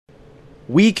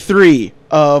week 3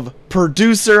 of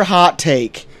Producer Hot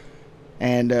Take.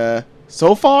 And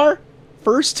so far,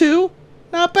 first 2,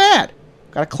 not bad.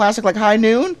 Got a classic like High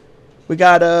Noon. We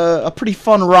got a pretty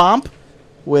fun romp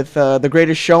with The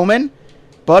Greatest Showman.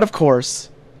 But of course,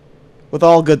 with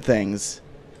all good things,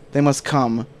 they must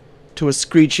come to a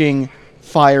screeching,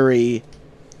 fiery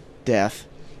death.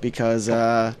 Because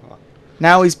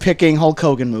now he's picking Hulk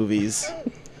Hogan movies.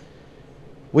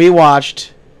 We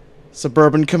watched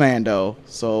Suburban Commando.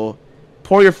 So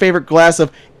pour your favorite glass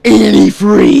of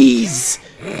antifreeze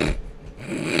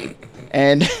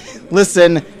and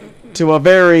listen to a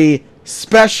very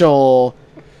special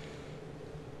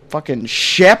fucking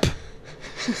Shep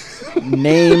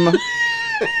name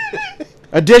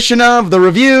edition of the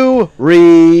review.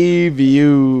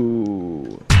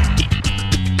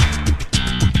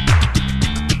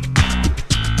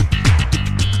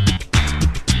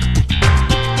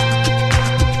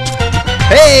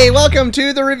 Hey, welcome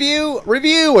to the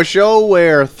Review, a show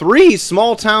where 3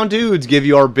 small-town dudes give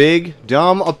your big,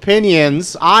 dumb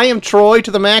opinions. I am Troy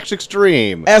to the max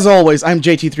extreme. As always, I'm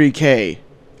JT3K.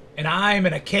 And I'm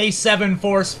in a K7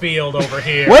 force field over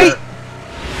here. Wait!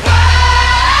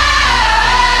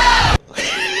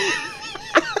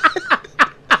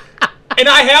 And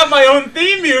I have my own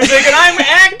theme music, and I'm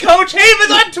at Coach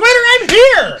Havens on Twitter. I'm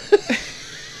here!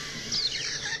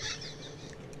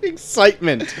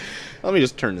 Excitement. Let me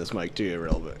just turn this mic to you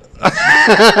real bit.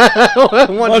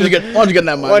 Why don't you get in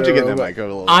that mic? Why don't you get in that mic a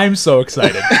little bit? I'm so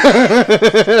excited.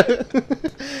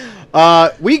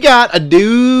 We got a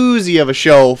doozy of a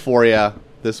show for you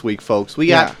this week, folks. We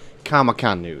got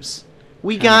Comic-Con news.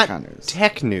 We got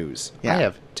tech news. Yeah. I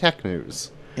have tech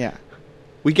news. Yeah.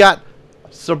 We got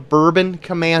Suburban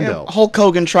Commando. Yeah, Hulk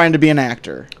Hogan trying to be an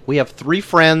actor. We have 3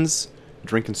 friends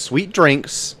drinking sweet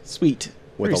drinks Sweet.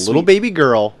 with Very a little sweet. baby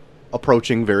girl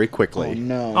approaching very Oh, quickly.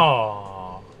 no.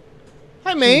 Aww.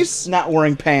 Hi, Mace. Not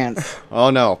wearing pants. Oh,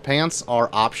 no. Pants are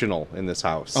optional in this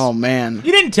house. Oh, man.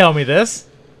 You didn't tell me this.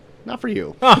 Not for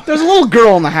you. There's a little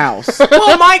girl in the house.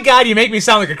 Oh my god, you make me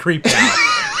sound like a creep now.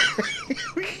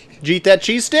 Did you eat that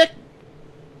cheese stick?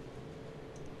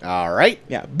 All right.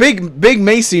 Yeah, big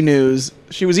Macy news.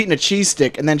 She was eating a cheese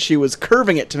stick, and then she was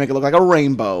curving it to make it look like a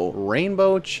rainbow.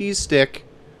 Rainbow cheese stick.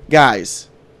 Guys,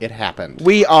 It happened.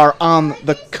 we are on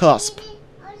the cusp.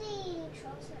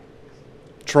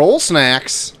 Troll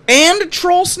snacks. And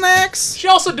troll snacks? She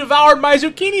also devoured my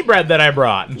zucchini bread that I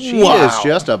brought. She Wow. is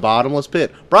just a bottomless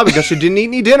pit. Probably because she didn't eat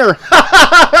any dinner. Ha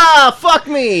ha ha! Fuck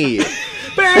me.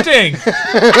 Parenting!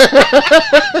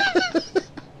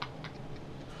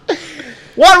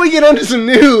 Why don't we get into some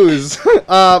news?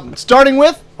 Starting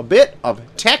with a bit of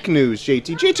tech news,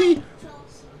 JT. JT,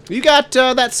 you got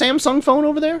that Samsung phone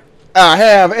over there? I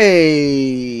have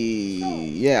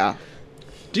yeah.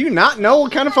 Do you not know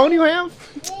what kind of phone you have?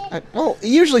 Well, it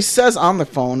usually says on the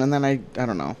phone, and then I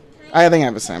don't know. I think I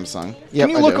have a Samsung. Yep, Can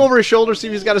you I look do. over his shoulder, see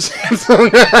if he's got a Samsung?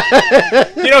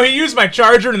 You know, he used my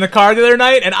charger in the car the other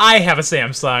night, and I have a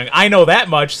Samsung. I know that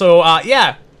much, so,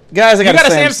 yeah. Guys, I got, You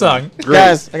got a a Samsung. Samsung. Great.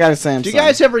 Guys, I got a Samsung. Do you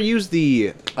guys ever use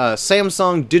the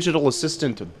Samsung digital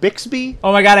assistant Bixby?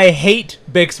 Oh my god, I hate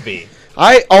Bixby.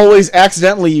 I always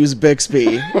accidentally use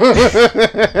Bixby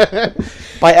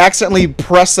by accidentally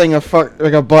pressing a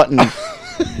button.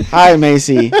 Hi,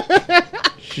 Macy.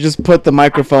 She just put the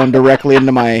microphone directly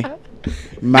into my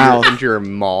mouth. Into your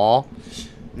maw?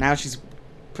 Now she's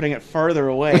putting it further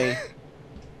away.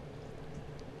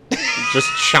 Just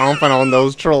chomping on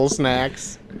those troll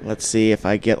snacks. Let's see if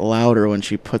I get louder when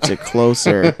she puts it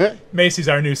closer. Macy's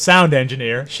our new sound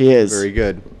engineer. She is. Very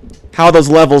good. How are those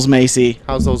levels, Macy?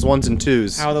 How's those 1s and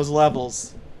 2s? How are those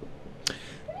levels?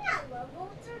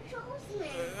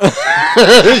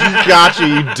 Gotcha,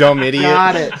 you dumb idiot.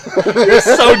 Got it. You're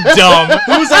so dumb.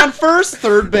 Who's on first?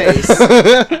 Third base.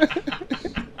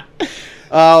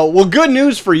 Well, good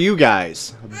news for you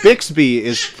guys. Bixby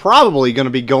is probably going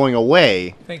to be going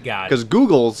away Thank God. because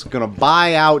Google's going to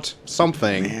buy out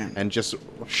something Man. and just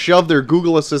shove their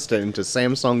Google Assistant into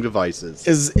Samsung devices.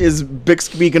 Is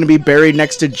Bixby going to be buried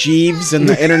next to Jeeves in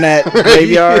the internet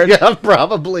graveyard? Yeah,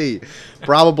 probably.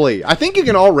 Probably. I think you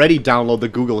can already download the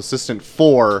Google Assistant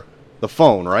for the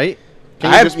phone, right?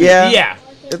 Can you just be- Yeah.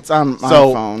 It's on my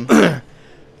So- phone.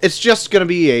 It's just going to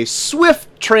be a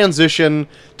swift transition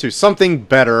to something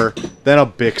better than a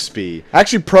Bixby. I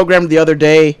actually programmed the other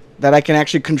day that I can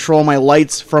actually control my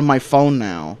lights from my phone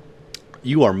now.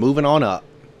 You are moving on up.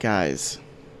 Guys.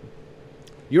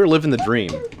 You're living the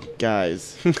dream.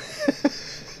 Guys.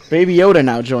 Baby Yoda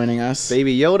now joining us.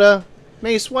 Baby Yoda.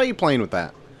 Mace, why are you playing with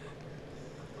that?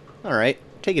 Alright,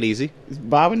 take it easy. He's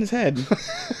bobbing his head.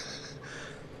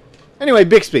 Anyway,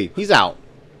 Bixby, he's out.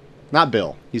 Not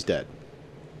Bill. He's dead.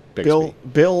 Bixby.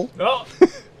 Bill Oh.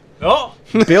 Oh.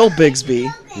 Bill Bixby.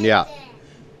 Yeah.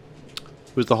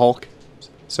 Who's the Hulk?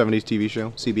 70s TV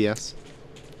show, CBS.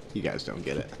 You guys don't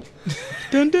get it.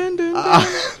 Dun, dun, dun, dun.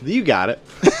 You got it.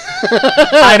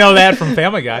 I know that from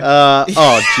Family Guy. Oh,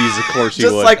 jeez, of course you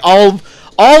Just would. like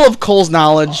all of Cole's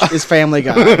knowledge is Family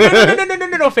Guy.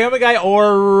 No, Family Guy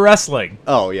or wrestling.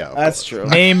 Oh, yeah. That's true.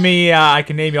 Name me. I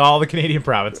can name you all the Canadian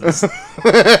provinces.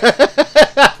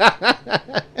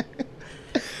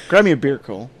 Grab me a beer,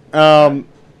 Cole. Well,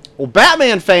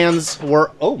 Batman fans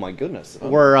were, oh my goodness,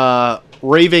 were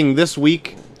raving this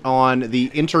week on the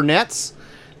internets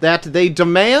that they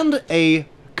demand a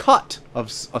cut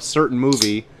of a certain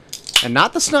movie, and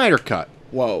not the Snyder cut.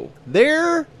 Whoa.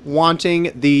 They're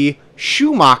wanting the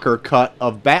Schumacher cut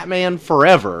of Batman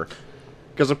Forever,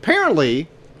 because apparently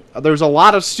there's a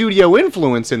lot of studio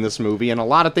influence in this movie, and a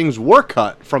lot of things were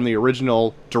cut from the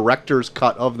original director's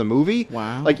cut of the movie.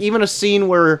 Wow. Like even a scene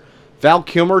where Val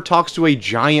Kilmer talks to a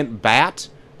giant bat,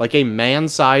 like a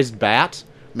man-sized bat.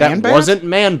 That Man-bat? wasn't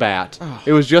Man-Bat. Oh.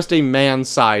 It was just a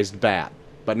man-sized bat,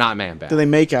 but not Man-Bat. Do they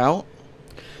make out?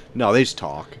 No, they just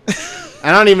talk.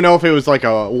 I don't even know if it was like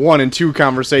a 1 and 2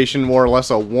 conversation, more or less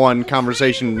a 1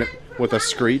 conversation with a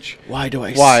screech. Why do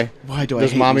I? Why? Why do I?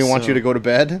 Does hate mommy you want so? you to go to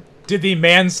bed? Did the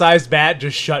man-sized bat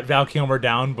just shut Val Kilmer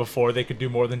down before they could do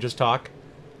more than just talk?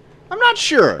 I'm not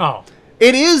sure. Oh.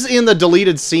 It is in the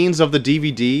deleted scenes of the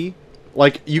DVD.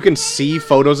 Like, you can see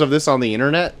photos of this on the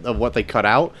internet of what they cut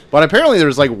out. But apparently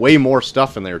there's, like, way more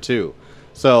stuff in there, too.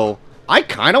 So, I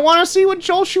kind of want to see what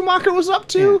Joel Schumacher was up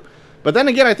to. Yeah. But then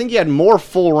again, I think he had more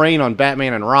full reign on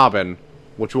Batman and Robin,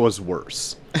 which was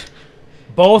worse.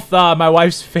 Both my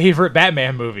wife's favorite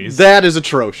Batman movies. That is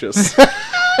atrocious.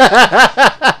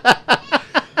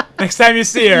 Next time you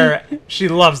see her, she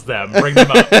loves them. Bring them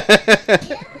up.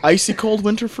 Icy cold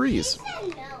winter freeze.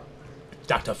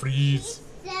 Dr. Freeze.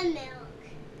 Milk.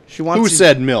 She wants Who you-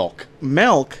 said milk?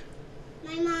 milk?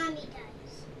 My mommy does.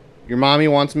 Your mommy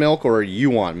wants milk or you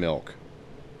want milk?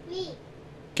 Me.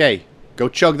 Okay, go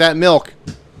chug that milk.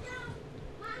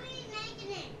 Mommy's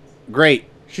making it. Great.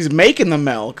 She's making the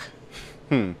milk.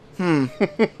 No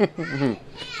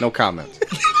comment.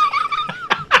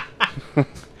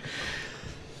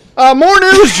 More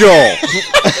news, Joel.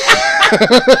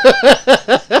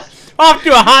 Off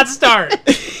to a hot start.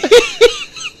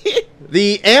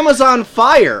 The Amazon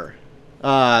Fire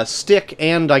stick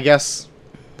and, I guess,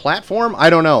 platform? I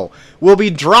don't know. Will be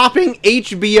dropping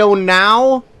HBO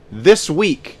Now this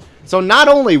week. So not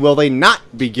only will they not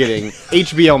be getting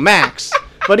HBO Max,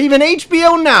 but even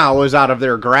HBO Now is out of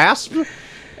their grasp.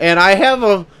 And I have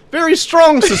a very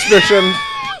strong suspicion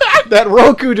that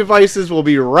Roku devices will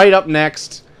be right up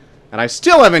next. And I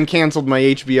still haven't canceled my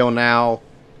HBO Now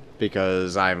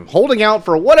because I'm holding out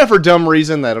for whatever dumb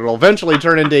reason that it'll eventually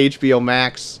turn into HBO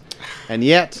Max. And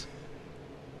yet,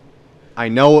 I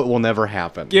know it will never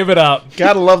happen. Give it up.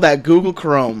 Gotta love that Google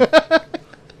Chrome.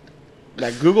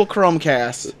 That Google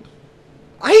Chromecast.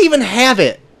 I even have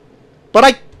it. But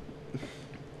I...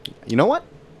 You know what?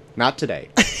 Not today.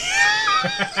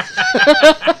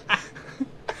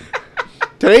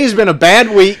 Today's been a bad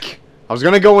week. I was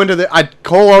going to go into the...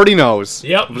 Cole already knows.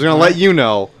 Yep. I was going to let you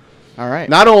know. All right.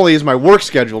 Not only is my work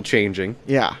schedule changing,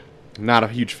 Yeah. not a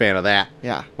huge fan of that.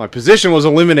 Yeah. My position was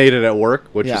eliminated at work,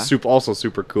 which Yeah. is also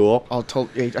super cool. I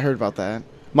heard about that.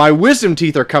 My wisdom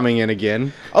teeth are coming in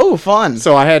again, Oh, fun.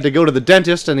 so I had to go to the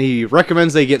dentist, and he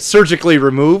recommends they get surgically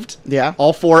removed. Yeah.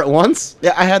 All 4 at once.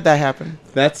 Yeah, I had that happen.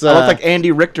 That's I looked like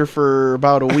Andy Richter for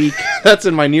about a week. that's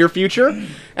in my near future.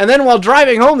 And then while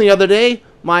driving home the other day,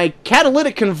 my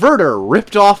catalytic converter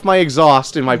ripped off my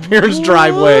exhaust in my parents'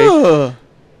 driveway. Ugh.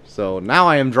 So now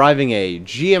I am driving a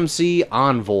GMC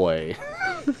Envoy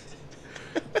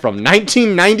from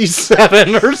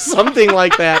 1997 or something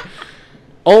like that,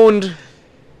 owned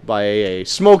by a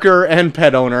smoker and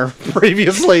pet owner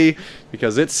previously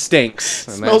because it stinks.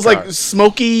 And that Smells car- like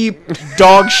smoky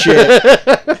dog shit.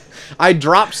 I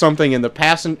dropped something in the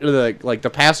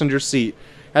passenger seat.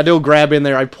 Had to go grab in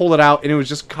there. I pulled it out, and it was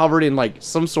just covered in like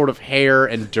some sort of hair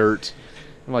and dirt.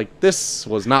 I'm like, this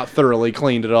was not thoroughly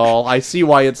cleaned at all. I see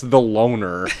why it's the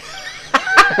loner.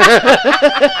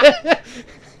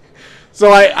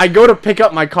 So I go to pick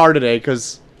up my car today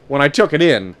because when I took it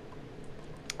in,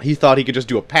 he thought he could just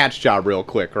do a patch job real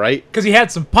quick, right? Because he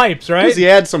had some pipes, right? Because he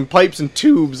had some pipes and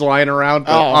tubes lying around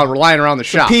the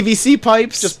shop. PVC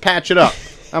pipes. Just patch it up.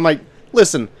 I'm like,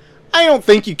 listen, I don't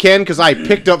think you can because I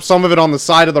picked up some of it on the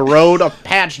side of the road. A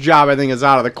patch job, I think, is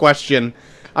out of the question.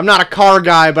 I'm not a car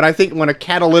guy, but I think when a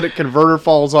catalytic converter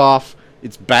falls off,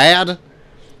 it's bad.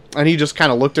 And he just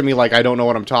kind of looked at me like I don't know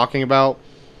what I'm talking about.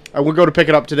 I will go to pick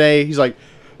it up today. He's like,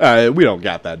 we don't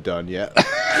got that done yet.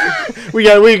 we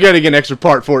got to get an extra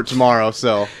part for it tomorrow.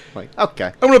 So, like,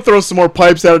 okay. I'm gonna throw some more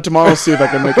pipes at it tomorrow. See if I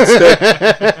can make it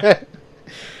stick.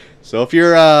 So if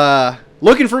you're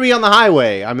looking for me on the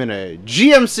highway, I'm in a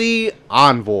GMC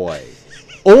Envoy.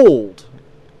 Old.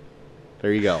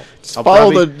 There you go. Just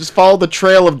follow the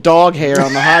trail of dog hair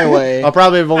on the highway. I'll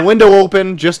probably have a window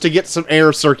open just to get some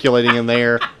air circulating in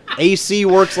there. AC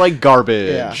works like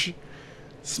garbage. Yeah.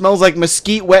 Smells like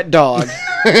mesquite wet dog.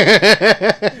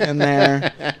 in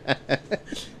there.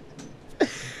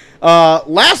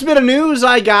 Last bit of news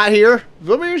I got here.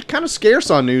 We're kind of scarce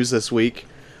on news this week.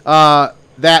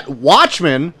 That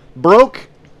Watchmen broke.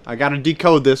 I got to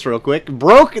decode this real quick.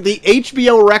 Broke the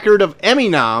HBO record of Emmy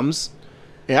noms.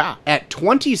 Yeah. At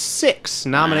 26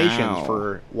 nominations Wow.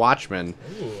 for Watchmen.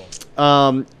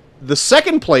 Ooh. The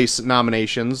second place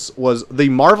nominations was The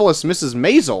Marvelous Mrs.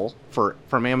 Maisel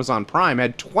from Amazon Prime,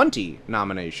 had 20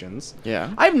 nominations.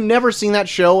 Yeah. I've never seen that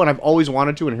show, and I've always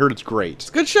wanted to and heard it's great.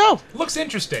 Good show. Looks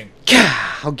interesting.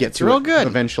 I'll get to real it good.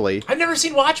 eventually. I've never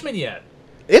seen Watchmen yet.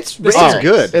 It's series.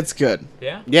 good. It's good.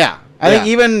 Yeah. Yeah. I think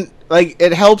yeah. even like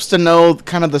it helps to know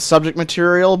kind of the subject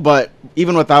material, but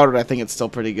even without it, I think it's still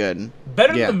pretty good.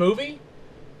 Better Yeah. than the movie?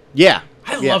 Yeah.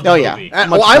 I Yeah. love the Oh, yeah. movie. Much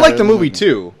Well, I better like the than movie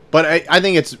too, but I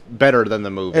think it's better than the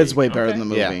movie. It's way better Okay. than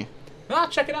the Yeah. movie. I'll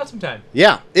check it out sometime.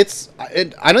 Yeah, I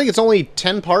think it's only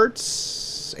 10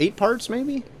 parts, 8 parts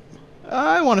maybe.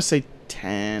 I want to say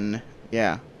 10.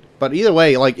 Yeah. But either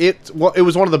way, like it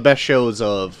was one of the best shows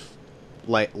of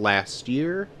like last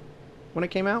year when it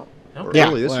came out. Or Okay. Yeah,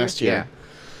 early this last year. year. Yeah.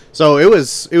 So it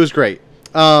was great.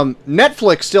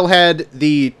 Netflix still had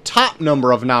the top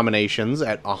number of nominations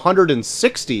at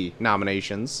 160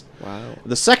 nominations. Wow.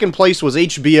 The second place was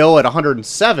HBO at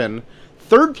 107.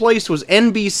 Third place was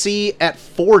NBC at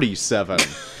 47.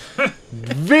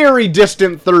 Very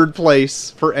distant third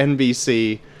place for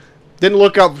NBC. Didn't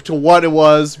look up to what it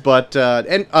was, but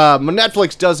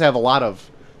Netflix does have a lot of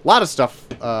stuff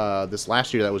this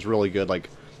last year that was really good. Like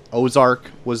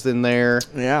Ozark was in there.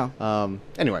 Yeah.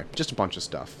 Anyway, just a bunch of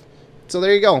stuff. So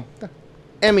there you go.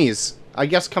 Emmys, I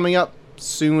guess, coming up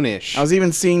soonish. I was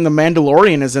even seeing The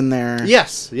Mandalorian is in there.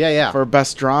 Yes, yeah. For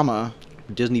best drama.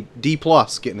 Disney D+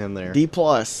 getting in there. D+.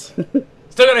 Still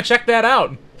gotta check that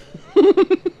out.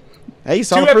 Hey, you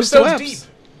saw 2 the first 2 episodes eps.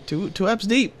 deep. Two eps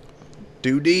deep.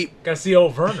 Too deep. Gotta see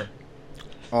old Werner.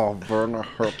 Oh, Werner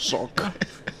Herzog.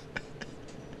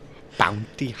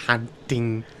 Bounty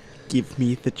hunting. Give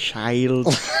me the child.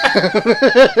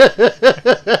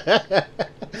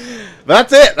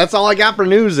 That's it. That's all I got for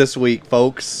news this week,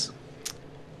 folks.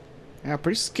 Yeah,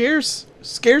 pretty scarce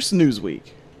news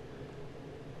week.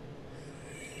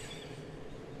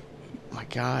 Oh my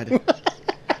God.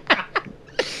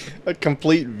 A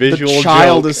complete visual The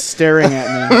child joke. is staring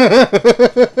at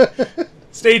me.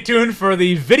 Stay tuned for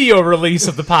the video release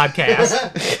of the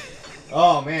podcast.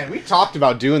 Oh, man. We talked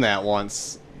about doing that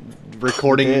once.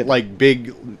 Recording, We did. like,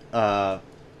 big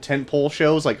tentpole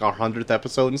shows, like our 100th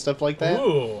episode and stuff like that.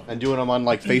 Ooh. And doing them on,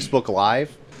 like, Facebook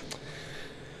Live.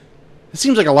 It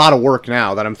seems like a lot of work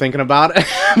now that I'm thinking about it.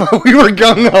 But we were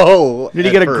gung-ho. We need to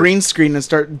at get a first. green screen and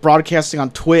start broadcasting on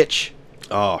Twitch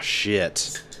Oh, shit.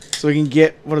 so we can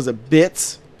get, what is it,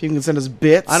 bits? People can send us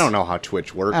bits. I don't know how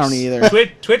Twitch works. I don't either.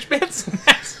 Twitch bits?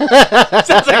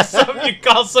 Sounds like something you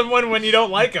call someone when you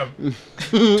don't like them.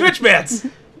 Twitch bits.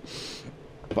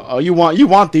 Oh, you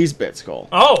want these bits, Cole.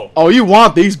 Oh. Oh, you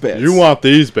want these bits.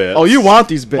 these bits. Oh, you want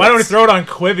these bits. Why don't we throw it on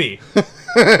Quibi? put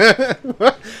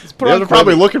They're on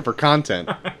probably Quibi. looking for content.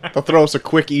 They'll throw us a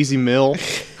quick, easy mill.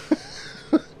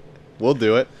 We'll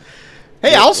do it.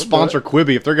 Hey, I'll sponsor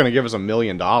Quibi if they're going to give us $1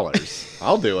 million.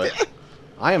 I'll do it.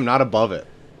 I am not above it.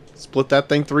 Split that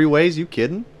thing 3 ways, you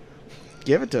kidding?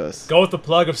 Give it to us. Go with the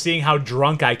plug of seeing how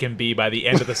drunk I can be by the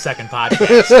end of the second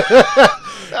podcast.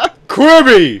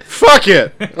 Quibi! Fuck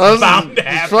it! Bound to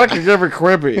happen. Fucking give it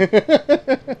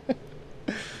Quibi.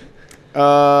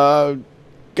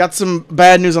 Got some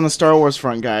bad news on the Star Wars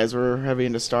front, guys. We're heavy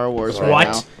into Star Wars right What?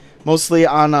 now. Mostly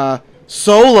on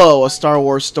Solo, a Star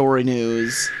Wars story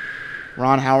news.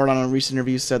 Ron Howard on a recent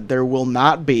interview said there will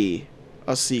not be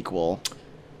a sequel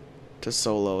to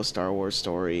Solo, a Star Wars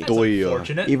story. That's Doy,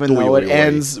 unfortunate. Even Doy, though it doy, doy.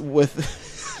 ends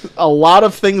with a lot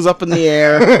of things up in the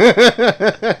air.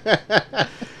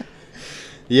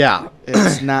 Yeah.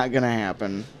 It's not going to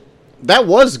happen. That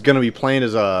was going to be planned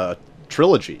as a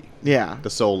trilogy, Yeah. the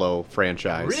Solo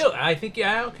franchise. Real? I think,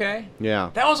 yeah, okay.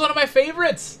 Yeah. That was one of my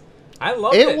favorites. I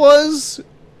loved it. It was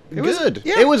was- good.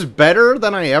 yeah. It was better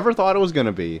than I ever thought it was going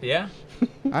to be. Yeah.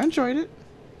 I enjoyed it.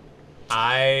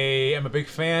 I am a big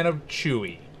fan of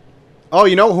Chewie. Oh,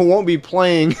 you know who won't be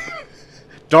playing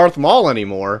Darth Maul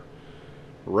anymore.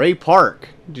 Ray Park.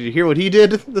 Did you hear what he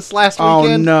did this last Oh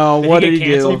weekend? no! Did What he did get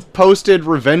he do? canceled? Posted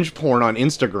revenge porn on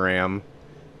Instagram,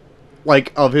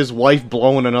 like of his wife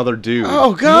blowing another dude.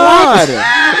 Oh God!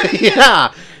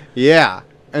 yeah, yeah.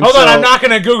 And Hold on, so I'm not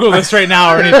going to Google this right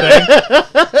now or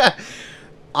anything.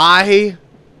 I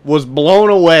was blown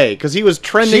away because he was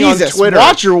trending Jesus, on Twitter.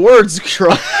 watch your words, Crow.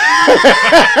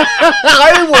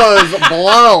 I was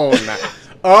blown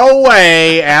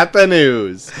away at the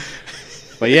news.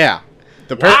 But yeah,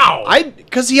 Wow.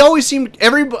 because he always seemed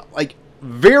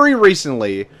very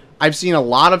recently. I've seen a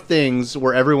lot of things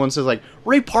where everyone says like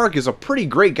Ray Park is a pretty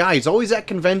great guy. He's always at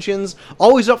conventions,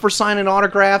 always up for signing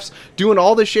autographs, doing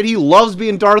all this shit. He loves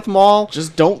being Darth Maul.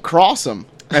 Just don't cross him.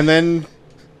 And then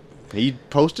he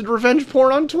posted revenge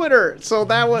porn on Twitter. So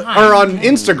that was or on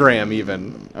Instagram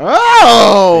even.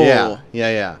 Oh!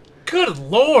 Yeah. Good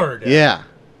lord. Yeah.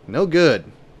 No good.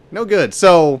 No good.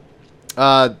 So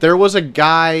there was a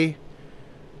guy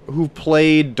who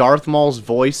played Darth Maul's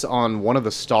voice on one of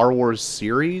the Star Wars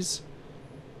series.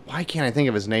 Why can't I think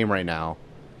of his name right now?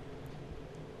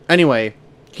 Anyway,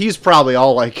 he's probably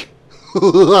all like,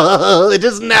 it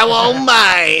is now all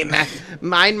mine.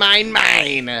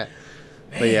 Mine.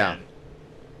 But yeah.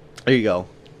 There you go.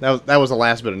 That was the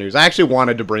last bit of news. I actually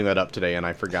wanted to bring that up today, and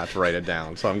I forgot to write it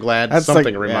down. So I'm glad That's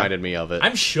something like- reminded me of it.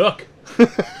 I'm shook.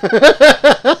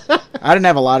 I didn't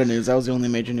have a lot of news. That was the only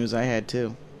major news I had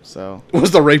too. So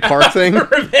Was the Ray Park thing?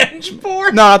 Revenge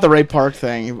porn? no, not the Ray Park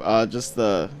thing. Just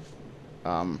the,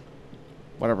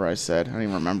 whatever I said. I don't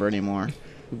even remember anymore.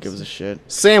 Who gives a shit?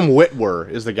 Sam Witwer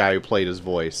is the guy who played his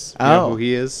voice. You know Oh. who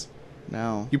he is?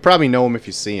 No. You probably know him if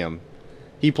you see him.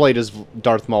 He played his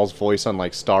Darth Maul's voice on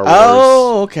like Star Wars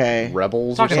Oh, okay.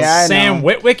 Rebels or Talking something. Yeah, I Sam know.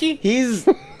 Witwicky? He's.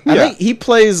 Yeah. I think he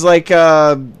plays like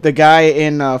the guy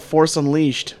in Force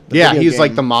Unleashed. the Yeah, video he's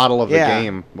like game. the model of the Yeah.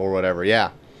 game or whatever.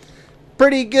 Yeah.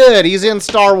 Pretty good. He's in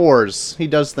Star Wars. He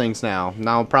does things now.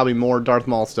 Now probably more Darth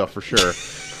Maul stuff for sure.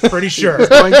 Pretty sure. He's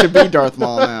going to be Darth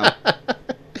Maul now.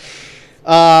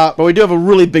 But we do have a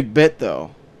really big bit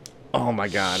though. Oh my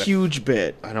god. Huge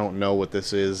bit. I don't know what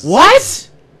this is. What?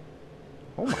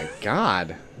 Oh my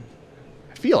god.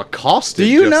 I feel accosted. Do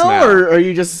you just know, now. or are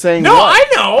you just saying? No, what?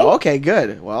 I know. Oh, okay,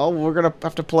 good. Well, we're gonna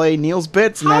have to play Neil's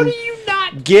bits and How then do you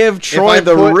not? give Troy I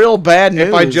the put- real bad news.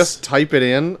 If I just type it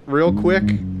in real quick,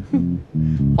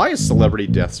 why is celebrity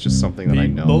deaths just something that I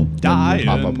know? People Doesn't dying,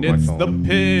 pop up on my it's phone. the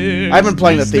pig. I've been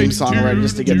playing the theme song already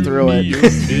just to get through it.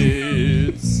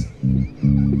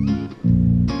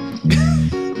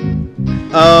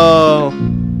 Oh,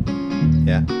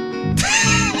 yeah.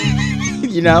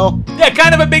 you know, Yeah,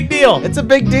 kind of a big deal. it's a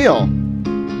big deal.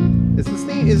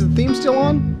 Is the theme still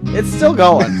on? It's still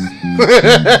going.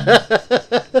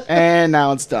 And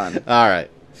now it's done. All right.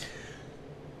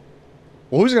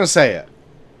 Well, who's gonna say it?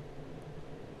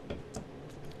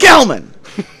 Gelman.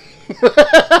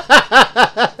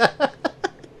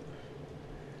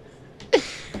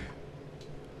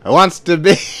 Who wants to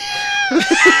be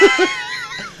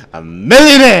a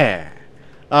millionaire?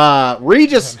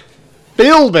 Regis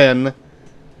Philbin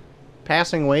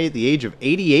passing away at the age of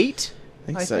 88. I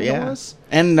think I so, think it yeah. was.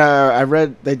 And I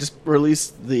read they just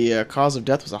released the cause of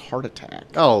death was a heart attack.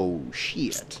 Oh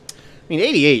shit! I mean,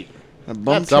 88. A bum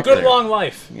That's up kick- Good there. long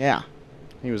life. Yeah.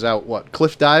 He was out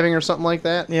cliff diving or something like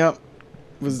that. Yep.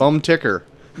 Was Bum ticker.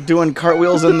 doing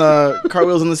cartwheels in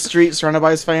the street, surrounded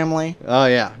by his family. Oh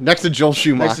yeah, next to Joel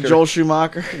Schumacher. Next to Joel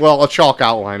Schumacher. Well, a chalk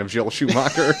outline of Joel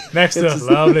Schumacher. Next to It's-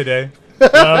 lovely day.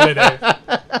 Lovely day.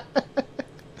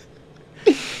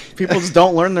 People just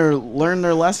don't learn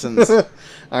their lessons.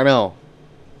 I know.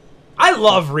 I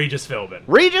love Regis Philbin.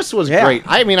 Regis was Yeah. great.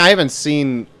 I mean, I haven't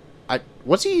seen.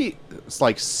 Was he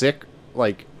like sick?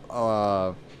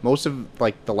 Most of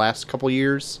the last couple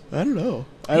years. I don't know.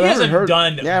 He hasn't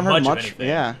done I haven't heard much of much. anything.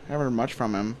 Yeah, I haven't heard much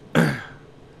from him.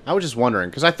 I was just wondering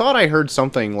because I thought I heard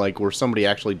something where somebody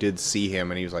actually did see him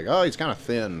and he was like, "Oh, he's kind of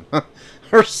thin,"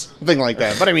 or something like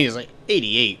that. But I mean, he's like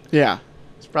 88. Yeah.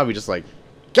 It's probably just like,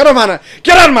 get out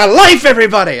of my life,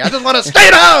 everybody! I just want to stay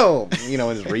at home. You know,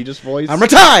 in his Regis voice. I'm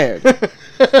retired.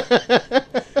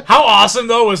 How awesome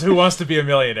though was Who Wants to Be a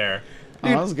Millionaire? Oh,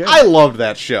 that was good. I loved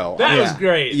that show. That was Yeah.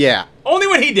 great. Yeah. Only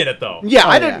when he did it though. Yeah, Oh,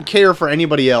 I didn't yeah. care for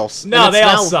anybody else. No, And they it's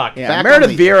all now suck. yeah, back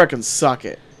Meredith on the- Vieira can suck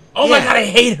it. Oh my Yeah. god, I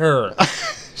hate her.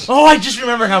 Oh, I just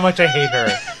remember how much I hate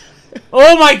her.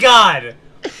 Oh my god.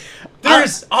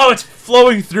 It's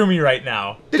flowing through me right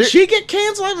now. Did she get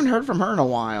canceled? I haven't heard from her in a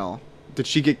while. Did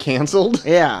she get canceled?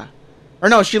 Yeah. Or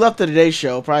no, she left the Today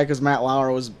Show probably because Matt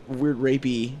Lauer was weird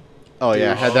rapey. Oh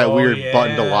yeah, had that Oh, weird yeah.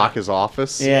 button to lock his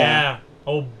office. Yeah.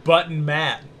 Oh, Button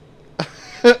Matt.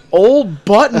 Old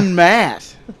Button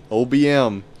Matt.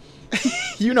 OBM.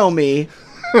 You know me.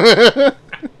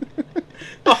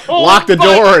 Lock the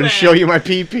door and show you my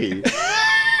pee-pee.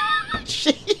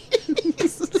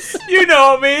 You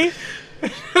know me.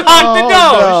 Lock Oh, the door.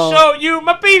 no. Show you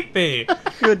my pee-pee.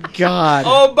 Good God.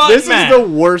 Oh, but This man. is the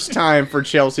worst time for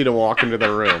Chelsea to walk into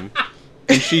the room.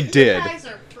 And she did. You guys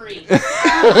are freaks.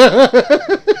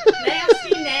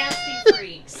 nasty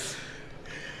freaks.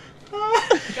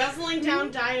 Guzzling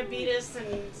down diabetes and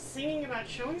singing about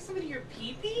showing somebody your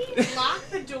pee-pee? Lock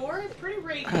the door? Pretty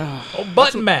rapey. Oh,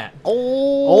 Button Matt.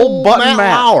 Old Button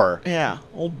Matt. Lauer. Yeah,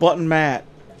 Old Button Matt.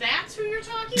 That's who you're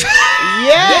talking about?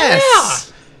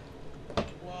 Yes.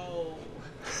 Whoa. Oh,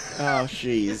 I don't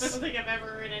jeez. think I've ever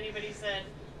heard anybody said,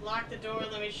 lock the door,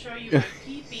 let me show you my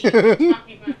pee-pee.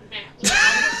 Talking about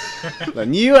Matt.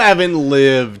 Then you haven't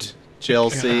lived,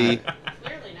 Chelsea.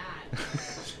 Clearly not.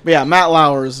 But yeah, Matt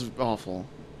Lauer is awful.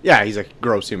 Yeah, he's a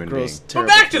gross human Gross, being. But terrible.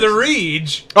 back to the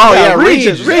Reach. Oh Yeah, yeah,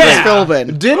 Regis Yeah.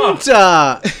 Philbin. Didn't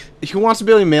Who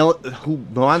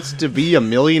Wants to Be a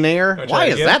Millionaire? Try Why it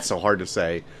is again? that so hard to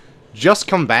say? Just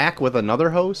come back with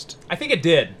another host? I think it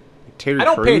did. Terry I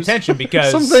don't pay Crews? attention because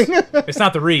Something. it's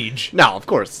not the Reach. No, of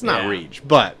course it's not Yeah. Reach.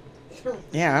 But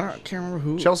Yeah, can't remember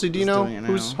who. Chelsea, do you is know doing it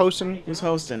who's now. hosting? Who's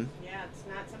hosting? Yeah, it's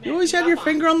not something You always I had keep your up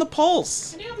finger on the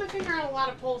pulse. I do have my finger on a lot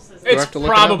of pulses. It's have to look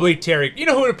it probably Terry. You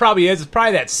know who it probably is? It's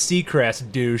probably that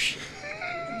Seacrest douche.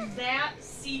 That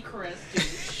Seacrest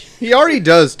douche. He already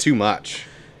does too much.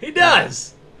 He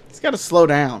does. He's got to slow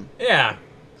down. Yeah.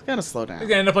 He's got to slow He's down.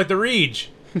 gonna end up like the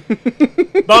Reach.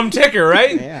 Bum ticker,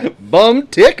 right? Yeah. Bum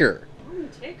ticker.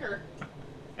 Ticker.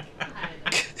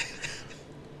 God.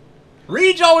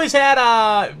 Reach always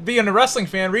had, being a wrestling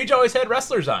fan, Reach always had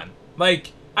wrestlers on.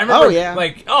 Like, I remember, Oh, yeah.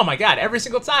 like, oh my god, every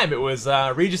single time it was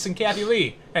Regis and Kathy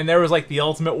Lee. And there was, like, the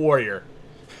Ultimate Warrior.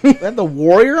 They had the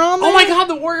Warrior on there? Oh my god,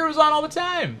 the Warrior was on all the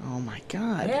time. Oh my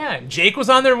God. Yeah, and Jake was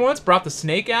on there once, brought the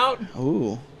snake out.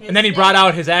 Ooh. And then he brought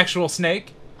out his actual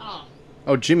snake. Oh.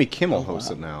 Oh, Jimmy Kimmel Oh,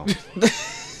 hosts wow. it now.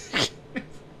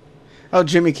 Oh,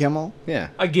 Jimmy Kimmel. Yeah.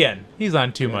 Again, he's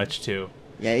on too much, too.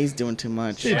 Yeah, he's doing too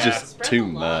much. It's just Spread too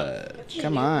the love. much. That's what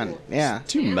Come you on. do. Yeah.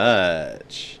 Too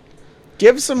much.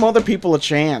 Give some other people a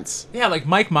chance. Yeah, like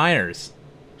Mike Myers.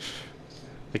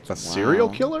 Like the serial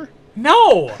Wow. killer?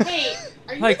 No! Wait,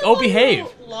 are you Like, the oh, one behave.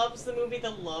 who loves the movie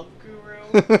The Love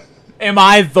Guru? Am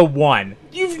I the one?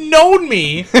 You've known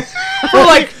me for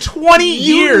like 20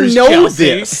 years, know Chelsea.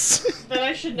 this. That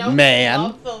I should know Man. you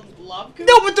love The Love Guru?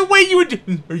 No, but the way you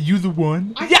would. Are you the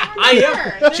one? I Yeah, can't I remember.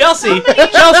 am. There's Chelsea, so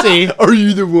many- Chelsea, Are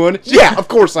you the one? Yeah, of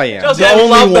course I am. Chelsea, The I only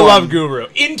love the one. Love Guru.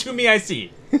 Into me, I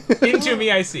see. Into me,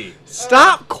 I see.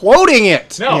 Stop quoting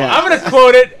it. No, Yeah. I'm gonna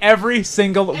quote it every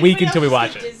single Anybody week until we else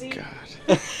watch get it. dizzy? God.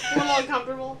 A little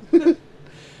uncomfortable?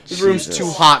 This room's Jesus. too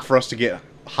hot for us to get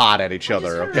hot at each I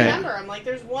other, just okay? remember, I'm like,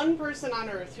 there's one person on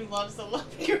Earth who loves The Love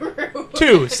Guru.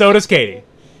 2, so does Katie.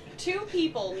 2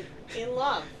 people in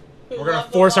love. Who We're gonna love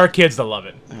The force Love- our kids to love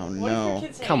it. Oh What if your no.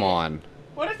 kids hate Come it? on.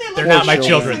 What if they look They're at not my you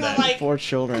children and they're then. Like, Four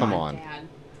children. Come on. Dad.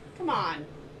 Come on.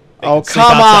 They Oh can sleep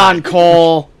come outside. on,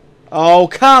 Cole. Oh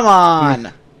come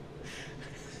on.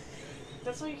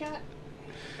 That's all you got?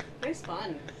 Nice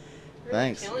fun. Really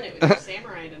Thanks. killing it with your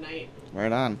samurai tonight.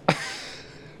 Right on.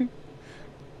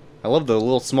 I love the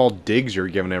little small digs you're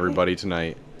giving everybody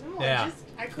tonight. No, Yeah.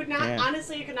 I could not, Yeah.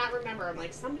 honestly, I could not remember. I'm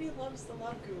like, somebody loves The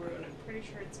Love Guru, and I'm pretty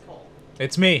sure it's Cole.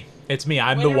 It's me. It's me.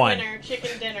 I'm Winner, the one. Winner,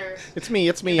 chicken dinner. It's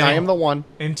me, I am the one.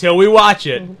 Until we watch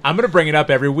it, I'm gonna bring it up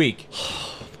every week.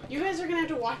 You guys are gonna have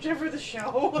to watch it for the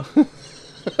show.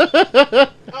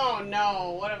 Oh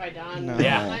no, what have I done? No.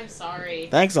 Yeah. I'm sorry.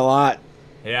 Thanks a lot.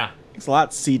 Yeah, Thanks a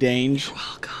lot, C. Dange.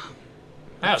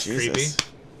 that was Jesus.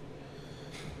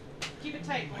 creepy. Keep it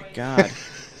tight, boys. God.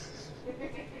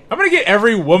 I'm gonna get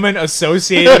every woman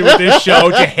associated with this show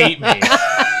to hate me.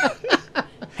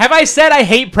 Have I said I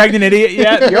hate Pregnant Idiot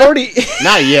yet? You already.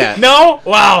 Not yet. No?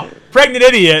 Wow. Pregnant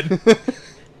Idiot.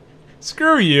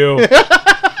 Screw you.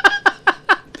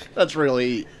 That's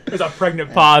really... There's a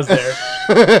pregnant pause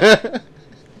there.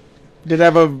 We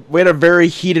had a very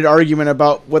heated argument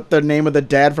about what the name of the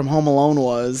dad from Home Alone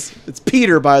was. It's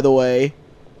Peter, by the way.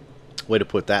 Way to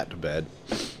put that to bed.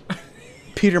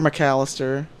 Peter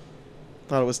McAllister.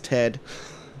 Thought it was Ted.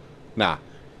 Nah.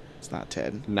 It's not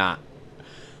Ted. Nah.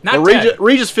 Not But Ted.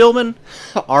 Regis Philbin,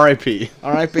 R.I.P.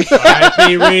 R.I.P.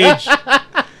 R.I.P. Reach.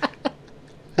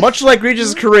 Much like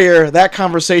Regis' career, that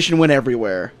conversation went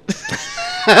everywhere.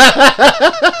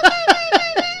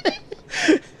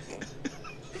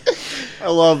 I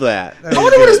love that. I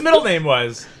wonder what his middle name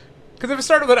was. Because if it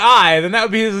started with I, then that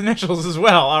would be his initials as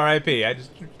well. R.I.P. I just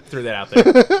threw that out there.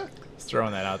 Just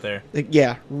throwing that out there.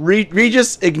 Yeah,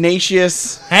 Regis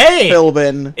Ignatius Hey!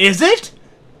 Philbin. Is it?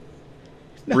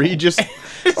 Regis.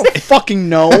 Oh, fucking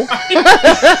no.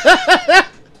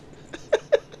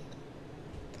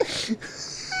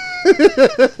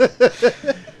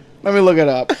 Let me look it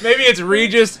up. Maybe it's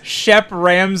Regis Shep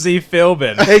Ramsey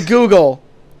Philbin. Hey Google,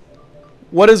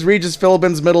 what is Regis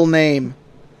Philbin's middle name?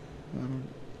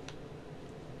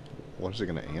 What is it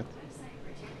gonna answer? Website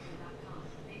Britannica.com.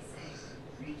 They say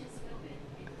Regis Philbin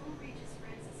and full Regis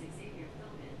Francis Xavier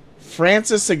Philbin.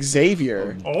 Francis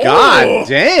Xavier. Oh. God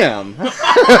damn.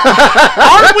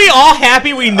 Aren't we all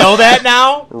happy we know that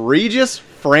now? Regis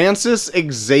Francis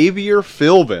Xavier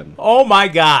Philbin. Oh my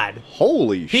God.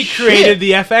 Holy He shit. created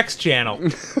the FX channel.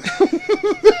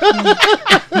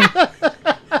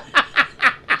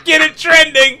 Get it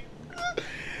trending.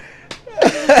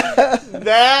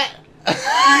 That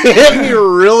hit me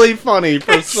really funny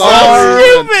for It's some so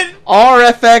reason. stupid.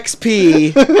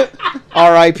 RFXP.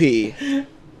 RIP.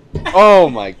 Oh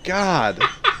my god.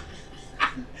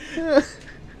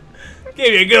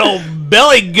 Gave you a good old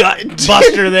belly gut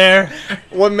buster there.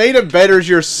 What made it better is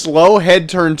your slow head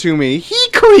turn to me. He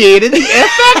created the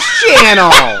FX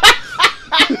channel.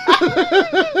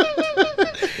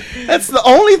 That's the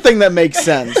only thing that makes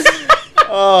sense.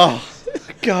 Oh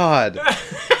god.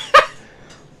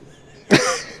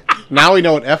 Now we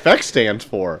know what FX stands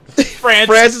for.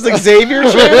 Francis Xavier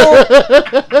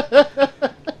channel?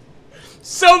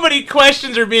 So many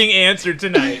questions are being answered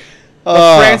tonight.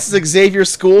 Francis Xavier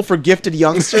School for Gifted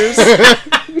Youngsters?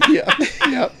 Yeah.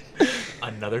 Yep.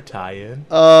 Another tie-in.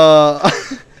 Well,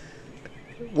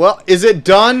 is it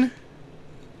done?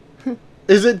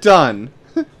 Is it done?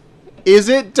 Is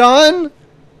it done?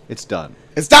 It's done.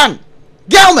 It's done!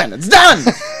 Gelman, it's done!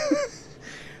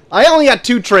 I only got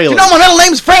 2 trailers. You know my middle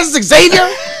name's Francis Xavier?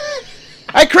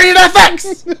 I created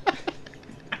FX!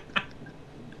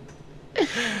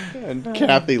 And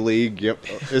Kathy Lee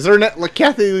is her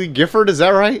Kathy Lee Gifford, is that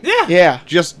right? Yeah. Yeah.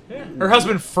 Just Her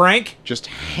husband Frank. just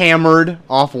hammered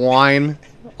off wine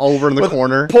over in the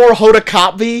corner. Poor Hoda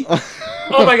Kotb.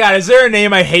 Oh my God, is there a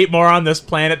name I hate more on this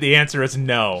planet? The answer is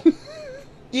no.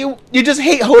 You just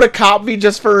hate Hoda Kotb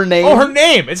just for her name? Oh, her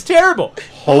name. It's terrible.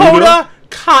 Hoda? Hoda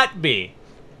Kotb.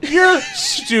 You're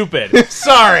stupid.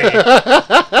 Sorry.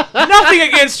 Nothing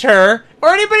against her or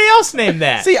anybody else named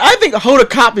that. See, I think Hoda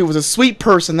Kotb was a sweet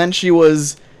person. Then she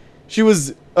was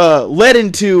led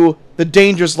into the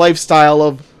dangerous lifestyle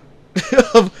of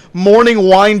of morning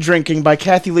wine drinking by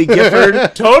Kathy Lee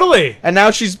Gifford, Totally. and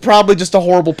now she's probably just a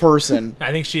horrible person.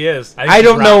 I think she is. think I she's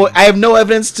don't know. rotten. I have no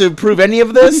evidence to prove any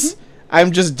of this.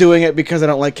 I'm just doing it because I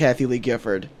don't like Kathy Lee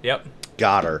Gifford. Yep.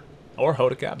 Got her. Or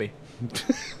Hoda Kotb.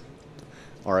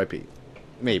 R.I.P.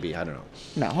 Maybe, I don't know.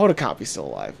 No, Hoda Kotb's still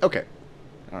alive. Okay.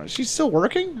 I don't know. She's still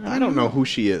working? I don't know who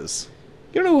she is.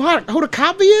 You don't know who Hoda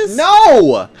Kotb is?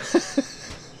 No!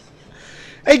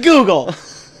 Hey, Google.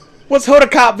 What's Hoda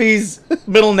Kotb's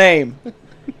middle name?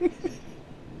 According to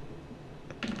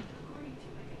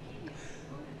Wikipedia,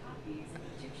 Hoda Kotb is an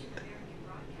Egyptian-American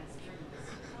broadcast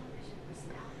journalist, television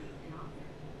personality, and author.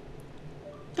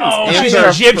 Oh, Answer she's her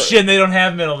Egyptian. They don't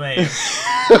have middle names. Is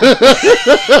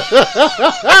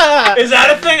that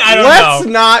a thing? I don't Let's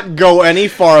know. not go any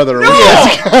farther with No!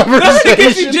 this Nothing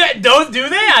against conversation. Don't do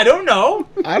that. I don't know.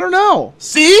 I don't know.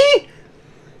 See?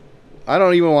 I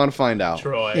don't even want to find out.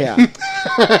 Troy. Yeah.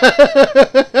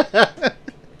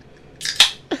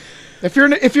 If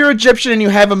you're Egyptian and you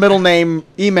have a middle name,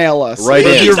 email us. Right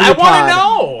in. Please, I wanna ReviewPod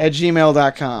know. at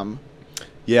gmail.com.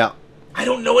 Yeah. I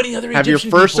don't know any other Have your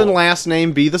Egyptian first people. and last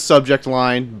name be the subject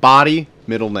line, body,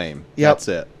 middle name. Yep. That's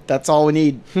it. That's all we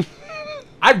need.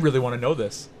 I really want to know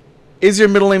this. Is your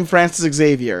middle name Francis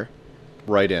Xavier?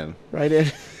 Right in. Right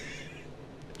in.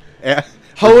 Eh,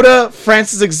 Hoda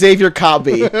Francis Xavier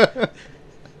Kotb.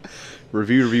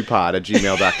 reviewpod at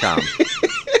gmail.com.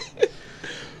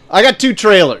 I got 2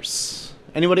 trailers.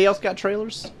 Anybody else got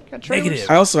trailers? Got trailers? Negative.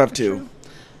 I also have 2.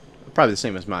 Probably the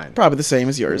same as mine. Probably the same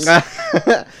as yours.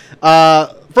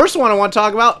 First one I want to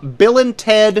talk about, Bill and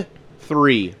Ted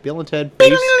 3. Bill and Ted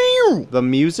Face the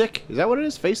Music. Is that what it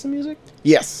is? Face the Music?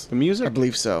 Yes. The Music? I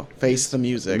believe so. Face the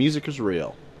music. The music is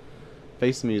real.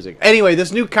 Face the Music. Anyway,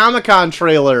 this new Comic-Con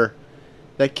trailer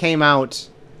that came out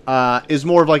is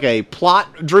more of like a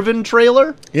plot-driven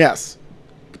trailer. Yes.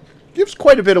 Gives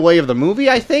quite a bit away of the movie,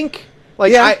 I think.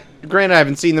 Like, Yeah. granted, I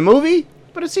haven't seen the movie,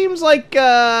 but it seems like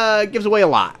it gives away a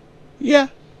lot. Yeah.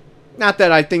 Not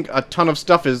that I think a ton of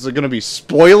stuff is going to be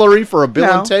spoilery for a Bill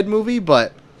No. and Ted movie,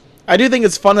 but I do think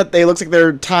it's fun that they looks like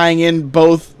they're tying in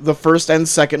both the first and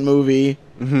second movie,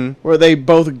 where they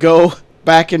both go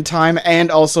back in time and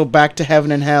also back to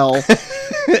heaven and hell.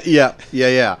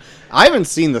 Yeah. I haven't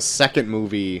seen the second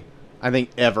movie, I think,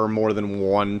 ever more than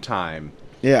one time.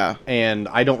 Yeah. And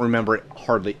I don't remember it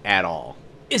hardly at all.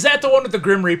 Is that the one with the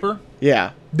Grim Reaper?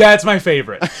 Yeah. That's my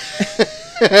favorite.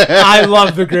 I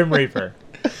love the Grim Reaper.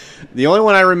 The only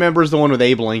one I remember is the one with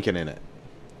Abe Lincoln in it.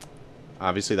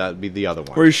 Obviously, that would be the other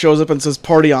one. Where he shows up and says,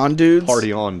 "Party on, dudes."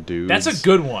 Party on, dudes. That's a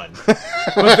good one. But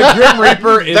the Grim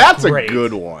Reaper is That's great. a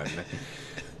good one.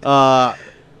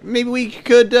 Maybe we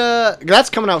could... that's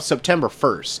coming out September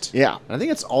 1st. Yeah. I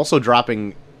think it's also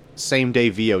dropping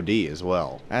same-day VOD as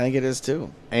well. I think it is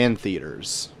too. And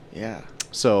theaters. Yeah.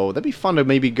 So that'd be fun to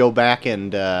maybe go back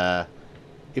and,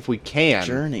 if we can,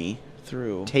 Journey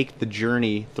through. take the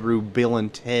journey through Bill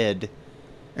and Ted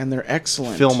And they're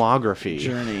excellent. filmography.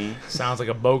 Journey. Sounds like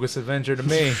a bogus adventure to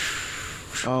me.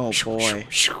 Oh, boy.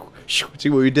 See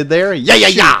what we did there?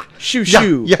 Yeah. Shoo,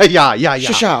 shoo. Yeah.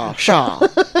 Sha, sha.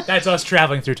 That's us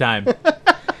traveling through time.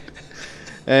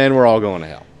 And we're all going to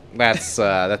hell.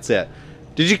 That's it.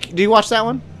 Did you watch that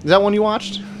one? Is that one you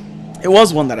watched? It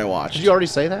was one that I watched. Did you already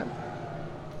say that?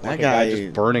 That Like a guy guy.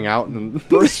 just burning out in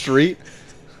the street.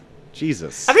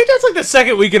 Jesus. I think that's like the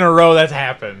second week in a row that's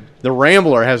happened. The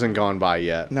Rambler hasn't gone by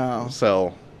yet. No.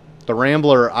 So, the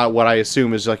Rambler, what I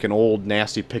assume is like an old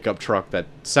nasty pickup truck that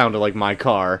sounded like my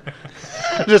car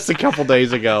just a couple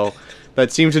days ago.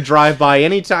 That seems to drive by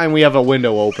anytime we have a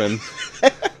window open.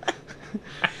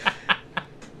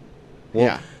 Well,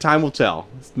 Yeah. time will tell.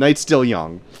 Night's still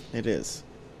young. It is.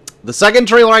 The second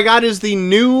trailer I got is the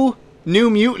New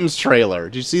Mutants trailer.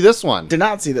 Did you see this one? Did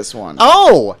not see this one.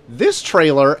 Oh, this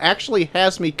trailer actually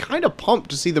has me kind of pumped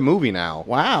to see the movie now.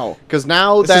 Wow. Because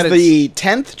now This that is the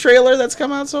 10th trailer that's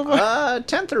come out so far?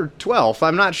 10th or 12th,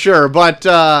 I'm not sure, but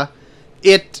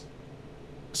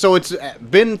so it's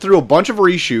been through a bunch of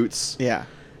reshoots, Yeah.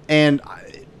 and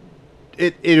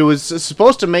it was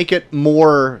supposed to make it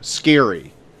more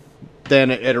scary than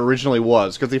it originally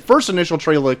was. Because the first initial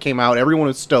trailer that came out, everyone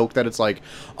was stoked that it's like,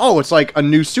 oh, it's like a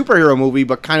new superhero movie,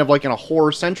 but kind of like in a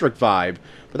horror-centric vibe.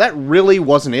 But that really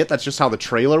wasn't it. That's just how the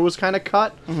trailer was kind of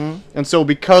cut. Mm-hmm. And so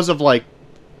because of like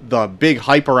the big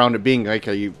hype around it being like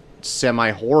a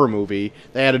semi-horror movie,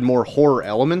 they added more horror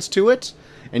elements to it.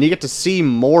 And you get to see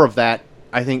more of that,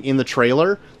 I think, in the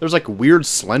trailer. There's like weird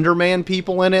Slender Man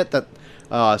people in it that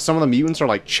some of the mutants are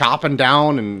like chopping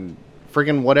down and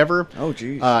friggin' whatever. Oh,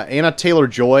 geez. Anna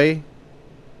Taylor-Joy.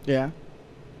 Yeah.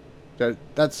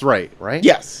 That's right?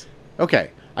 Yes.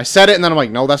 Okay. I said it and then I'm like,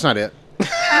 no, that's not it.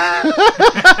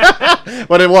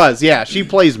 But it was, yeah. She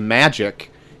plays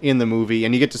Magic in the movie,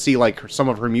 and you get to see like some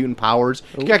of her mutant powers.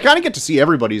 You kind of get to see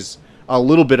everybody's a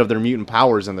little bit of their mutant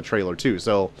powers in the trailer too.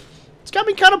 So it's got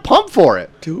me kind of pumped for it.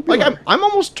 Tubular. Like I'm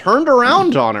almost turned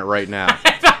around on it right now.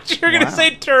 I thought you were going to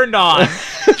say turned on.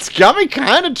 It's got me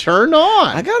kind of turned on.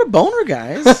 I got a boner,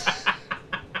 guys.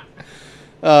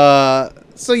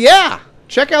 So yeah,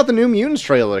 check out the New Mutants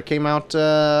trailer. It came out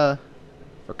for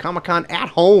Comic-Con at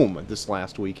home this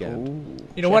last weekend.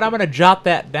 You know what? I'm going to jot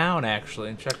that down, actually,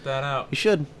 and check that out. You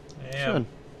should. Yeah. Should.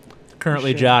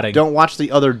 Currently jotting. Don't watch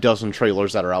the other dozen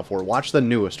trailers that are out for it. Watch the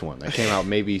newest one that came out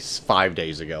maybe 5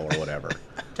 days ago or whatever.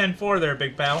 10-4 there,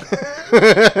 big pal.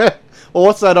 Well,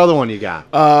 what's that other one you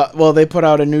got? Well, they put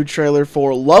out a new trailer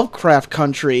for Lovecraft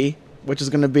Country, which is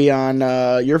going to be on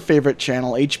your favorite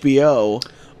channel, HBO.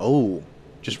 Oh,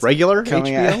 just regular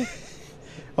Coming HBO? out.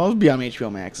 Well, it'll be on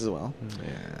HBO Max as well.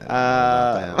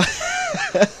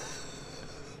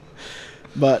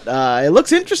 But it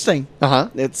looks interesting. Uh-huh.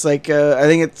 It's like I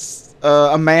think it's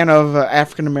a man of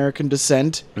African American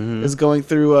descent is going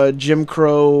through Jim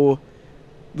Crow,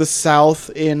 the South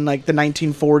in like the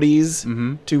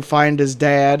 1940s to find his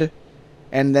dad,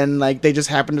 and then like they just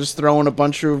happen to just throw in a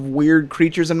bunch of weird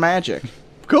creatures and magic.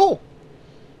 Cool.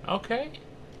 Okay.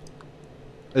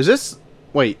 Is this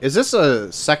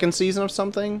a second season of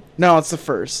something? No, it's the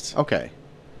first. Okay.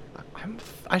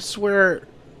 I swear,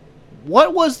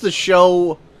 what was the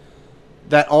show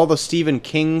that all the Stephen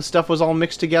King stuff was all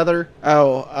mixed together?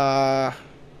 Oh,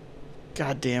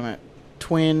 God damn it.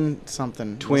 Twin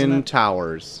something. Twin wasn't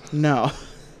Towers. it? No.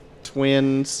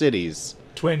 Twin Cities.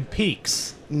 Twin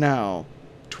Peaks. No.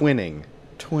 Twinning.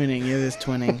 Twinning. It is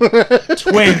twinning.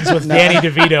 Twins with Danny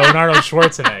DeVito and Arnold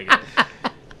Schwarzenegger.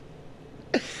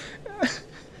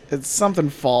 It's something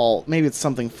fall. Maybe it's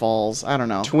something falls. I don't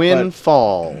know. Twin But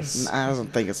Falls. I don't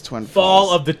think it's Twin Fall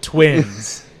Falls. of the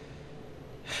Twins.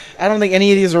 I don't think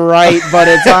any of these are right, but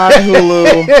it's on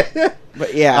Hulu.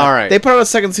 But yeah. All right. They put out a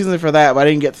second season for that, but I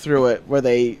didn't get through it. Where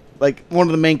they, like, one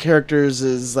of the main characters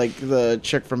is, like, the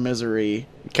chick from Misery.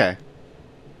 Okay.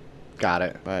 Got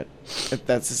it. But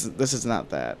this is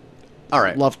not that. All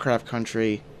right. Lovecraft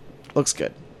Country. Looks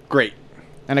good. Great.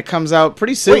 and it comes out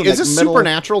pretty soon. Wait, is like this middle-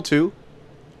 Supernatural too?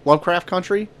 Lovecraft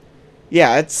Country?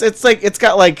 Yeah, it's like it's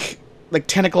got like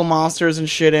tentacle monsters and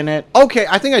shit in it. Okay,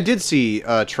 I think I did see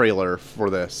a trailer for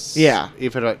this. Yeah.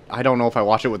 I don't know if I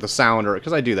watch it with the sound or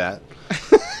because I do that.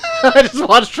 I just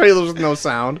watch trailers with no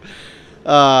sound.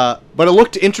 But it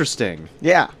looked interesting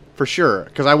Yeah. for sure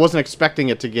because I wasn't expecting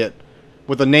it to get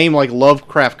with a name like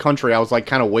Lovecraft Country. I was like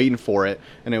kind of waiting for it,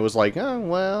 and it was like, oh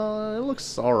well, it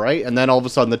looks all right. And then all of a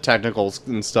sudden the technicals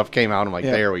and stuff came out. I'm like,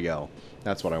 Yeah. there we go.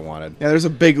 That's what I wanted. Yeah, there's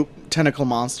a big tentacle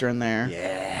monster in there.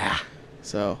 Yeah.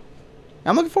 So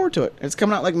I'm looking forward to it. It's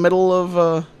coming out like middle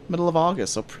of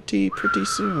August, so pretty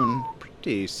soon.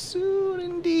 Pretty soon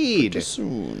indeed. Pretty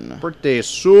soon. Pretty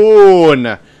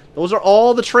soon. Those are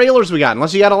all the trailers we got,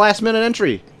 unless you got a last minute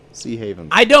entry. Sea Haven.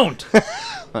 I don't.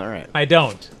 All right. I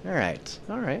don't. All right.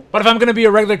 All right. But if I'm going to be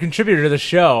a regular contributor to the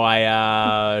show,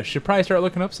 I should probably start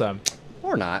looking up some.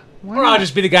 Or not. Or I'll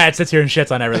just be the guy that sits here and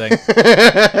shits on everything.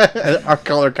 Our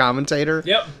color commentator.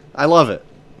 Yep. I love it.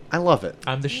 I love it.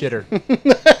 I'm the shitter.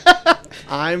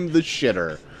 I'm the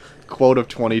shitter. Quote of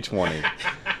 2020.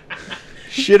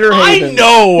 Shitter I Haven.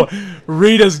 know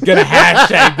Rita's going to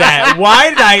hashtag that. Why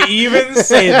did I even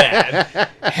say that?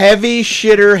 Heavy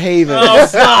Shitter Haven. Oh,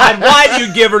 God. Why do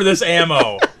you give her this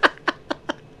ammo?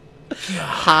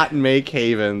 Hot make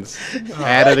havens.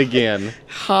 At it again.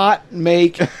 Hot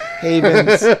make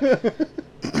havens.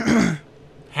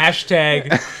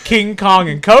 Hashtag King Kong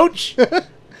and Coach.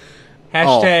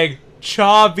 Hashtag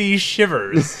Chaw v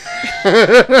Shivers.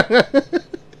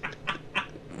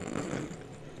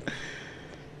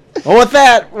 Well, with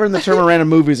that, we're in the tournament of random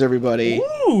movies, everybody.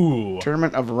 Ooh.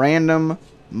 Tournament of random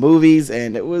movies,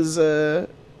 and it was a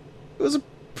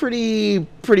pretty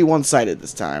one-sided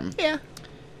this time. Yeah.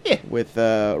 With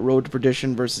Road to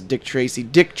Perdition versus Dick Tracy.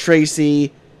 Dick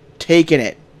Tracy taking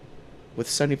it with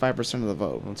 75% of the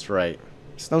vote. That's right.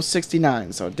 It's no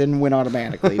 69, so it didn't win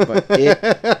automatically, but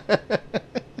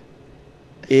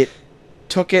it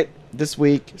took it this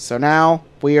week. So now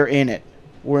we are in it.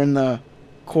 We're in the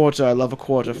quarter I love a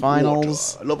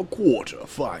quarterfinals. I love a quarter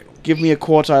final. Give me a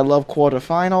quarter I love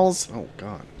quarterfinals. Oh,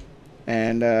 God.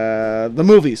 And the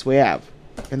movies we have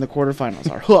in the quarterfinals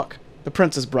are Hook, The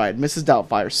Princess Bride, Mrs.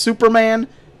 Doubtfire, Superman,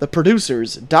 The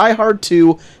Producers, Die Hard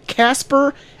 2,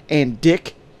 Casper, and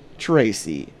Dick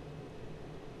Tracy.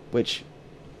 Which,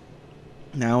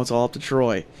 now it's all up to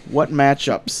Troy. What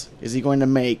matchups is he going to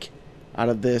make out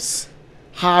of this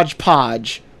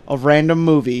hodgepodge of random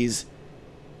movies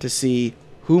to see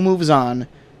who moves on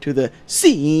to the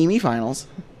semi-finals?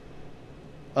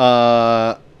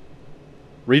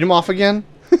 Read them off again?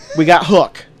 We got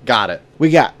Hook. Got it. We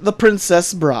got The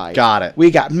Princess Bride. Got it.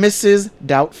 We got Mrs.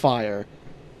 Doubtfire.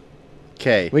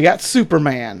 Okay. We got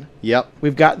Superman. Yep.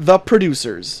 We've got The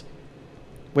Producers.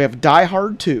 We have Die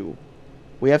Hard 2.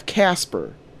 We have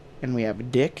Casper. And we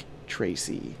have Dick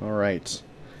Tracy. All right.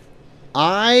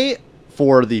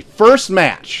 For the first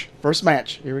match First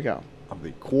match. Here we go. of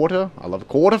the I love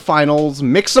quarterfinals,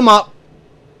 mix them up,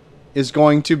 is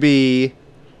going to be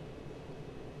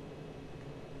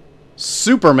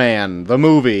Superman, the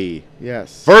movie,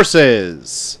 Yes.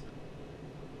 versus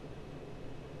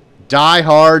Die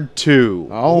Hard 2.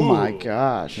 Oh Ooh. my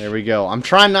gosh. There we go. I'm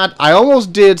trying not... I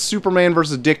almost did Superman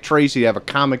versus Dick Tracy to have a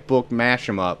comic book mash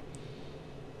 'em up.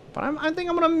 But I think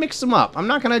I'm going to mix them up. I'm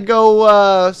not going to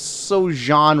go so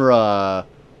genre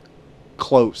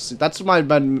close. That's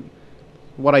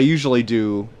what I usually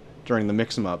do during the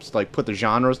mix 'em ups. Like, put the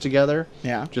genres together.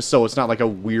 Yeah. Just so it's not like a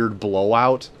weird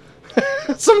blowout.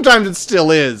 Sometimes it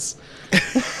still is.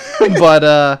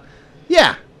 But,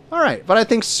 yeah. All right. But I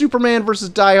think Superman versus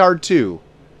Die Hard 2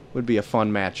 would be a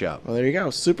fun matchup. Well, there you go.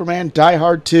 Superman, Die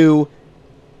Hard 2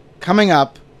 coming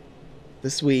up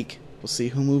this week. We'll see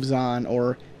who moves on.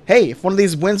 Or, hey, if one of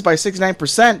these wins by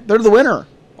 69%, they're the winner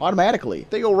automatically.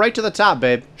 They go right to the top,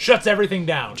 babe. Shuts everything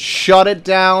down. Shut it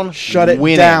down. Shut it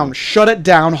winning. down. Shut it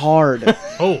down hard.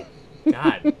 Oh,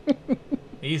 God.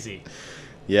 Easy.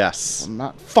 Yes. I'm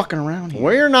not fucking around here.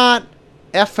 We're not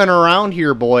effing around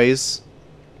here, boys.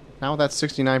 Not with that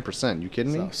 69%. You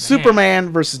kidding me? Superman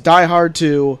versus Die Hard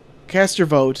 2. Cast your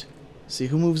vote. See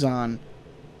who moves on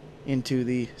into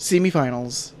the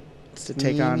semifinals to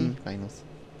take on Finals.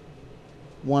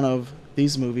 one of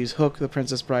these movies: Hook, The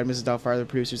Princess Bride, Mrs. Doubtfire, The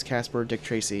Producers, Casper, Dick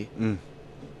Tracy.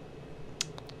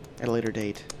 At a later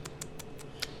date.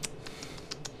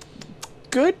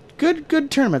 Good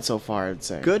tournament so far, I'd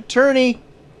say. Good tourney.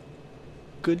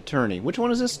 Good tourney. Which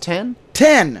one is this? 10?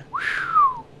 10.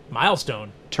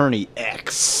 Milestone. Tourney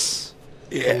X.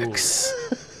 X.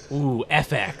 Ooh,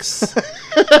 FX.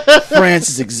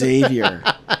 Francis Xavier.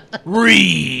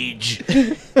 Rage.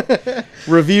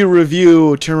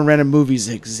 Review. Term random movies.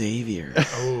 Xavier.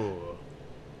 Ooh.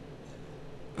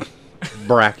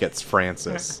 Brackets,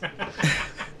 Francis.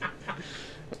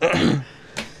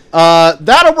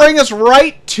 That'll bring us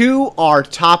right to our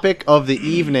topic of the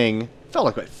evening. Felt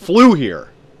like I flew here,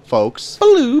 folks.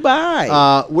 Flew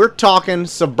by. We're talking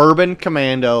Suburban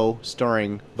Commando,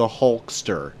 starring the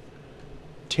Hulkster,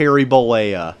 Terry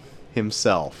Bollea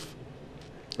himself,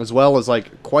 as well as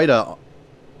like quite a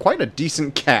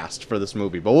decent cast for this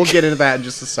movie. But we'll get into that in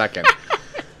just a second.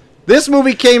 This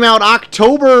movie came out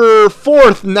October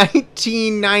 4th,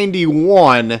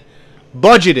 1991.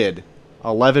 Budgeted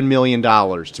 $11 million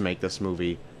to make this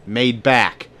movie. Made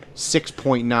back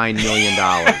 $6.9 million.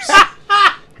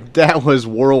 That was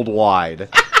worldwide.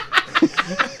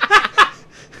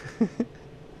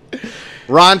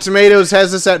 Rotten Tomatoes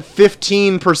has this at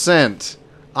 15%.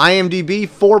 IMDb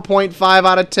 4.5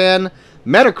 out of 10.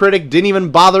 Metacritic didn't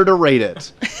even bother to rate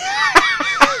it.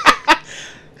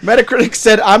 Metacritic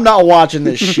said, I'm not watching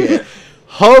this shit.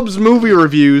 Hubs Movie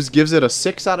Reviews gives it a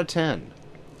 6 out of 10.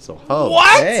 So Hubs.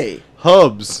 What? Hey.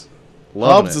 Hubs.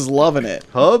 Hubs is loving it.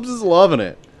 Hubs is loving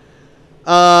it.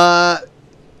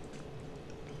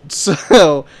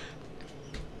 So,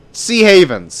 Sea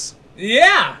Havens.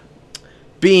 Yeah.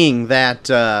 Being that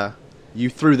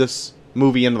you threw this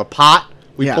movie into the pot,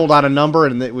 we Yeah. pulled out a number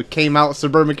and it came out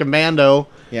Suburban Commando.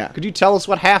 Yeah. Could you tell us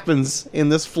what happens in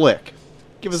this flick?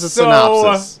 Give us a So,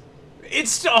 synopsis.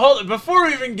 Before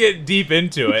we even get deep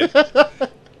into it,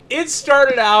 it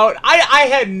started out. I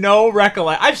had no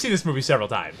recollection. I've seen this movie several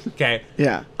times. Okay.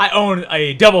 Yeah. I own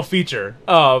a double feature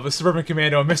of Suburban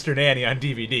Commando and Mr. Nanny on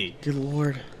DVD. Good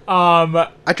lord.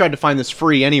 I tried to find this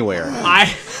free anywhere.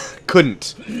 I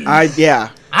Couldn't.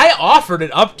 Yeah. offered it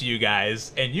up to you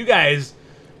guys, and you guys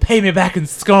pay me back in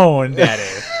scone, Daddy.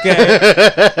 Okay.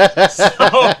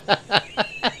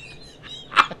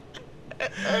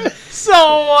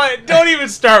 So don't even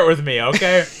start with me,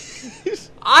 okay?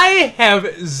 I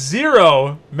have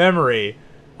zero memory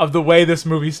of the way this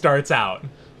movie starts out.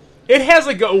 It has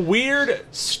like a weird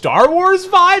Star Wars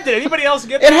vibe. Did anybody else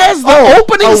get that? It has the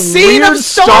opening A scene weird of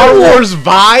Star Wars.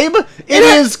 vibe? It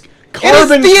is It is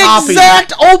carbon the copy.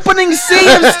 exact opening scene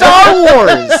of Star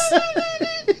Wars.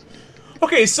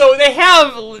 Okay, so they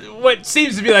have what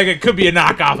seems to be like it could be a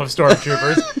knockoff of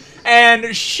Stormtroopers,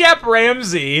 and Shep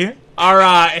Ramsey,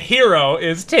 our hero,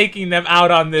 is taking them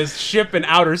out on this ship in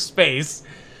outer space.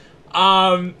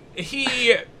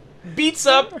 He beats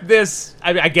up this.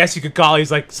 I guess you could call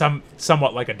he's like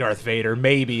somewhat like a Darth Vader,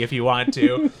 maybe if you want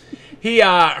to. He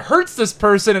hurts this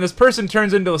person, and this person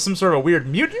turns into some sort of weird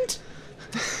mutant.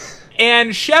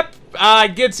 And Shep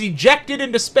gets ejected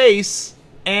into space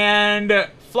and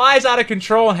flies out of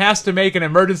control and has to make an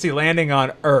emergency landing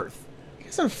on Earth. He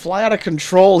doesn't fly out of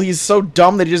control. He's so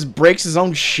dumb that he just breaks his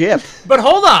own ship. But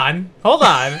hold on.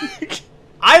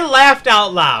 I laughed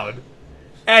out loud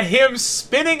at him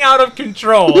spinning out of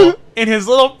control in his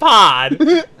little pod,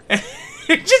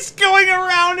 just going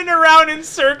around and around in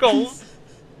circles.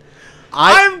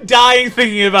 I'm dying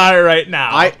thinking about it right now.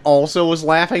 I also was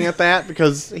laughing at that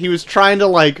because he was trying to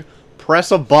like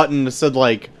press a button that said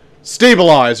like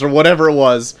stabilize or whatever it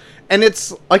was, and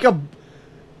it's like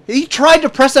he tried to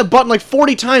press that button like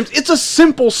 40 times. It's a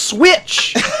simple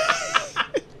switch.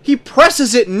 He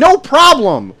presses it, no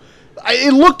problem.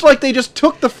 It looked like they just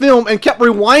took the film and kept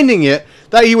rewinding it,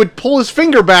 that he would pull his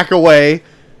finger back away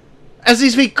as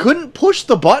if he couldn't push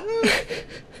the button.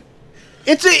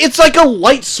 It's like a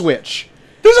light switch.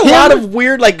 There's a lot of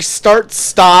weird, like,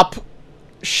 start-stop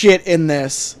shit in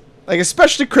this. Like,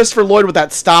 especially Christopher Lloyd with that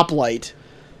stoplight.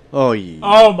 Oh, yeah.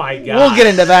 Oh my god. We'll get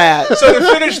into that. So to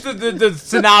finish the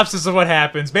synopsis of what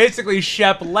happens, basically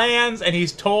Shep lands and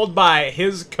he's told by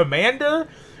his commander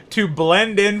to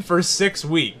blend in for 6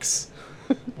 weeks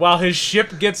while his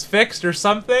ship gets fixed or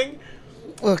something.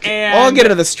 Look, And- I'll get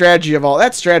into the strategy of all.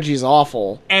 That strategy is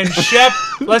awful. And Shep,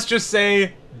 let's just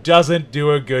say, doesn't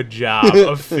do a good job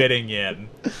of fitting in.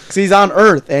 Because he's on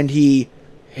Earth, and he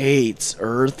hates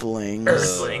Earthlings.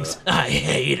 Earthlings. I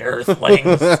hate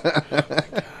Earthlings.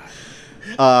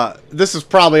 This is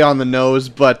probably on the nose,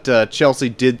 but Chelsea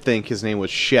did think his name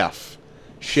was Chef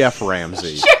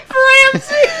Ramsey. Shep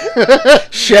Ramsey!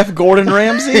 Chef Gordon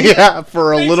Ramsay? Yeah,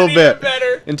 for a Makes little it even bit.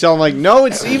 better. Until I'm like, no,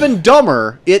 it's even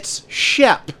dumber. It's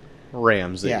Shep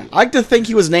Ramsey. Yeah, I like to think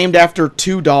he was named after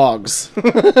 2 dogs.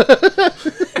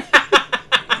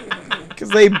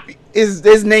 Because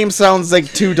his name sounds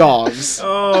like 2 dogs.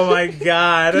 Oh my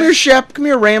god. Come here, Shep. Come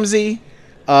here, Ramsey.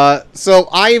 So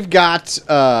I've got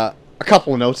a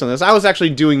couple of notes on this. I was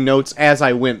actually doing notes as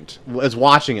I was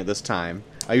watching it this time.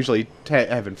 I usually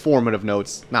have informative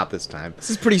notes, not this time. This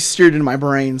is pretty steered in my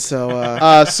brain,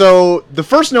 so So the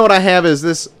first note I have is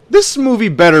this movie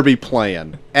better be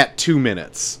playing at 2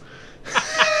 minutes.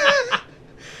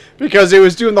 Because it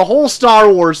was doing the whole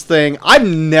Star Wars thing. I've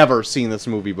never seen this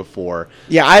movie before.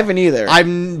 yeah, I haven't either. I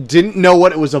didn't know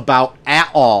what it was about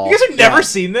at all. You guys have never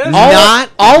seen this?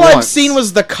 Not all I've once. seen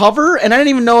was the cover, and I didn't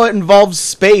even know it involved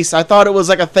space. I thought it was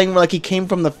like a thing where like he came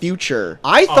from the future.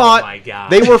 I Oh thought my God.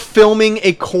 they were filming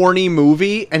a corny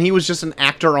movie, and he was just an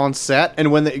actor on set.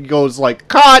 And when it goes like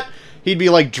cut, he'd be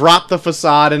like drop the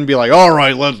facade and be like, "All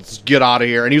right, let's get out of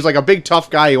here." And he was like a big tough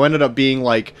guy who ended up being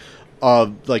like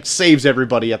saves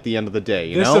everybody at the end of the day.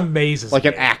 You This know, amazes like me.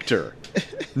 an actor.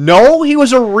 No, he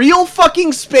was a real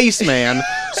fucking spaceman.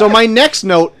 So my next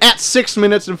note at 6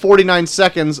 minutes and 49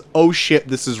 seconds. Oh shit,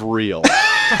 this is real.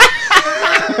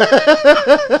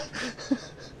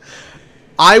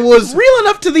 I was Real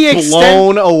enough to the extent,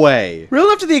 blown away. real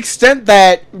enough to the extent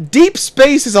that deep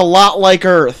space is a lot like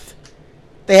Earth.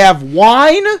 They have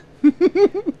wine.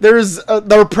 There's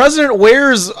the president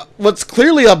wears what's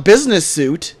clearly a business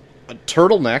suit. A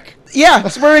turtleneck. Yeah,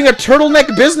 he's wearing a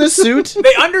turtleneck business suit.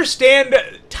 They understand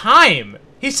time.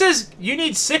 He says you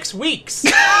need 6 weeks.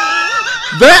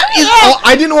 That is.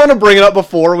 I didn't want to bring it up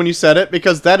before when you said it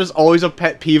because that is always a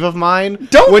pet peeve of mine.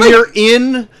 Don't when like-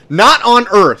 you're not on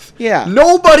Earth. Yeah.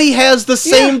 Nobody has the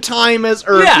same time as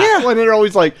Earth. Yeah. When they're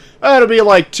always like, it'll be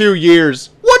like 2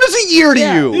 years. What is a year to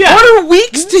you? Yeah. What are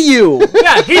weeks to you?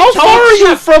 Yeah, he How told far are you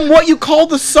Shep, from what you call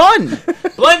the sun?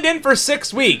 blend in for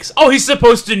 6 weeks. Oh, he's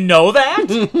supposed to know that?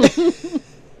 You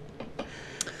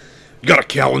got a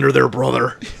calendar there,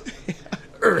 brother.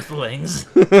 Earthlings.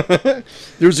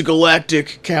 There's a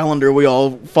galactic calendar we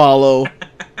all follow.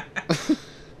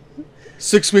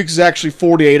 6 weeks is actually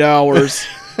 48 hours.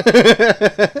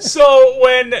 So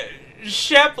when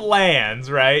Shep lands,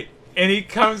 right, and he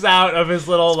comes out of his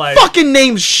little like Fucking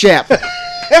name's Shep.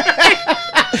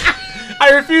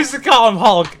 I refuse to call him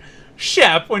Hulk.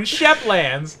 Shep, when Shep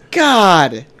lands,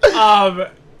 God.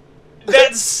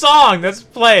 that song that's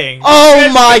playing.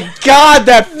 Oh my God,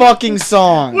 that fucking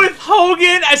song. With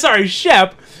Hogan,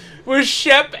 Shep. Was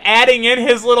Shep adding in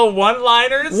his little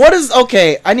one-liners? What is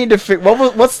okay? I need to figure.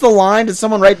 What's the line? Did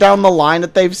someone write down the line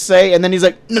that they say? And then he's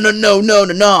like,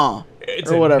 no.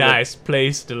 It's or a whatever. nice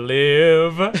place to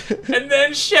live. And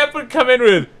then Shep would come in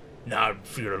with, not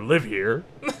if you're to live here.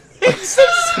 It's a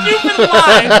stupid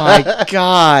line. My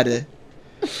God.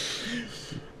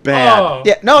 Bad. Oh.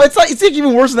 Yeah, no, it's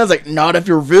even worse than that. It's like, not if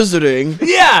you're visiting.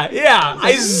 Yeah.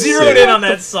 I zeroed in on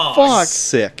that song. Fuck.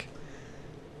 Sick.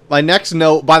 My next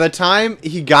note, by the time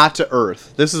he got to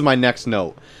Earth, this is my next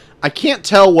note. I can't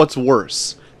tell what's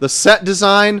worse, the set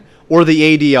design or the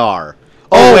ADR.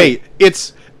 Oh, Oh. wait,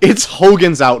 it's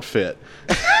Hogan's outfit.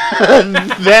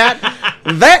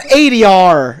 That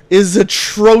ADR is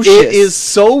atrocious. It is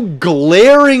so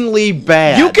glaringly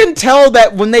bad. You can tell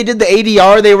that when they did the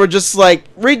ADR, they were just like,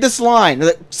 read this line.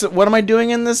 Like, so what am I doing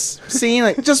in this scene?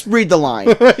 Like, just read the line.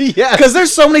 Yes. Because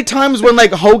there's so many times when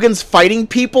like Hogan's fighting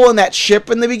people in that ship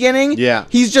in the beginning. Yeah.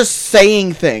 He's just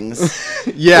saying things.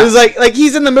 Yeah. It's like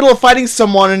he's in the middle of fighting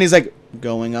someone and he's like,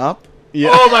 going up.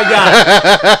 Yeah. Oh my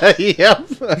god.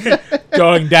 Yep.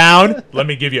 Going down, let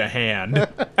me give you a hand.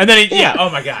 And then oh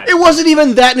my god. It wasn't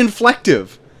even that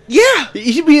inflective. Yeah.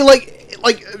 He'd be like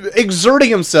exerting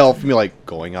himself and be like,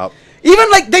 going up.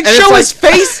 Even like they'd it's show like- his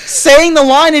face saying the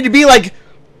line and it'd be like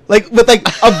with like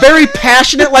a very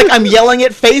passionate like I'm yelling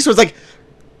at face where it's like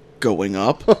going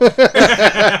up.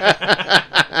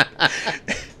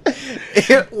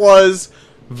 It was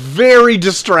very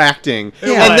distracting.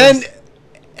 was.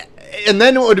 And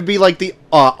then it would be like the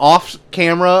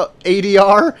off-camera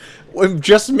ADR. It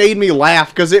just made me laugh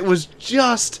because it was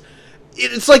just...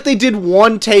 It's like they did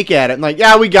one take at it and like,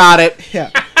 yeah, we got it.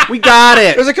 Yeah. We got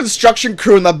it. There's a construction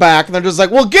crew in the back and they're just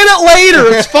like, we'll get it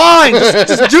later. It's fine.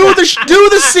 Just do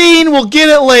the scene. We'll get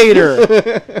it later.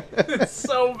 It's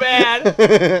so bad.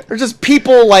 There's just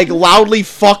people like loudly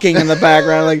fucking in the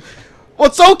background. Like, well,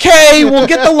 it's okay. We'll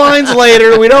get the lines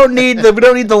later. We don't need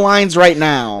the lines right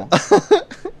now.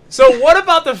 So what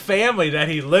about the family that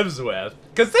he lives with?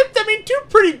 Because two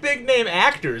pretty big name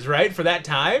actors, right, for that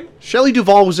time. Shelley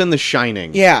Duvall was in The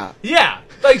Shining. Yeah. Yeah,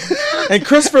 like And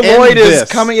Christopher And Lloyd is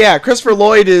this. coming. Yeah, Christopher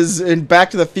Lloyd is in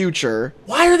Back to the Future.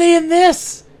 why are they in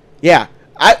this? Yeah.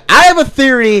 I have a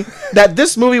theory that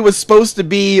this movie was supposed to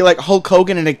be like Hulk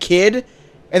Hogan and a kid,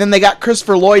 and then they got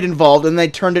Christopher Lloyd involved, and they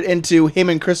turned it into him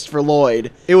and Christopher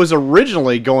Lloyd. It was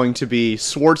originally going to be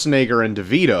Schwarzenegger and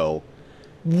DeVito.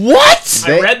 What?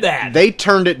 I read that. They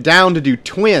turned it down to do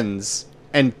twins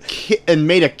and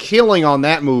made a killing on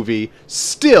that movie.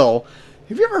 Still,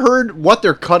 Have you ever heard what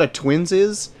their cut of Twins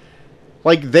is?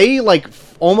 Like, they, like,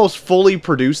 almost fully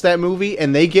produce that movie,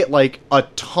 and they get, like, a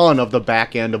ton of the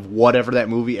back end of whatever that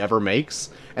movie ever makes.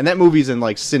 And that movie's in,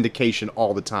 like, syndication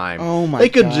all the time. Oh my They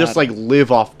could God. just, like,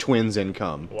 live off Twins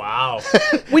income. Wow.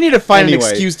 We need to find Anyway. an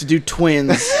excuse to do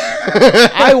Twins.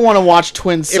 I want to watch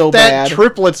Twins so if that bad.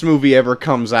 Triplets movie ever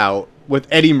comes out, with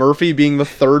Eddie Murphy being the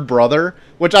third brother,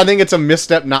 which I think it's a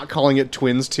misstep not calling it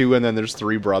Twins 2 and then there's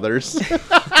 3 brothers.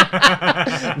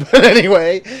 But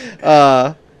anyway,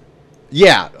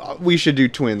 yeah, we should do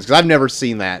Twins, because I've never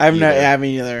seen that I either. haven't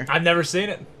either. I've never seen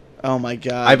it. Oh my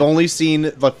god. I've only seen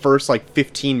the first, like,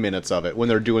 15 minutes of it when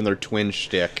they're doing their twin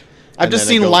shtick. I've And just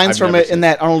then seen lines from never it in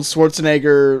that Arnold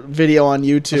Schwarzenegger video on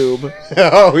YouTube.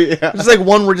 Oh, yeah. There's like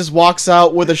one where he just walks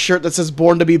out with a shirt that says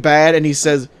 "Born to be Bad" and he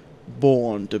says,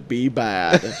 "Born to be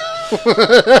bad."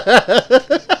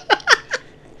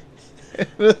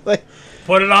 Like,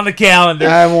 Put it on the calendar.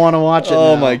 I want to watch it.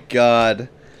 Oh, now. my God.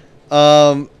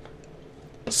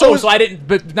 so I didn't.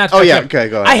 But not. to Oh, cut yeah, you. okay,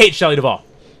 go ahead. I hate Shelley Duvall.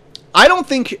 I don't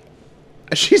think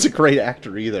she's a great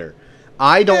actor either.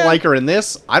 I don't like her in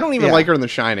this. I don't even Yeah. like her in The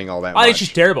Shining all that much. I think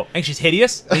she's terrible. I think she's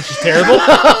hideous. I think she's terrible.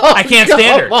 I can't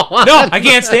stand her. on. No, I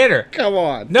can't stand her. Come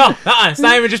on. No, it's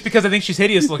not even just because I think she's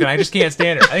hideous looking. I just can't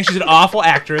stand her. I think she's an awful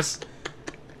actress.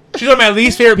 She's one of my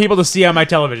least favorite people to see on my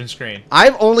television screen.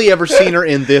 I've only ever seen her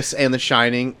in this and The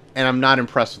Shining, and I'm not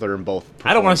impressed with her in both.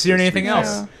 I don't want to see her in anything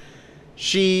performances. else.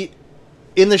 She,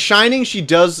 in The Shining, she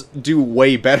does do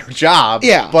way better job.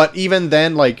 Yeah. But even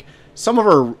then, like, some of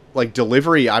her, like,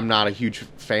 delivery, I'm not a huge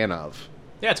fan of.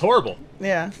 Yeah, it's horrible.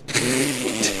 Yeah.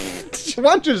 Why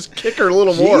don't you just kick her a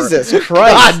little more? Jesus God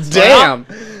Christ. damn.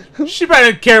 She probably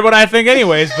doesn't care what I think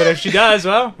anyways, but if she does,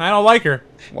 well, I don't like her.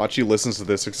 Watch, she listens to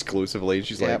this exclusively, and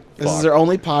she's Yeah. like, This is fuck. her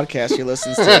only podcast she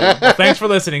listens to. Well, thanks for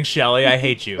listening, Shelley. I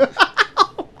hate you.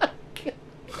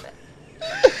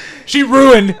 She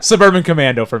ruined Suburban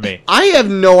Commando for me. I have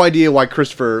no idea why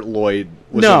Christopher Lloyd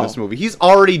was No. in this movie. He's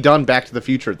already done Back to the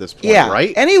Future at this point, Yeah.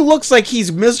 right? And he looks like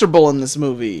he's miserable in this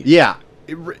movie. Yeah.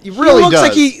 He He really looks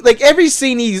does. like every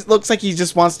scene he looks like he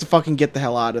just wants to fucking get the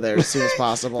hell out of there as soon as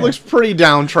possible. Looks pretty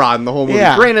downtrodden the whole movie.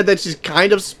 Yeah. Granted that she's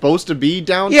kind of supposed to be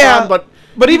downtrodden, Yeah, but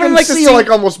but you even can like the see scene- like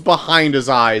almost behind his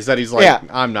eyes that he's like, Yeah.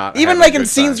 I'm not. Even having like a in good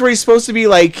scenes time. where he's supposed to be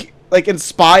like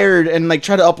inspired and like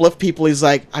try to uplift people, he's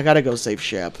like, I gotta go save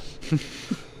Shep.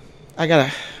 I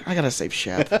gotta save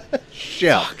Shep.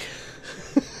 Shep.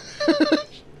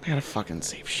 I gotta fucking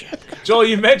save Shep. Joel,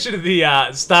 you mentioned the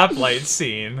stoplight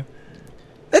scene.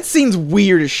 That scene's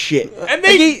weird as shit. And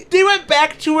Like, they went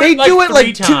back to it they like do it three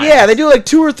like times. they do it like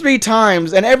 2 or 3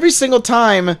 times, and every single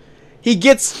time he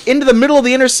gets into the middle of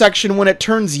the intersection when it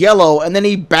turns yellow, and then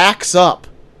he backs up.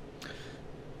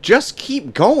 Just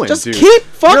keep going, Just dude. keep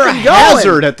fucking You're a going.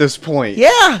 hazard at this point.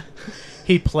 Yeah,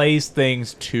 He plays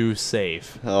things too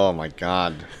safe. Oh my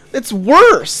god. it's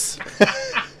worse.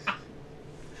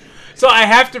 So I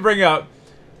have to bring up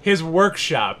his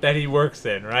workshop that he works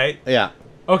in, right? Yeah.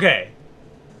 Okay.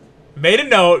 Made a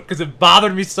note because it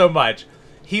bothered me so much.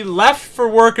 He left for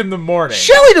work in the morning.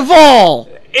 Shelley Duvall.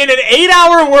 In an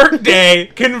 8-hour workday,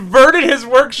 converted his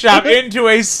workshop into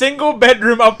a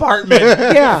single-bedroom apartment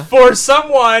Yeah, for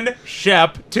someone,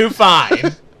 Shep, to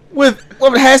find. with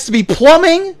what has to be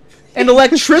plumbing and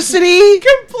electricity.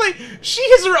 Complete. She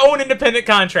is her own independent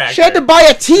contractor. She had to buy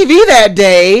a TV that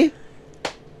day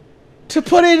to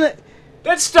put in.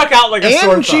 That stuck out like a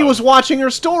sore And she thumb. was watching her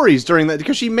stories during that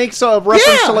because she makes a reference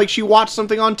Yeah. to like she watched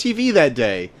something on TV that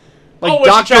day. Like when she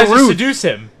Dr. tries to Ruth. seduce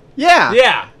him. Yeah.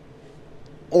 Yeah.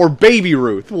 Or Baby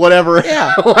Ruth, whatever.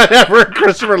 Yeah. Whatever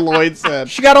Christopher Lloyd said.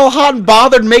 She got all hot and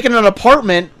bothered making an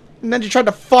apartment, and then she tried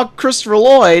to fuck Christopher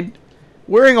Lloyd,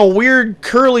 wearing a weird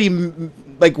curly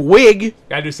like wig.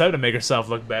 Gotta do something to make herself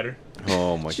look better.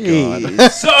 Oh my god. Jeez.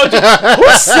 So, who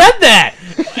said that?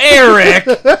 Eric.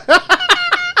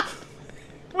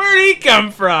 Where'd he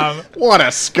come from? What a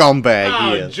scumbag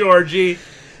he Oh, is. Georgie.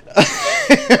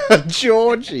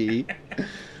 Georgie.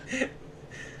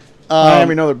 I don't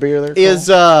even know their beer there.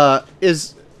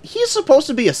 Is he supposed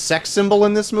to be a sex symbol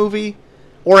in this movie?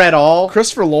 Or at all?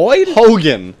 Christopher Lloyd?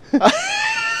 Hogan.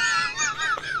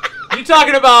 You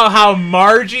talking about how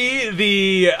Margie,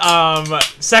 the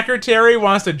secretary,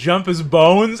 wants to jump his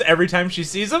bones every time she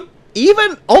sees him?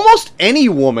 Even almost any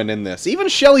woman in this, even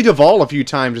Shelley Duvall a few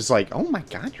times is like, oh my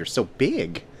god, you're so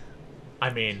big. I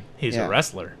mean, he's Yeah. a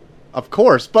wrestler. Of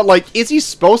course, but like, is he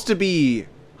supposed to be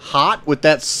hot with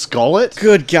that skullet?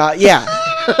 Good God, yeah.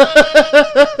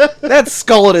 That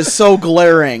skullet is so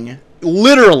glaring.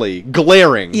 Literally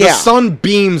glaring. The Yeah. sun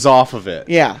beams off of it.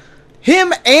 Yeah.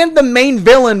 Him and the main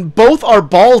villain both are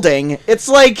balding. It's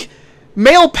like,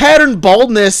 male pattern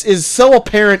baldness is so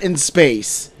apparent in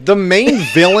space. The main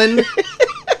villain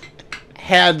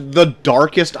had the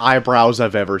darkest eyebrows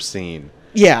I've ever seen.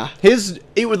 Yeah.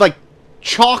 It was like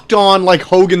chalked on like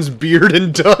Hogan's beard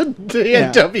in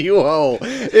NWO.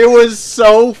 It was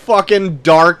so fucking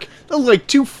dark. It was like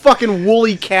two fucking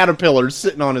woolly caterpillars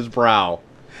sitting on his brow.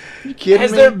 You kidding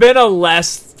Has me? there been a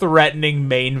less threatening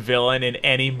main villain in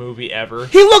any movie ever?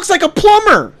 He looks like a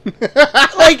plumber.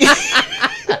 like,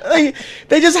 like,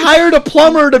 they just hired a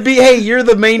plumber to be, hey, you're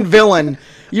the main villain.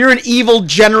 You're an evil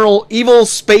general, evil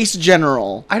space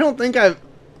general. I don't think I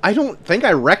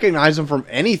recognize him from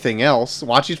anything else.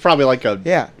 Watch, he's probably like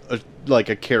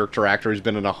a character actor who's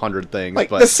been in 100 things. Like,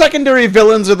 but the secondary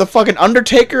villains are the fucking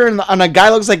Undertaker, and a guy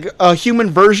looks like a human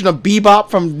version of Bebop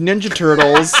from Ninja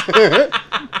Turtles.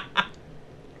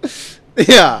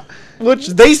 yeah, Which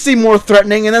they seem more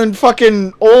threatening, and then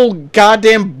fucking old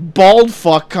goddamn bald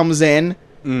fuck comes in.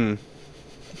 And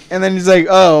then he's like,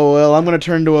 oh, well, I'm gonna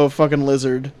turn to a fucking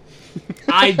lizard.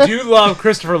 I do love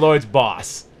Christopher Lloyd's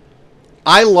boss.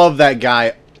 I love that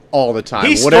guy all the time.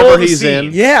 He stole Whatever the he's scene.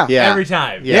 in, Yeah. Every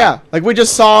time. Yeah. Like, we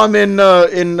just saw him in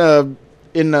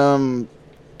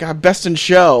Best in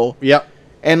Show. Yep.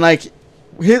 And, like,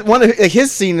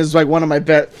 his scene is, like, one of my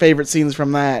favorite scenes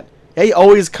from that. He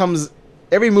always comes...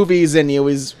 Every movie he's in, he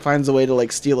always finds a way to,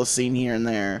 like, steal a scene here and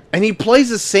there. And he plays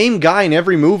the same guy in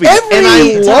every movie. Every and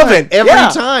I love time. it every Yeah.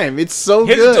 time. It's so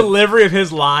His good. delivery of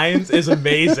his lines is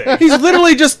amazing. He's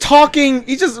literally just talking...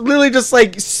 He's just literally just,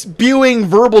 like, spewing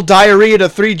verbal diarrhea to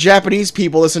 3 Japanese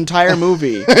people this entire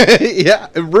movie. Yeah,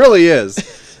 it really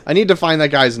is. I need to find that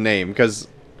guy's name, because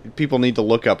people need to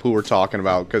look up who we're talking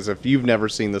about, because if you've never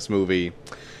seen this movie...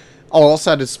 Oh, I also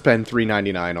had to spend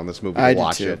 $3.99 on this movie I to did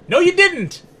watch too. it. No, you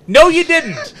didn't. No, you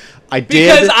didn't. I did.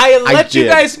 Because I let you did.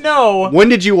 guys know. When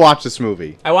did you watch this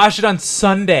movie? I watched it on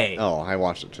Sunday. Oh, I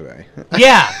watched it today.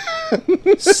 Yeah.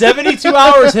 72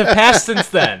 hours have passed since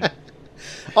then.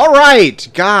 All right,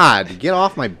 God, get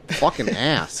off my fucking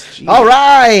ass. Jeez. All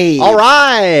right. All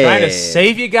right. Trying to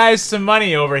save you guys some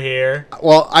money over here.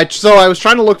 Well, I was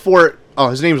trying to look for it. Oh,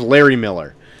 his name's Larry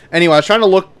Miller. Anyway, I was trying to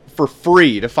look for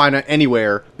free to find it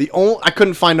anywhere. I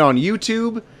couldn't find it on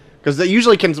YouTube because they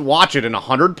usually can watch it in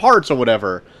 100 parts or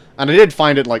whatever. And I did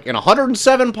find it like in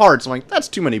 107 parts. I'm like, that's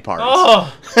too many parts.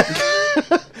 Oh,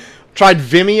 Tried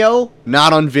Vimeo,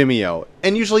 not on Vimeo.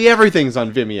 And usually everything's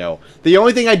on Vimeo. The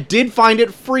only thing I did find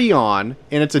it free on,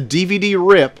 and it's a DVD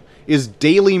rip, is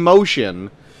Daily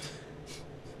Motion.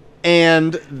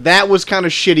 And that was kind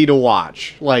of shitty to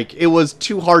watch. Like, it was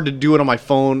too hard to do it on my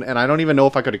phone, and I don't even know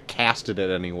if I could have casted it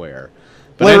anywhere.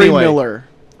 But Larry anyway, Miller.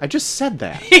 I just said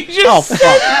that. he just Oh, fuck.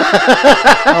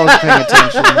 I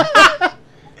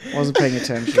wasn't paying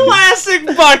attention. classic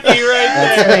Bucky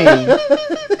right there.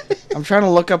 That's me. I'm trying to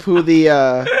look up who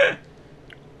the,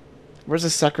 where's the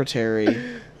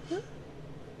secretary?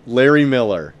 Larry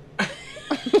Miller.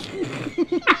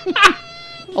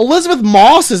 Elizabeth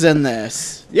Moss is in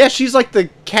this. Yeah, she's like the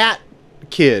cat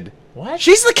kid. What?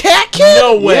 She's the cat kid?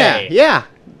 No way. Yeah,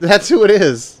 that's who it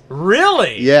is.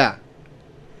 Really? Yeah.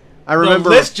 I remember.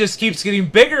 The list just keeps getting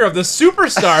bigger of the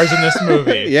superstars in this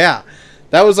movie. Yeah.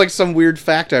 That was like some weird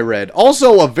fact I read.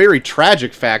 Also, a very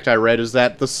tragic fact I read is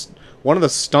that one of the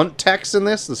stunt techs in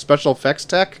this, the special effects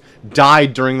tech,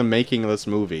 died during the making of this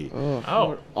movie.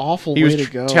 Oh. Awful He way was to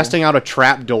go. testing out a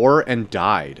trap door and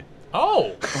died.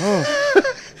 Oh.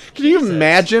 Can you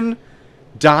imagine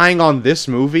dying on this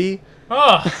movie?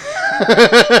 Oh.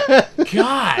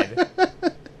 God.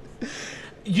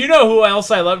 You know who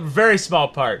else I love? Very small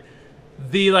part.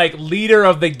 The leader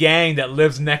of the gang that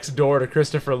lives next door to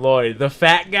Christopher Lloyd, the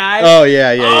fat guy. Oh,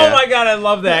 yeah. Oh my God, I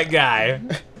love that guy.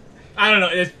 I don't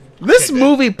know. This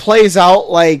movie plays out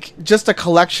like just a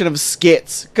collection of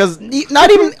skits, because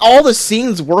not even all the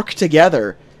scenes work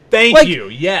together. Thank you.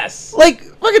 Yes. Like,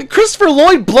 fucking Christopher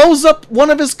Lloyd blows up one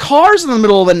of his cars in the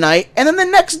middle of the night, and then the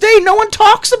next day, no one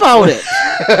talks about it.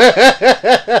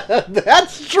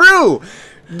 That's true.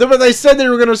 But they said they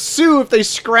were going to sue if they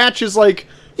scratch his,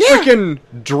 freaking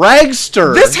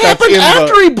dragster. This that's happened in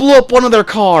after he blew up one of their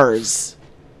cars.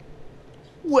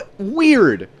 What?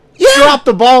 Weird. Yeah. Drop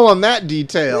the ball on that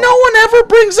detail. No one ever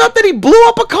brings up that he blew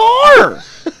up a car.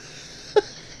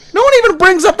 No one even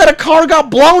brings up that a car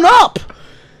got blown up.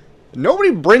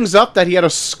 Nobody brings up that he had a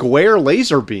square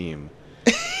laser beam.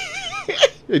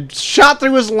 It shot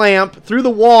through his lamp, through the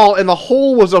wall, and the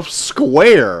hole was a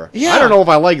square. Yeah. I don't know if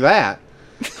I like that.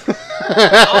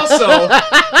 Also,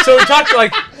 so we talked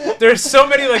there's so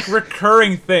many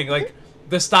recurring things, like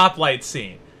the stoplight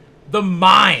scene, the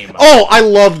mime. Oh, I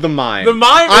love the mime. The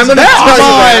mime is I'm gonna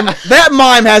tell you That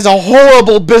mime has a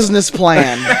horrible business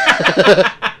plan.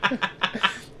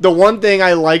 The one thing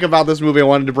I like about this movie I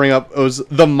wanted to bring up was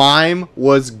the mime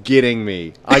was getting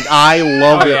me. Like, I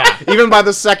love it. yeah. Even by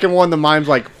the second one, the mime's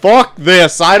like, fuck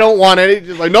this. I don't want any.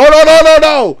 Just like, no, no, no, no,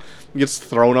 no. He gets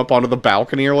thrown up onto the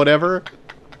balcony or whatever.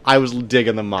 I was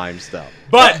digging the mime stuff.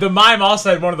 But the mime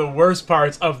also had one of the worst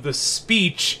parts of the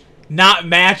speech not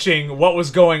matching what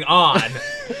was going on.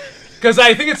 Because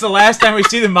I think it's the last time we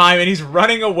see the mime, and he's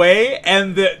running away,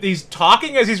 and he's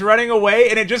talking as he's running away,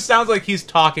 and it just sounds like he's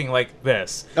talking like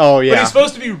this. Oh, yeah. But he's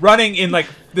supposed to be running in, like,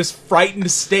 this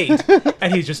frightened state,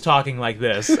 and he's just talking like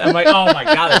this. I'm like, oh my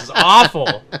god, this is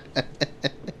awful.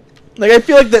 Like, I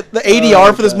feel like the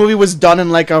ADR for this movie was done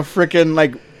in like a freaking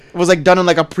like done in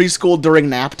like a preschool during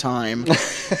nap time.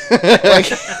 Like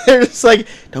they're just like,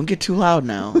 don't get too loud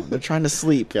now. They're trying to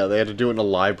sleep. Yeah, they had to do it in a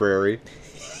library.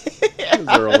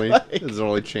 It was their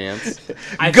only chance.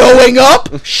 Going up.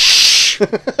 Shh. I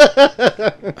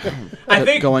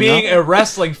think Going being up? a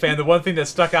wrestling fan, the one thing that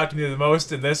stuck out to me the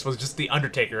most in this was just the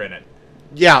Undertaker in it.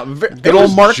 Yeah, Good it old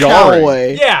was Mark jarring.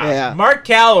 Calloway. Yeah, Mark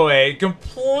Calloway,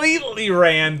 completely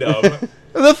random.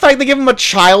 The fact they give him a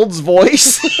child's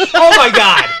voice. Oh my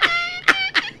god,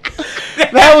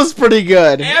 That was pretty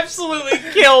good. absolutely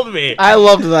killed me. I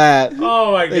loved that.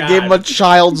 Oh my They god. gave him a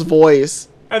child's voice.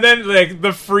 And then, like,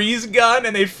 the freeze gun,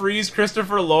 and they freeze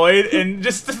Christopher Lloyd and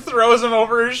just throws him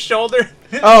over his shoulder.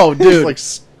 Oh, Just dude. like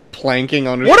planking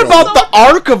on his What shoulder. about the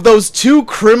arc of those two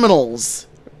criminals?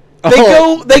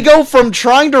 They go from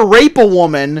trying to rape a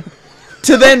woman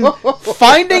to then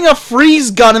finding a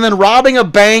freeze gun and then robbing a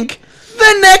bank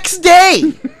the next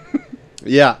day.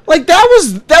 Yeah. Like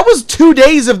that was 2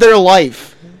 days of their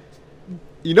life.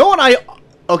 You know what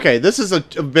okay, this is a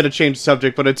bit of change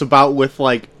subject, but it's about with,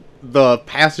 like, the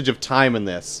passage of time in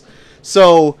this.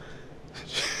 So,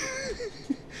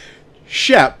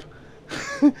 Shep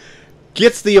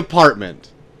gets the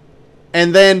apartment,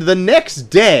 and then the next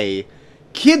day,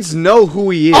 kids know who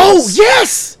he is. Oh,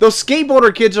 yes! Those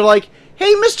skateboarder kids are like,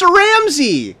 hey, Mr.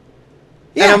 Ramsey!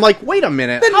 Yeah. And I'm like, wait a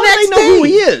minute, The how do next they know who day.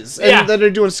 he is? And Yeah. then they're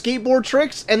doing skateboard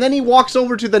tricks, and then he walks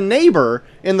over to the neighbor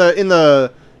in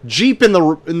the Jeep in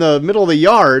the middle of the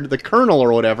yard, the colonel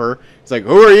or whatever. He's like,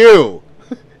 who are you?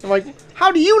 I'm like,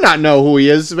 how do you not know who he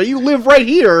is? But you live right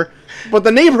here, but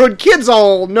the neighborhood kids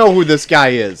all know who this guy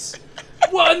is.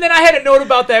 Well, and then I had a note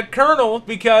about that colonel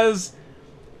because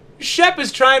Shep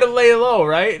is trying to lay low,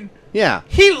 right? Yeah.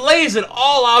 He lays it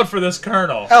all out for this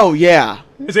colonel. Oh yeah.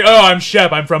 He's like, oh, I'm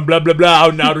Shep. I'm from blah, blah, blah,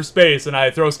 out in outer space, and I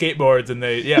throw skateboards, and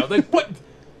they, yeah. Like, what?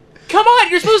 Come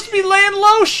on, you're supposed to be laying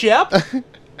low, Shep.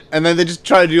 And then they just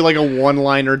try to do, like, a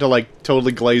one-liner to, like,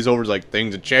 totally glaze over. It's like,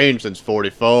 things have changed since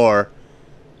 44.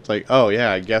 It's like, oh, yeah,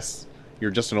 I guess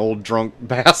you're just an old drunk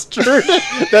bastard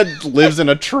that lives in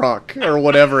a truck or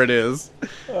whatever it is.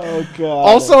 Oh god.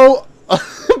 Also,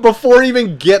 before he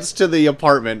even gets to the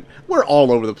apartment, we're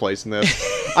all over the place in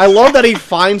this. I love that he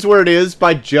finds where it is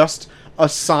by just a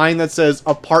sign that says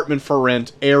apartment for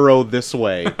rent, arrow this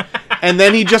way. And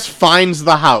then he just finds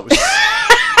the house.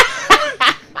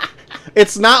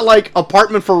 It's not like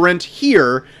apartment for rent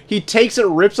here. He takes it,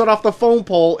 rips it off the phone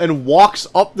pole, and walks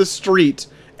up the street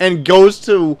and goes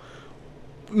to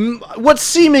what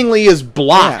seemingly is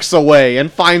blocks away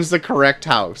and finds the correct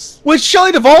house. Which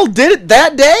Shelley Duvall did it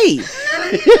that day.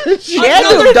 She had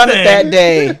to have done it that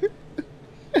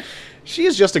day. She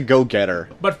is just a go-getter.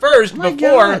 But first, My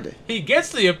before God. he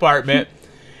gets to the apartment,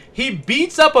 he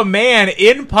beats up a man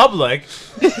in public,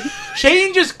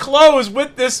 changes clothes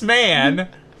with this man,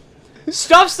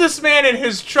 stuffs this man in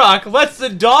his truck, lets the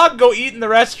dog go eat in the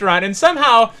restaurant, and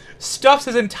somehow stuffs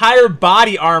his entire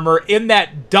body armor in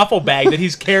that duffel bag that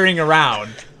he's carrying around.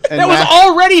 And That was now-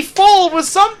 already full with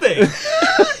something.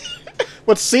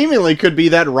 What seemingly could be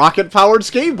that rocket-powered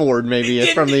skateboard, maybe,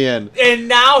 from the end. And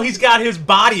now he's got his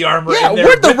body armor Yeah, in there.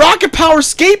 where'd the with- rocket power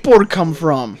skateboard come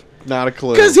from? Not a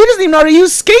clue. Because he doesn't even know how to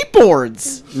use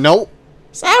skateboards. Nope,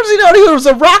 So how does he know how to use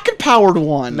a rocket powered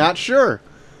one? not sure.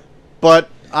 But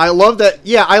I love that.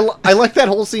 Yeah, I like that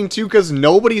whole scene, too, because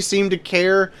nobody seemed to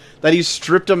care that he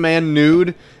stripped a man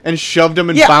nude and shoved him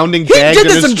in bounding he bags did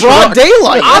in this his in broad truck.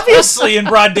 daylight. Obviously in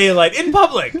broad daylight, in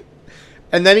public.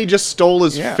 And then he just stole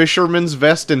his Yeah. fisherman's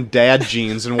vest and dad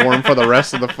jeans and wore them for the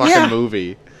rest of the fucking Yeah.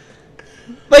 movie.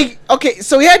 Like, okay,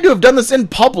 so he had to have done this in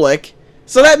public.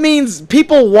 So that means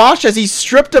people watched as he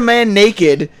stripped a man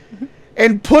naked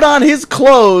and put on his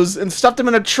clothes and stuffed him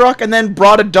in a truck and then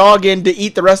brought a dog in to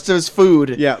eat the rest of his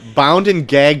food. Yeah, bound and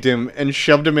gagged him and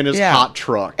shoved him in his Yeah. hot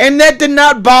truck. And that did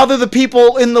not bother the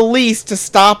people in the least to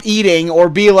stop eating or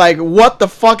be like, what the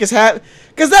fuck is happening?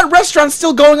 Because that restaurant's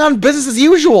still going on business as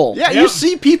usual. Yeah, Yep. you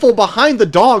see people behind the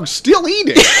dog still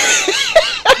eating.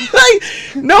 Like,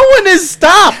 no one has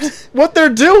stopped what they're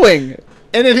doing.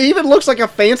 And it even looks like a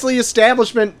fancy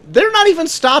establishment. They're not even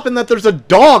stopping that there's a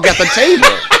dog at the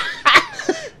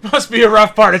table. Must be a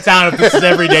rough part of town if this is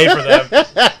every day for them.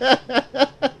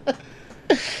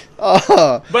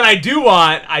 But I do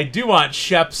want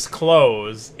Shep's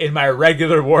clothes in my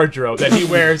regular wardrobe that he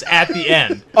wears at the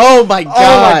end. Oh my god.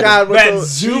 Oh my god. with That the-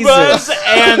 Zubas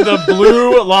and the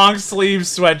blue long sleeve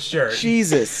sweatshirt.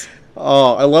 Jesus.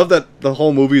 Oh, I love that the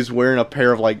whole movie is wearing a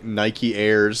pair of like Nike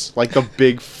Airs, like the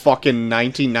big fucking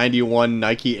 1991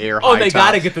 Nike Air high Oh, they tops.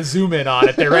 gotta get the zoom in on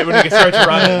it there right when he starts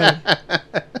running.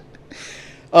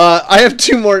 I have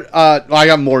two more. Well, I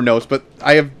got more notes, but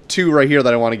I have two right here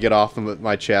that I want to get off of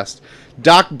my chest.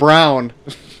 Doc Brown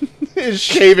is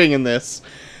shaving in this,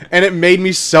 and it made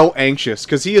me so anxious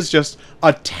because he is just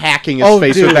attacking his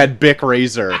face with dude. that Bic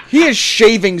razor. He is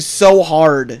shaving so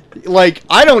hard. Like,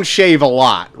 I don't shave a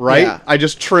lot, right? Yeah. I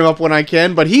just trim up when I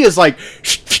can, but he is like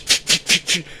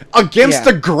against Yeah.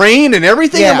 the grain and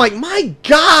everything. Yeah. I'm like, my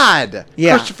God,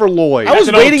 Yeah. Christopher Lloyd. I was That's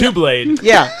an old waiting- two-blade.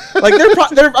 Yeah. Like,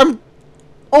 I'm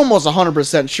almost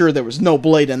 100% sure there was no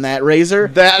blade in that razor.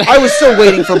 That- I was still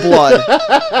waiting for blood.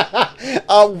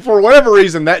 For whatever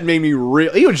reason, that made me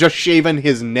real. He was just shaving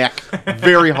his neck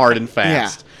very hard and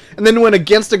fast. And then went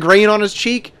against the grain on his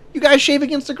cheek. You guys shave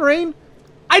against the grain?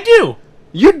 I do.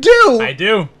 You do? I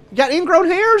do. You got ingrown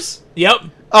hairs? Yep.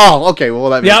 Oh, okay. Well,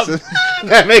 that makes Yep. sense.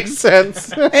 That makes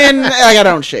sense. And I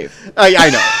don't shave. I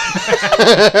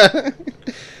know.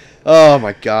 Oh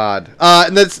my god.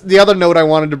 And that's the other note I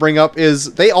wanted to bring up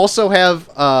is they also have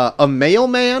a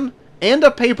mailman and a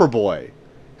paperboy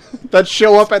that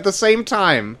show up at the same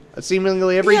time,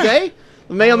 seemingly every Yeah. day.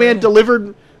 The mailman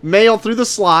delivered mail through the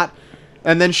slot,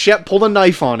 and then Shep pulled a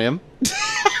knife on him.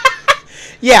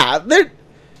 Yeah,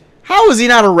 how is he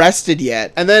not arrested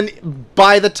yet? And then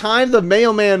by the time the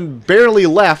mailman barely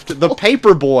left, the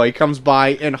paperboy comes by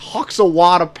and hucks a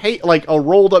wad of like a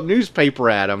rolled up newspaper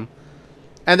at him.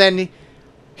 And then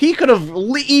he could have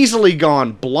easily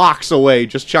gone blocks away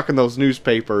just chucking those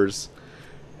newspapers.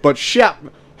 But Shep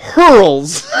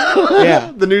hurls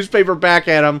Yeah. the newspaper back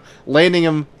at him, landing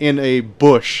him in a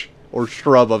bush or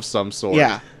shrub of some sort.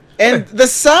 Yeah. And the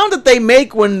sound that they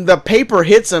make when the paper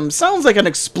hits him sounds like an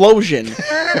explosion.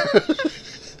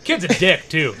 Kid's a dick,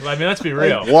 too. I mean, let's be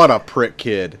real. What a prick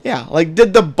kid. Yeah, like,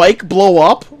 did the bike blow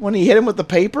up when he hit him with the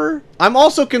paper? I'm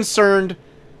also concerned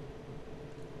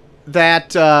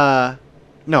that,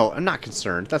 no, I'm not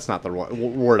concerned. That's not the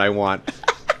word I want.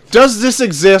 Does this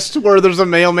exist where there's a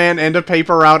mailman and a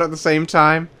paper route at the same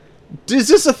time? Is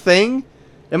this a thing?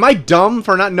 Am I dumb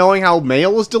for not knowing how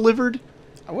mail is delivered?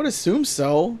 I would assume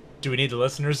so. Do we need the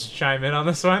listeners to chime in on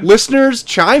this one? Listeners,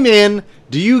 chime in.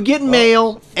 Do you get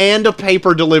mail and a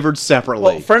paper delivered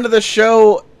separately? Well, friend of the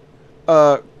show,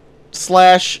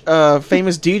 slash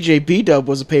famous DJ B-Dub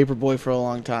was a paperboy for a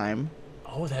long time.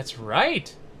 Oh, that's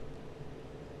right.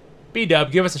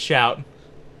 B-Dub, give us a shout.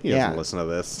 he doesn't yeah. listen to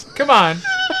this. Come on.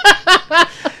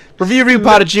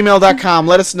 ReviewReviewPod@gmail.com.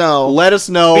 Let us know. Let us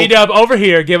know. B-Dub, over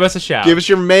here, give us a shout. Give us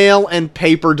your mail and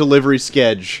paper delivery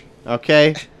schedule,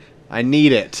 okay? I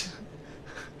need it.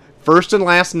 First and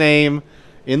last name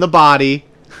in the body.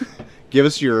 Give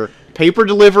us your paper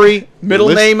delivery, Middle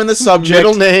list- name in the subject.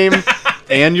 middle name,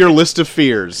 and your list of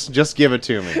fears. Just give it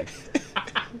to me.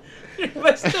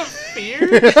 List of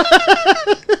fears?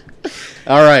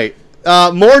 All right.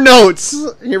 More notes.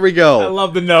 Here we I go.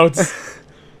 love the notes.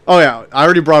 Oh yeah, I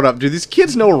already brought up. Do these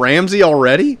kids know Ramsey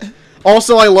already?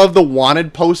 Also, I love the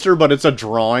wanted poster, but it's a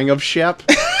drawing of Shep.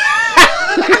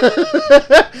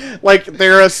 Like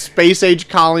they're a space age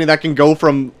colony that can go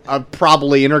from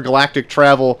probably intergalactic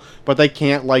travel, but they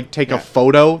can't like take a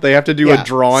photo. They have to do Yeah. a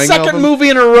drawing. of Second them. movie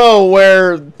in a row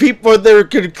where there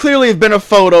could clearly have been a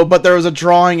photo, but there was a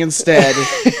drawing instead.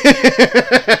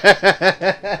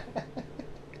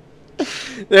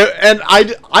 And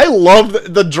I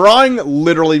love the drawing.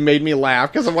 Literally made me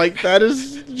laugh because I'm like, that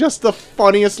is just the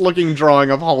funniest looking drawing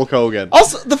of Hulk Hogan.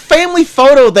 Also, the family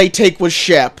photo they take with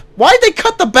Shep. Why'd they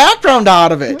cut the background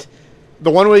out of it? The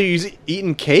one where he's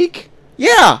eating cake.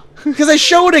 Yeah, because they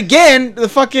show it again. The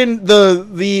fucking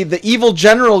the evil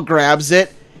general grabs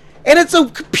it, and it's a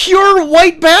pure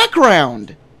white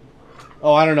background.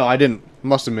 Oh, I don't know. I didn't.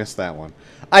 Must have missed that one.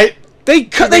 They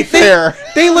cut. be fair.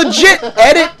 They legit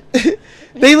edit.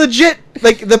 They legit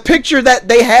like the picture that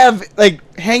they have like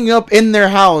hanging up in their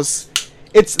house.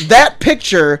 It's that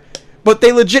picture, but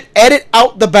they legit edit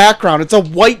out the background. It's a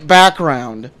white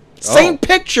background. Same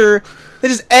picture. They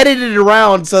just edited it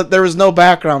around so that there was no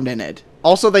background in it.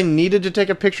 Also, they needed to take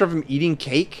a picture of him eating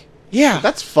cake? Yeah.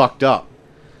 That's fucked up.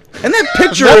 And that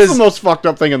picture That's is the most fucked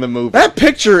up thing in the movie. that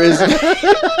picture is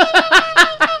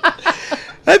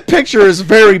that picture is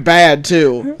very bad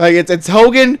too. Like it's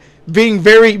Hogan being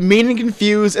very mean and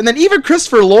confused, and then even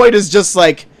Christopher Lloyd is just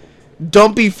like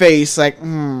dumpy face, like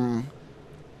Well,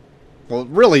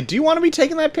 really, do you want to be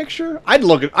taking that picture? I'd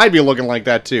be looking like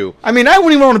that too. I mean, I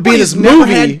wouldn't even want to be in this Never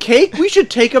movie. had cake? We should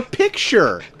take a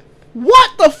picture.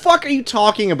 What the fuck are you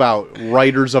talking about,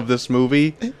 writers of this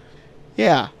movie?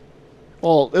 Yeah.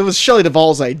 Well, it was Shelley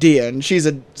Duvall's idea, and she's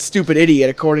a stupid idiot,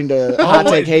 according to Hot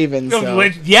Take Haven. So.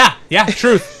 Yeah,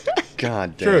 truth.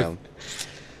 God Truth.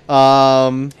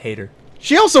 damn. Hater.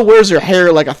 She also wears her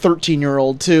hair like a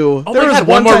 13-year-old too. Oh my God,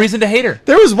 one more reason to hate her.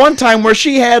 There was one time where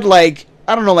she had like,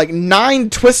 I don't know, like 9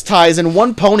 twist ties and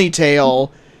 1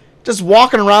 ponytail, just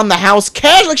walking around the house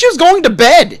casual, like she was going to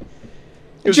bed.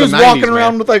 was She was the 90s, walking man.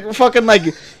 around with like fucking like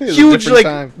was a huge different like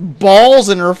time. balls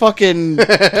in her fucking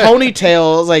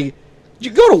ponytail. I was like, did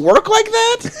you go to work like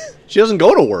that? She doesn't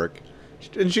go to work.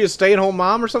 Isn't she a stay-at-home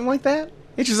mom or something like that?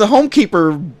 And she's a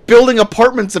homekeeper building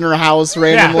apartments in her house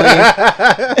randomly,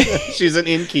 She's an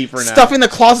innkeeper now. stuffing the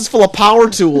closets full of power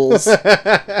tools.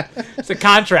 It's a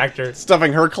contractor.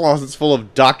 Stuffing her closets full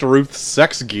of Dr. Ruth's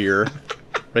sex gear.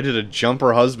 Ready to jump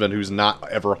her husband who's not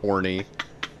ever horny.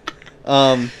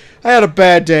 I had a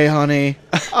bad day, honey.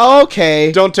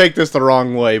 Okay. Don't take this the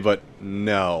wrong way, but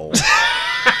no.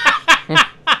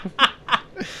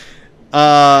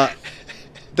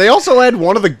 They also had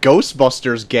one of the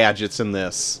Ghostbusters gadgets in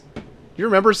this. You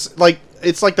remember, like,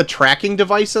 it's like the tracking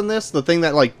device in this? The thing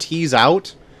that, like, tees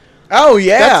out? Oh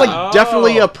yeah. That's, like,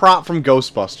 definitely a prop from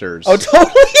Ghostbusters. oh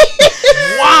totally.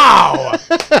 Wow.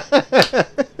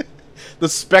 The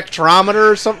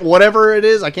spectrometer or something, whatever it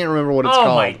is. I can't remember what it's Oh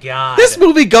called. my God. This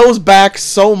movie goes back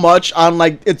so much on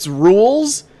like its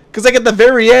rules, because like at the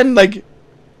very end, like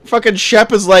fucking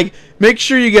Shep is like, make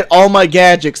sure you get all my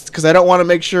gadgets, because I don't want to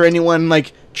make sure anyone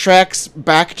like tracks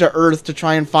back to Earth to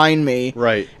try and find me.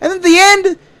 Right. And at the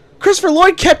end, Christopher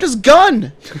Lloyd kept his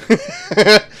gun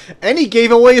And he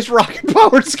gave away his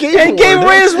rocket-powered skateboard. and gave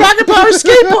away his rocket power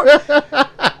skateboard.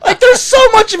 Like there's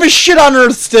so much of his shit on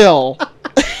Earth still.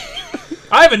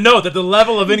 I even know that the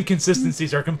level of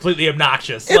inconsistencies are completely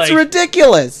obnoxious. It's like,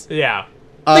 ridiculous. yeah.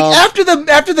 Like after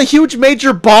the huge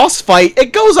major boss fight,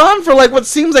 it goes on for like what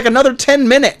seems like another 10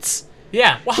 minutes.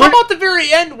 Yeah. Well, how about the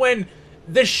very end when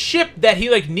the ship that he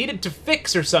like needed to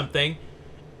fix or something,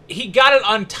 he got it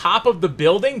on top of the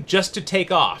building just to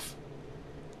take off.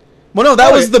 Well, no,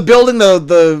 that was the building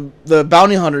the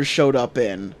bounty hunters showed up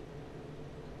in.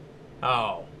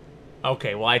 Oh.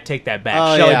 Okay, well I take that back.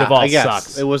 Oh, Shelley yeah, Duvall I guess.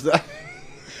 sucks. It was the...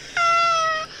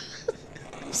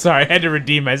 Sorry, I had to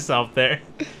redeem myself there.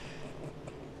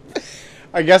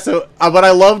 I guess it, but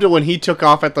I loved it when he took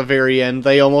off at the very end.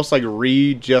 They almost like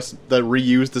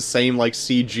reused the same like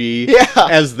CG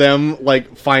as them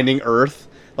like finding Earth.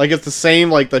 Like it's the same.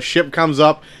 Like the ship comes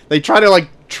up, they try to like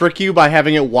trick you by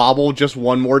having it wobble just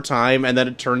one more time, and then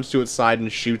it turns to its side and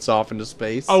shoots off into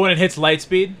space. Oh, when it hits light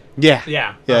speed? yeah,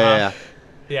 Yeah. yeah, uh-huh. yeah.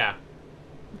 Yeah.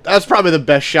 That's probably the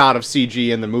best shot of CG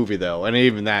in the movie, though, and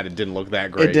even that it didn't look that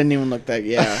great. It didn't even look that.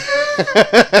 Yeah.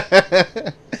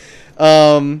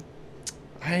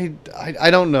 I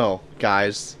don't know,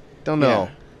 guys. Don't know. Yeah.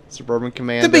 Suburban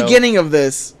Commando. The beginning of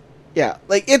this, yeah,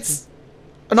 like it's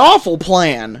an awful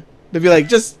plan to be like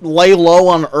just lay low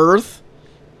on Earth,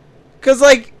 because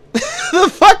like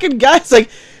the fucking guy's like,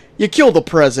 you killed the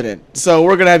president, so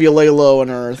we're gonna have you lay low on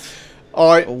Earth.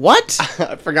 Oh, What?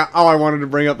 I forgot. Oh, I wanted to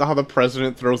bring up how the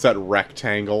president throws that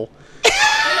rectangle.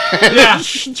 Yeah.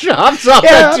 Chops off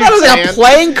Yeah, that I thought it dude's was like a hand.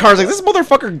 playing card. Like this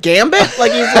motherfucker Gambit.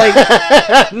 Like he's like,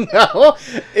 No,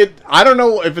 I don't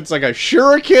know if it's like a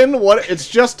shuriken. What? It's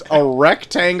just a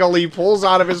rectangle he pulls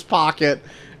out of his pocket,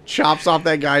 chops off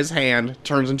that guy's hand,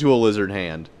 turns into a lizard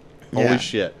hand. Yeah. Holy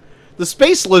shit! The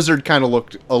space lizard kind of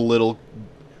looked a little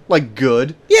like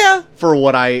good yeah, for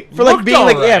what I for like Looked being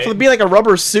like alright. for being like a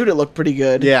rubber suit, it looked pretty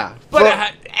good. yeah. But For-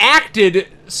 it acted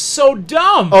so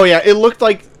dumb. oh yeah, it looked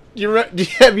like.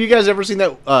 Have you guys ever seen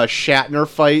that Shatner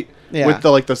fight Yeah. with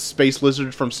the space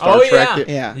lizard from Star Oh, Trek?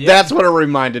 Yeah. That's what it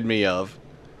reminded me of.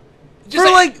 Just For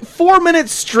like 4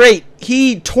 minutes straight,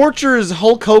 he tortures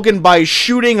Hulk Hogan by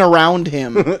shooting around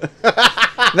him.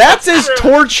 That's his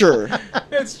torture.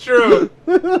 it's true.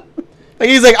 Like,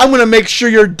 he's like, I'm gonna make sure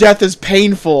your death is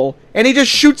painful. And he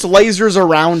just shoots lasers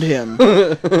around him.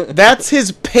 That's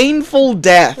his painful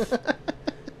death.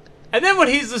 And then when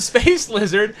he's the space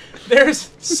lizard,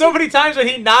 there's so many times when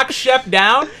he knocks Shep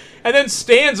down and then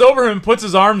stands over him and puts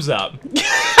his arms up.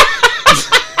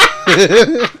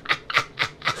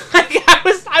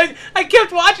 I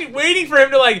kept watching, waiting for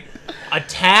him to, like,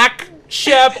 attack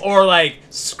Shep or, like,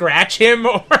 scratch him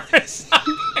or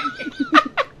something.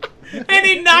 And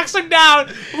he knocks him down,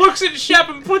 looks at Shep,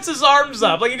 and puts his arms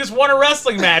up like he just won a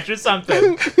wrestling match or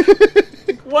something.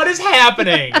 What is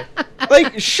happening?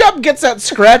 Like, Shep gets that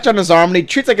scratch on his arm, and he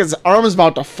treats like his arm is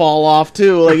about to fall off,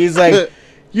 too. Like, he's like,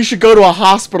 you should go to a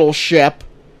hospital, Shep.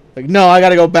 Like, no, I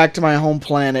gotta go back to my home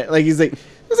planet. Like, he's like,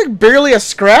 there's like barely a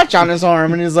scratch on his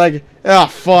arm, and he's like, oh,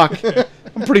 fuck.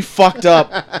 I'm pretty fucked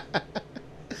up.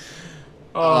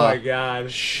 Oh, my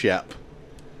God. Shep.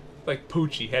 Like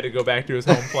Poochie had to go back to his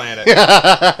home planet.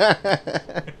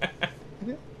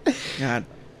 God.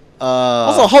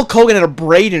 Also, Hulk Hogan had a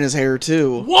braid in his hair,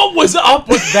 too. What was up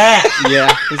with that?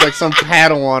 Yeah, he's like some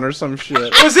Padawan or some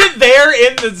shit. Was it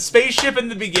there in the spaceship in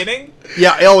the beginning?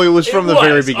 Yeah, oh, it was from the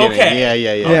very was, beginning. okay. Yeah.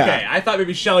 Yeah. Okay, I thought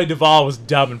maybe Shelley Duvall was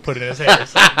dumb and put it in his hair. Or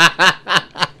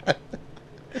something.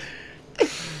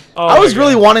 Oh I was my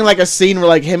really God. wanting, like, a scene where,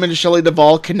 like, him and Shelley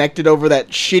Duvall connected over that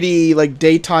shitty, like,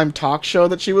 daytime talk show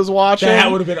that she was watching. That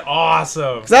would have been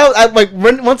awesome. Cause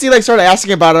once he, like, started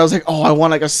asking about it, I was like, oh, I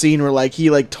want, like, a scene where, like, he,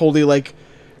 like, totally, like,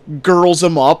 girls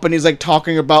him up, and he's, like,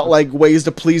 talking about, like, ways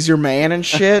to please your man and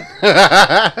shit.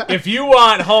 If you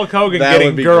want Hulk Hogan That getting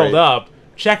would be girled great. up,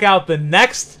 check out the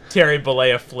next Terry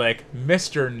Bollea flick,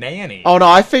 Mr. Nanny. Oh, no,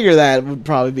 I figure that would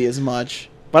probably be as much.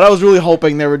 But I was really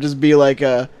hoping there would just be, like,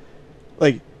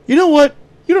 you know what?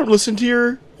 You don't listen to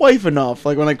your wife enough.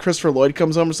 Like, when, like, Christopher Lloyd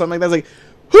comes home or something like that, it's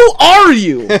like, who are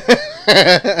you?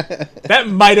 That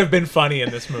might have been funny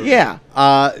in this movie. Yeah.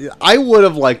 I would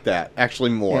have liked that, actually,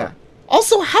 more. Yeah.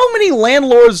 Also, how many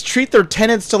landlords treat their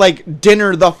tenants to, like,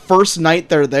 dinner the first night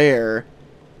they're there?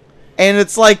 And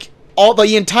it's like,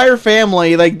 the entire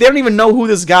family, like, they don't even know who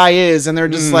this guy is, and they're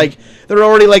just, like, they're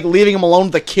already, like, leaving him alone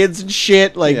with the kids and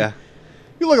shit. Like, Yeah.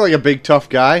 You look like a big, tough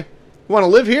guy. You want to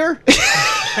live here?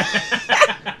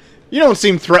 You don't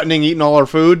seem threatening eating all our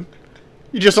food.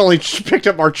 You just only picked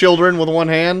up our children with one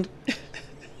hand.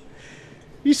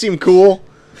 You seem cool.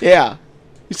 yeah.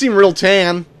 You seem real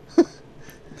tan.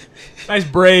 Nice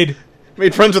braid.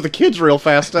 Made friends with the kids real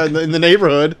fast in the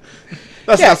neighborhood.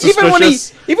 That's Yeah, not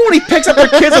suspicious. even when he picks up their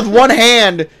kids with one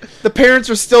hand, the parents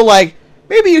are still like,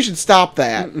 maybe you should stop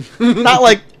that. Not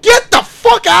like, get the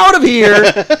fuck out of here.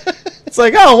 It's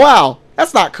like, oh, wow,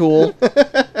 that's not cool.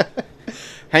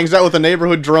 Hangs out with a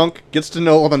neighborhood drunk. Gets to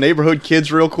know all the neighborhood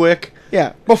kids real quick.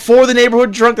 Yeah, before the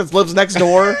neighborhood drunk that lives next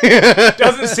door.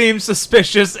 Doesn't seem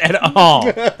suspicious at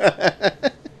all.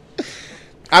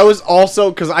 I was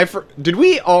also, because did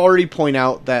we already point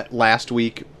out that last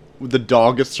week the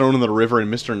dog gets thrown in the river in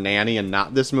Mr. Nanny and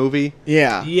not this movie?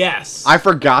 Yeah. Yes. I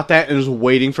forgot that and was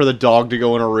waiting for the dog to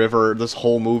go in a river this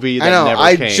whole movie. That I know. Never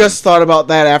I came. just thought about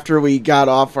that after we got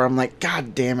off, where I'm like,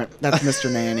 God damn it, that's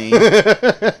Mr. Nanny.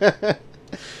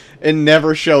 It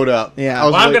never showed up. Yeah. I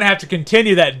was Well, I'm like- going to have to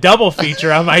continue that double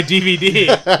feature on my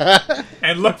DVD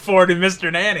and look forward to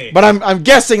Mr. Nanny. But I'm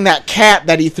guessing that cat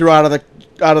that he threw out of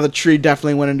the tree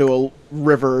definitely went into a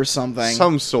river or something.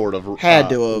 some sort of Had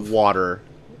to have. water.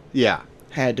 Yeah.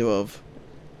 Had to have.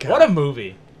 What a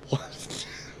movie.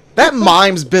 That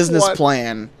mime's business What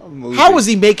plan. movie. How was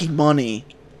he making money?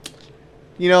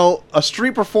 You know, a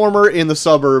street performer in the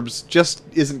suburbs just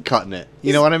isn't cutting it.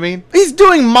 You know what I mean? He's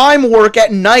doing mime work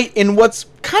at night in what's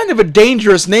kind of a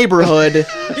dangerous neighborhood.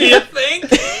 You think?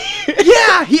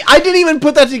 Yeah, I didn't even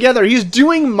put that together. He's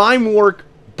doing mime work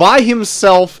by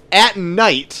himself at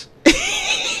night.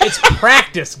 It's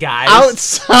practice, guys.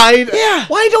 Outside. Yeah.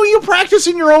 Why don't you practice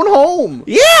in your own home?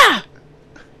 Yeah.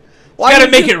 Why Gotta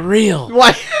do make you- it real.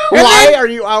 Why then- are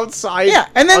you outside? Yeah,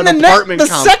 and then an the apartment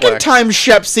complex? second time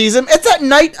Shep sees him, it's at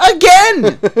night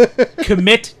again.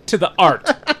 Commit to the art.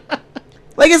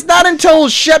 Like, it's not until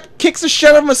Shep kicks the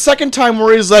shit out of him a second time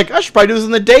where he's like, I should probably do this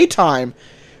in the daytime.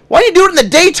 Why do you do it in the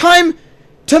daytime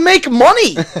to make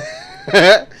money?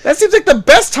 That seems like the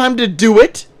best time to do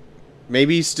it.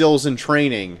 Maybe he still's in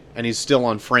training and he's still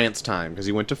on France time because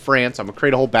he went to France. I'm gonna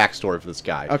create a whole backstory for this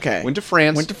guy. Okay. Went to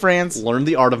France. Learned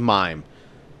the art of mime.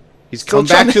 He's Still come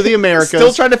back trying to the Americas.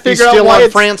 still trying to figure he's out still why on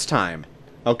it's- France time.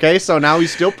 Okay, so now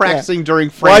he's still practicing during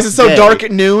France. Why is it so day. dark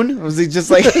at noon? Was he just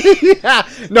like, Yeah.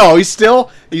 No, he's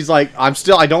like, I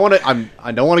don't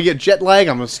want to get jet lag.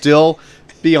 I'm gonna still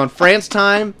be on France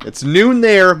time. It's noon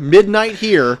there, midnight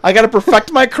here. I gotta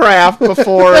perfect my craft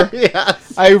before. Yes.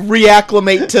 I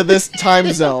reacclimate to this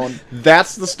time zone.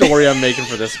 That's the story I'm making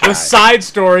for this guy. The side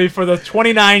story for the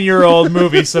 29-year-old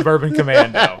movie Suburban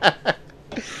Commando.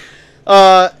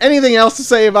 Anything else to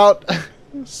say about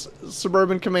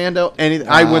Suburban Commando? Anything?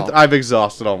 Wow. I've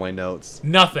exhausted all my notes.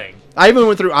 Nothing. I even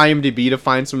went through IMDb to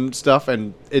find some stuff,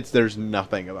 and there's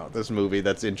nothing about this movie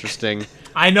that's interesting.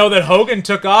 I know that Hogan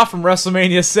took off from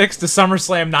WrestleMania 6 to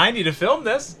SummerSlam 90 to film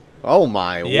this. Oh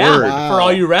my Yeah, word! Wow. for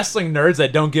all you wrestling nerds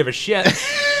that don't give a shit.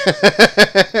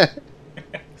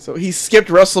 So he skipped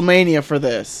WrestleMania for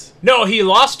this. No, he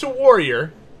lost to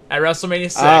Warrior at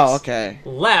WrestleMania 6. Oh, okay.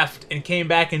 Left and came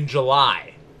back in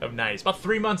July of 90. It's about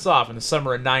 3 months off in the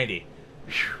summer of 90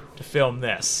 to film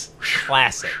this.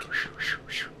 Classic.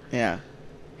 Yeah.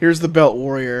 Here's the belt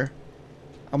warrior.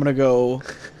 I'm gonna go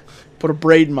put a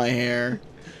braid in my hair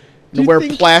and wear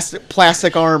think-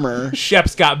 plastic armor.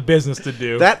 Shep's got business to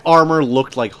do. That armor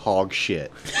looked like hog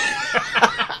shit.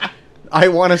 I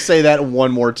want to say that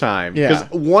one more time. Yeah. Because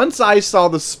once I saw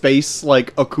the space,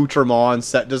 like, accoutrement and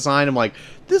set design, I'm like,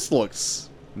 this looks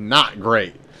not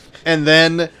great. And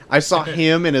then I saw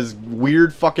him in his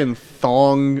weird fucking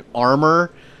thong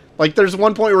armor. Like, there's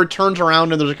one point where it turns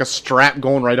around and there's, like, a strap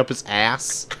going right up his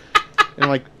ass. And I'm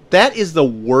like, that is the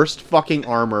worst fucking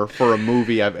armor for a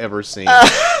movie I've ever seen.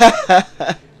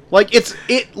 Like,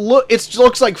 it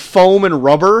looks like foam and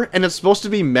rubber, and it's supposed to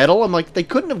be metal. I'm like, they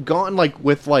couldn't have gone, like,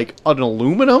 with, like, an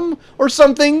aluminum or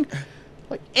something?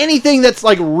 Like, anything that's,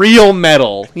 like, real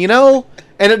metal, you know?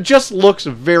 And it just looks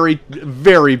very,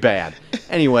 very bad.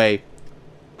 Anyway,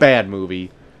 bad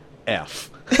movie. F.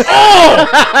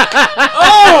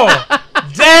 Oh!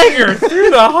 Dagger through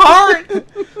the heart!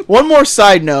 One more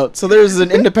side note. So there's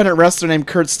an independent wrestler named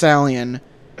Kurt Stallion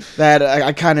that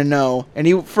I kind of know. And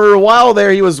he, for a while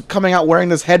there, he was coming out wearing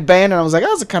this headband, and I was like,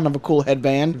 that's a kind of a cool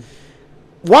headband.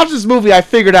 Watch this movie, I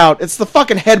figured out it's the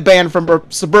fucking headband from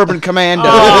Suburban Commando.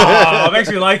 Oh, it makes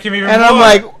me like him even And more. I'm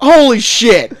like, holy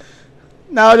shit.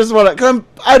 Now I just want to,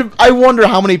 I wonder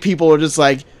how many people are just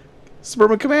like,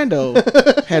 Suburban Commando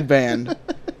headband.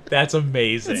 That's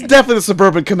amazing. It's definitely the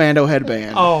Suburban Commando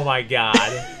headband. Oh my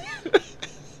god.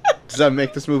 Does that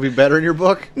make this movie better in your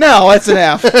book? No, it's an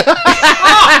F.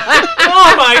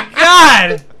 Oh my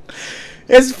god!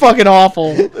 It's fucking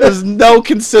awful. There's no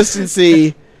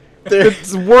consistency.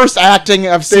 It's the worst acting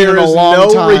I've seen There in a is long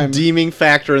no time. redeeming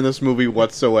factor in this movie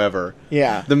whatsoever.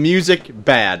 Yeah. The music,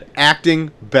 bad.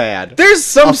 Acting, bad. There's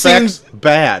some Effects, scenes.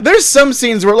 bad. There's some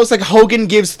scenes where it looks like Hogan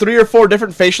gives 3 or 4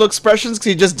 different facial expressions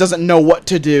because he just doesn't know what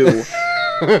to do.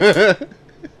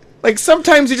 Like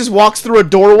sometimes he just walks through a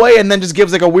doorway and then just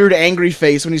gives like a weird angry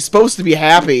face when he's supposed to be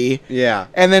happy, Yeah.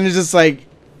 and then it's just like,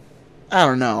 I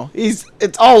don't know. It's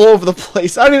all over the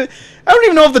place. I don't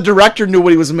even know if the director knew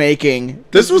what he was making.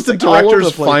 This was the It's, like, all over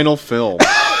director's the place. final film.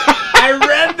 I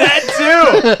read that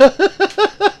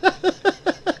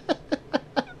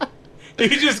too! He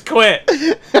just quit. Do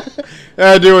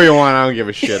what you want. I don't give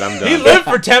a shit. I'm He done. lived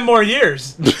for 10 more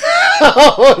years.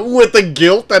 With the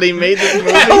guilt that he made this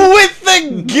movie. With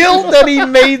the guilt that he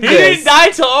made He this. didn't die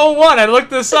till 01. I looked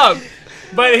this up.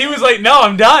 But he was like, no,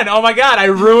 I'm done. Oh my god, I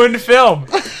ruined film.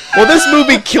 Well, this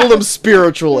movie killed him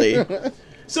spiritually.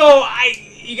 So,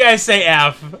 you guys say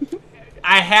F.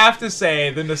 I have to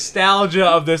say, the nostalgia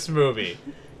of this movie.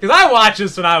 Because I watched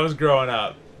this when I was growing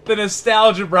up. The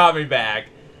nostalgia brought me back.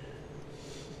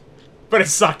 But it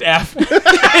sucked F.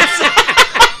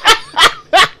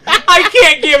 I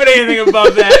can't give it anything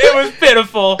above that. It was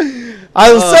pitiful.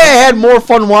 I would say I had more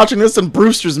fun watching this than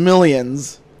Brewster's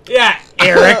Millions. Yeah,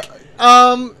 Eric.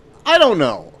 I don't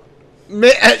know.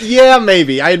 Yeah,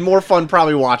 maybe. I had more fun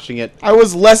probably watching it. I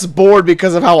was less bored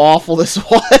because of how awful this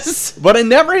was. But I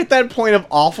never hit that point of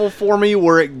awful for me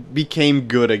where it became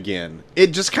good again. It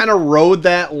just kind of rode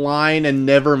that line and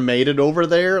never made it over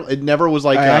there. It never was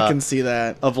like I can see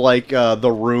that. of like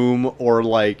The Room or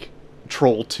like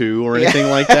Troll 2 or anything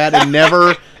like that. It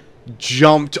never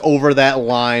jumped over that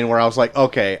line where I was like,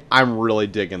 okay, I'm really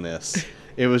digging this.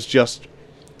 It was just...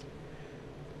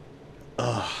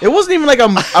 It wasn't even like I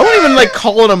wouldn't even like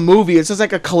call it a movie. It's just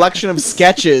like a collection of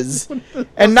sketches,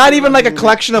 and not even like a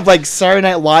collection of like Saturday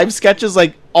Night Live sketches,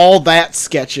 like All That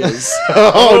sketches,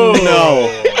 Oh,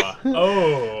 no.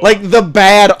 Oh. like the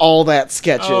bad All That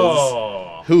sketches.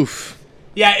 Oh. Oof.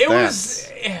 Yeah, it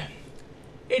That's-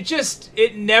 was...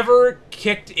 It never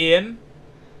kicked in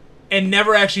and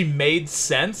never actually made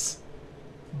sense,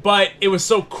 but it was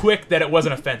so quick that it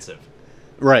wasn't offensive.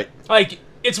 Right. Like,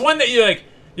 it's one that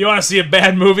you You want to see a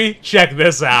bad movie? Check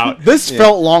this out. This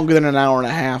felt longer than an hour and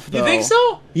a half, though. You think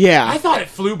so? Yeah. I thought it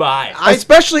flew by.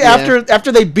 Especially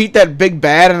after they beat that big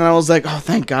bad, and I was like, oh,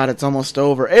 thank God, it's almost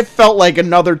over. It felt like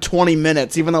another 20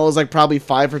 minutes, even though it was like probably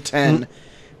 5 or 10.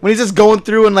 When he's just going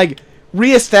through and like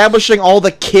reestablishing all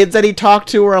the kids that he talked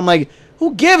to, where I'm like,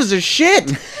 who gives a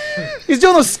shit? He's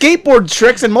doing those skateboard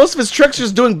tricks, and most of his tricks are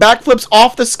just doing backflips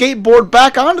off the skateboard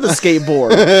back onto the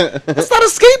skateboard. That's not a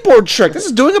skateboard trick. This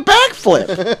is doing a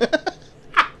backflip.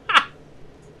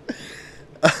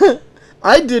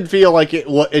 I did feel like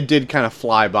it did kind of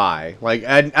fly by. Like,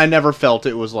 I never felt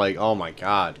it was like, oh my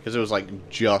God. Because it was like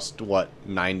just,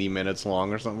 90 minutes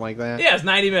long or something like that? Yeah, it's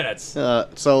 90 minutes.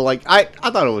 So, like, I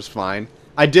thought it was fine.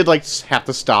 I did, like, have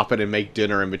to stop it and make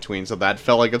dinner in between, so that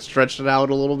felt like it stretched it out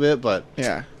a little bit, but...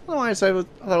 Yeah. I thought it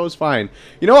was fine.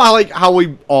 You know, I like how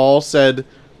we all said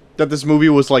that this movie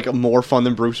was, like, more fun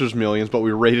than Brewster's Millions, but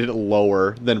we rated it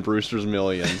lower than Brewster's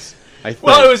Millions. I think.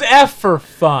 Well, it was F for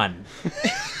fun.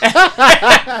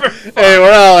 Hey,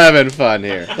 we're all having fun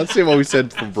here. Let's see what we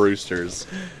said for Brewster's.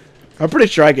 I'm pretty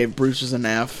sure I gave Bruce's an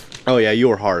F. Oh, yeah, you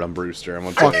were hard on Brewster. I'm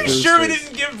gonna tell Are you you. sure we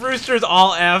didn't give Brewster's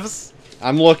all Fs?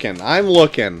 I'm looking.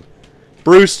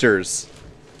 Brewster's.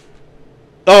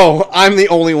 Oh, I'm the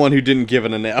only one who didn't give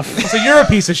it an F. So you're a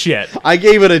piece of shit. I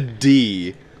gave it a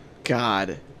D.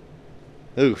 God.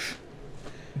 Oof.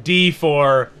 D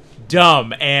for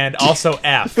dumb and also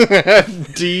F.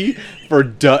 D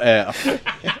for F.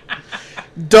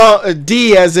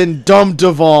 D as in Dumb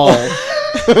Duvall.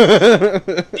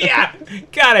 Yeah,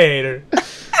 gotta hate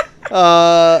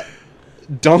her.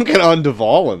 Dunking on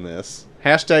Duvall in this.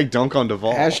 Hashtag dunk on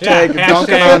Duvall. Hashtag Yeah,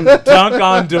 dunking hashtag dunk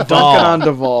on Duvall. Dunking on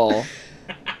Duvall.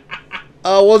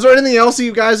 Was there anything else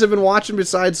you guys have been watching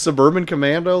besides Suburban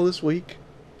Commando this week?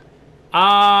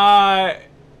 Only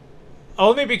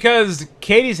because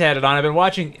Katie's had it on. I've been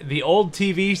watching the old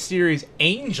TV series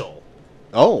Angel.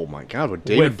 Oh my God, with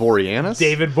David With Boreanaz?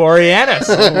 David Boreanaz.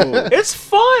 Oh. It's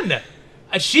fun.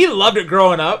 She loved it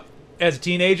growing up as a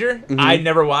teenager. Mm-hmm. I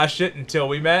never watched it until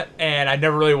we met, and I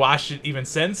never really watched it even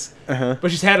since. Uh-huh. But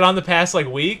she's had it on the past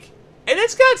week, and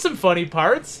it's got some funny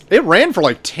parts. It ran for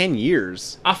like 10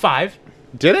 years. 5.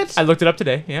 Did it? I looked it up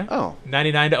today. Yeah. Oh.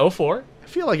 99 to 04. I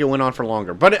feel like it went on for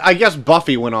longer. But I guess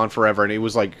Buffy went on forever, and it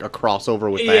was like a crossover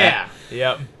with that.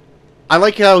 Yeah. Yep. I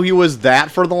like how he was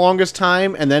that for the longest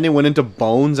time, and then it went into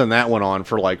Bones, and that went on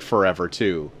for like forever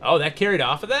too. Oh, that carried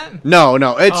off of that? No,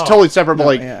 it's Oh. totally separate. But No,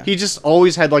 like yeah. he just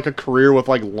always had like a career with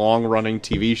like long-running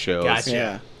TV shows. Gotcha.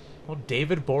 Yeah. Well,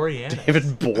 David Boreanaz. David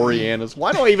Boreanaz.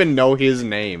 Why do I even know his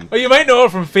name? Well, you might know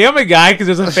it from Family Guy because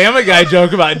there's a Family Guy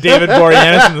joke about David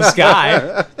Boreanaz in the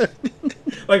sky.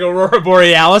 Like Aurora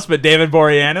Borealis, but David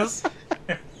Boreanaz.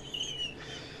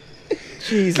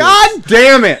 Jesus. God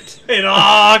damn it! It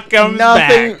all comes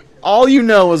Nothing. back. All you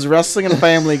know is wrestling and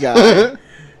Family Guy.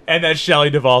 And that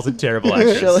Shelley Duvall's a terrible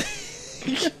actress.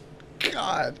 Shelley-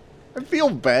 God, I feel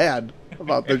bad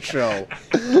about the show.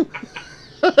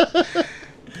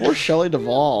 Poor Shelley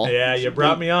Duvall. Yeah, you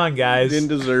brought me on, guys. Didn't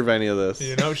deserve any of this.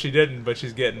 You know she didn't, but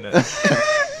she's getting it. So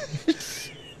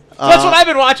that's what I've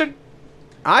been watching.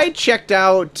 I checked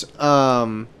out.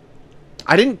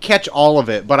 I didn't catch all of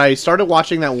it, but I started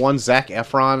watching that one Zac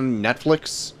Efron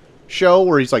Netflix show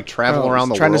where he's like traveling around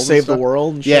the trying world. to save and stuff. the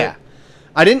world. And Yeah, shit.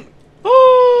 I didn't.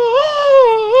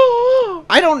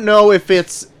 I don't know if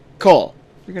it's. Cole,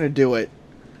 if you're gonna do it,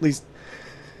 at least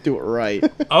do it right.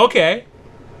 Okay.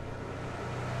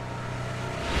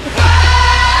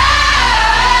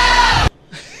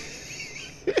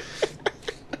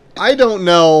 I don't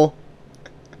know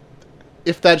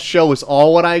if that show is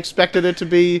all what I expected it to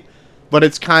be, but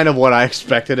it's kind of what I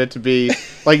expected it to be.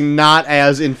 Like, not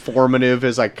as informative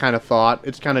as I kind of thought.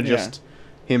 It's kind of just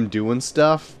him doing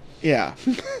stuff. Yeah.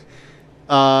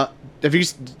 Have you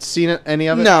seen any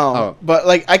of it? No, Oh. but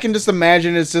like I can just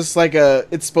imagine it's just like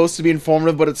it's supposed to be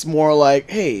informative, but it's more like,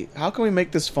 hey, how can we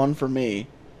make this fun for me?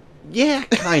 Yeah,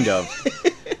 kind of.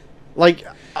 Like,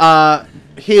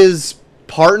 his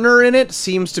partner in it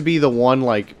seems to be the one,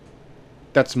 like,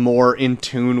 that's more in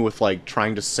tune with, like,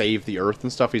 trying to save the Earth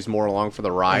and stuff. He's more along for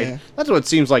the ride. Yeah. That's what it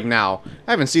seems like now.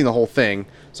 I haven't seen the whole thing,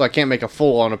 so I can't make a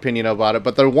full-on opinion about it.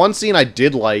 But the one scene I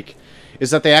did like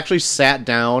is that they actually sat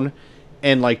down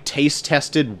and, like,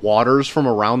 taste-tested waters from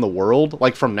around the world,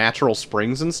 like, from natural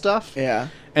springs and stuff. Yeah.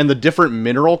 And the different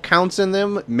mineral counts in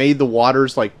them made the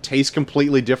waters, like, taste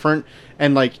completely different.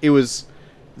 And, like, it was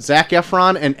Zac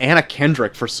Efron and Anna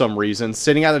Kendrick, for some reason,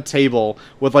 sitting at a table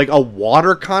with, like, a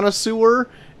water connoisseur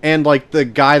and, like, the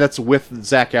guy that's with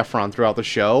Zac Efron throughout the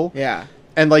show. Yeah.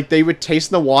 And, like, they would taste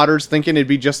the waters thinking it'd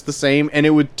be just the same, and it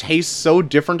would taste so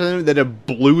different to them that it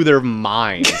blew their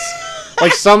minds.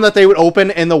 Like some that they would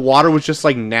open and the water was just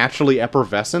like naturally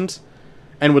effervescent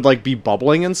and would like be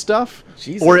bubbling and stuff.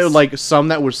 Jesus. Or it would, like some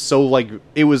that was so like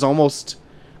it was almost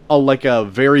like a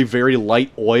very very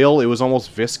light oil. It was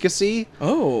almost viscousy.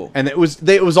 Oh. And it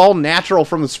was all natural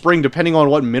from the spring depending on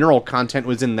what mineral content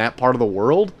was in that part of the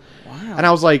world. Wow. And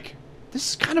I was like,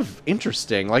 this is kind of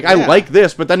interesting. Like I Yeah. like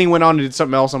this, but then he went on and did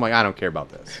something else. I'm like, I don't care about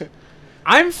this.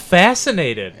 I'm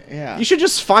fascinated. Yeah. You should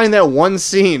just find that one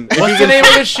scene. If What's you the can- name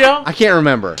of this show? I can't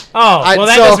remember. Oh, well,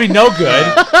 that so- does me no good.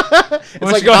 Why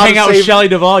don't like you go How hang to out with Save- Shelley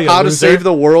Duvall, you How to loser. Save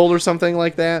the World or something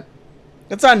like that.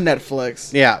 It's on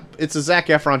Netflix. Yeah, it's a Zac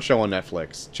Efron show on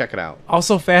Netflix. Check it out.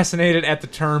 Also fascinated at the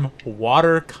term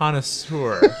water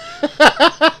connoisseur.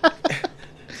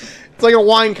 It's like a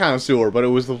wine connoisseur, but it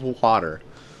was the water.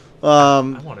 I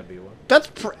want to be one.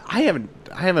 I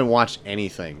haven't watched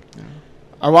anything.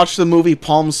 I watched the movie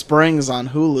Palm Springs on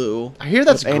Hulu. I hear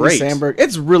that's with Andy great. Samberg.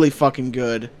 It's really fucking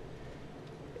good.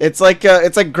 It's like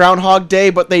Groundhog Day,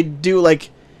 but they do like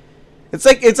it's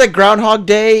like Groundhog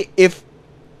Day if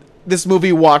this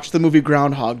movie watched the movie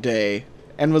Groundhog Day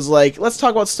and was like, let's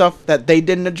talk about stuff that they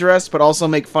didn't address, but also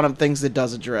make fun of things it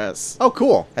does address Oh,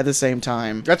 cool. at the same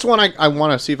time. That's one I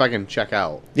want to see if I can check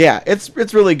out. Yeah, it's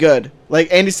really good.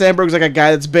 Like Andy Samberg's like a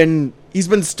guy that's been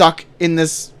stuck in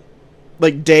this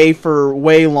like day for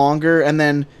way longer, and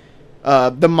then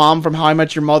the mom from How I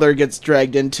Met Your Mother gets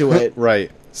dragged into it.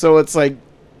 Right. So it's like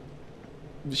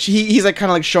he's like kind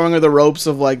of like showing her the ropes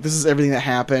of like, this is everything that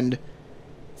happened.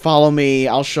 Follow me.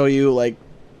 I'll show you like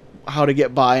how to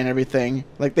get by and everything.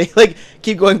 Like they like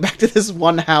keep going back to this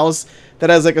one house that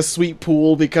has like a sweet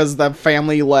pool because the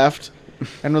family left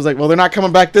and was like, well, they're not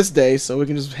coming back this day, so we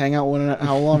can just hang out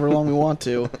however long we want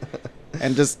to.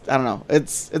 And just, I don't know,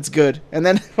 it's good. And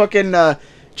then fucking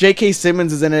J.K.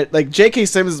 Simmons is in it. Like J.K.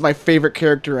 Simmons is my favorite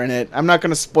character in it. I'm not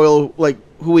gonna spoil like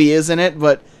who he is in it,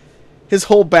 but his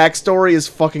whole backstory is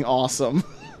fucking awesome.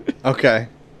 Okay.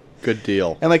 Good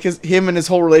deal. And like him and his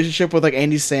whole relationship with like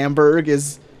Andy Samberg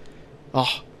is,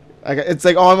 it's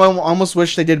like, I almost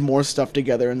wish they did more stuff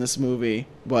together in this movie.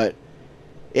 But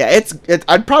yeah,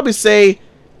 I'd probably say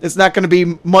it's not going to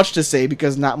be much to say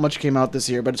because not much came out this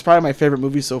year. But it's probably my favorite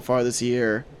movie so far this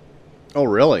year. Oh,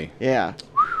 really? Yeah,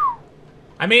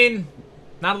 I mean,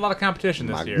 not a lot of competition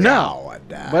this year. no,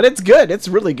 but it's good. It's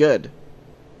really good.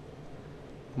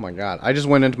 Oh my god. I just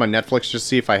went into my Netflix just to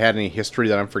see if I had any history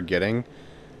that I'm forgetting.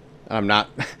 I'm not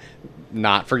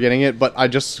forgetting it, but I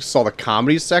just saw the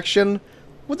comedy section.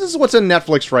 This is what's in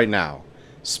Netflix right now.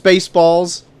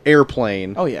 Spaceballs,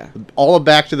 Airplane. Oh yeah, All of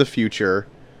Back to the Future.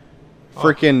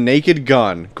 Freaking Naked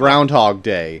Gun. Groundhog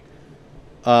Day.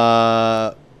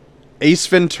 Ace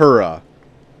Ventura.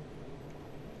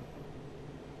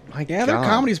 My Yeah, their God.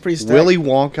 comedy's pretty stacked. Willy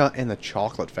Wonka and the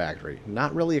Chocolate Factory.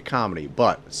 Not really a comedy,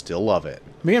 but still love it.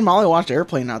 me and Molly watched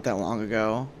Airplane not that long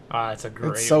ago. It's a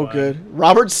great It's so one. good.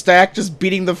 Robert Stack just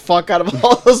beating the fuck out of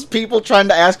all those people trying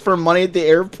to ask for money at the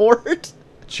airport.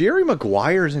 Jerry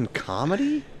Maguire's in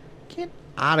comedy? Get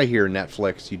out of here,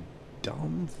 Netflix, you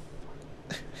dumb...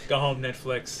 Go home,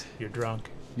 Netflix. You're drunk.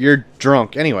 You're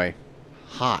drunk. Anyway,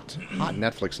 hot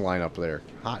Netflix lineup there.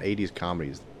 Hot 80s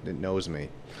comedies. It knows me.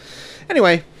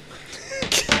 Anyway.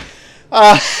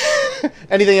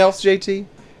 Anything else, JT?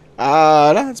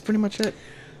 No, that's pretty much it.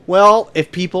 Well,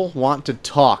 if people want to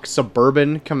talk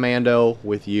Suburban Commando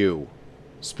with you,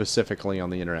 specifically on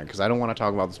the internet, because I don't want to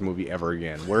talk about this movie ever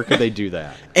again, where could they do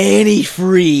that?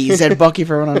 Antifreeze at Bucky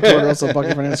for everyone on Twitter, also Bucky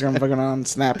for Instagram, Bucky on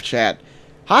Snapchat.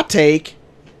 Hot take.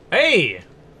 Hey!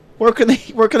 Where can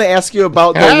they ask you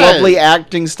about the Hey. lovely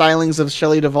acting stylings of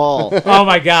Shelley Duvall? Oh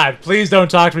my god, please don't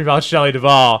talk to me about Shelley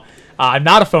Duvall. I'm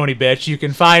not a phony bitch. You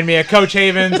can find me at Coach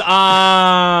Havens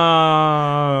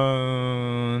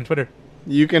on Twitter.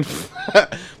 You can...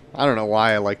 I don't know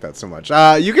why I like that so much.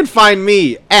 You can find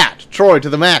me at Troy to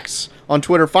the Max on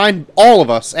Twitter. Find all of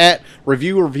us at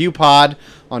Review Pod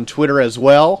on Twitter as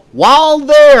well. While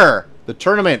there, the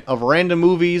tournament of random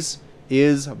movies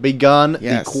is begun.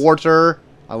 Yes. The quarter...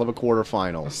 I love a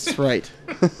quarterfinals. That's right.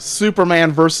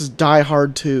 Superman versus Die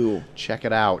Hard 2. Check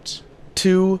it out.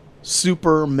 Two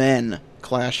supermen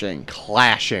clashing.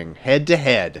 Clashing head to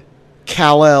head.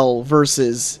 Kal-El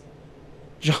versus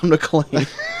John McClane.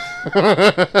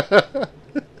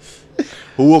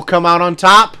 Who will come out on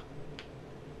top?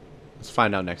 Let's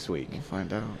find out next week. We'll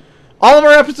find out. All of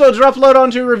our episodes are uploaded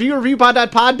onto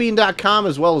reviewpod.podbean.com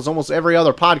as well as almost every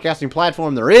other podcasting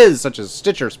platform there is, such as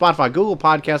Stitcher, Spotify, Google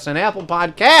Podcasts, and Apple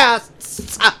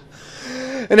Podcasts.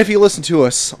 And if you listen to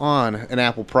us on an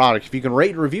Apple product, if you can rate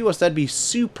and review us, that'd be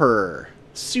super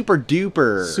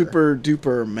duper. Super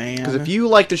duper man. Because if you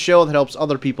like the show, that helps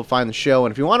other people find the show.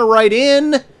 And if you want to write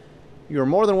in, you are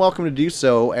more than welcome to do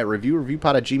so at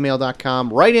reviewpod@gmail.com.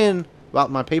 Write in about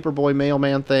my Paperboy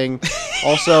mailman thing.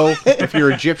 Also, if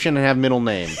you're Egyptian and have middle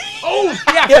name. Oh,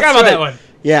 yeah, I forgot about that one.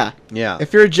 Yeah. Yeah.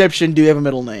 If you're Egyptian, do you have a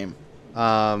middle name?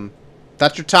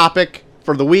 That's your topic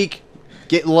for the week.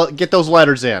 Get those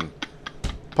letters in.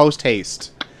 Post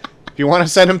haste. If you want to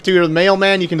send them to the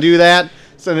mailman, you can do that.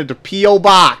 Send it to P.O.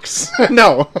 Box.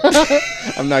 No.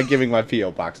 I'm not giving my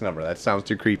P.O. Box number. That sounds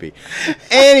too creepy.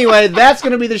 Anyway, that's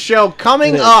going to be the show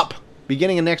coming It is. up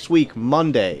beginning of next week,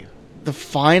 Monday. The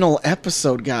final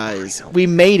episode, guys. We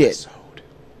made it.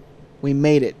 We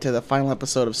made it to the final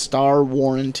episode of Star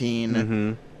Warrantine.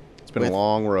 Mm-hmm. It's been With- a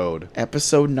long road.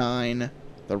 Episode 9,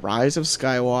 The Rise of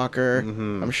Skywalker.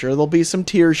 Mhm. I'm sure there'll be some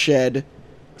tear shed,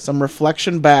 some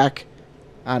reflection back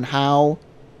on how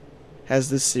has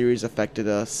this series affected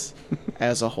us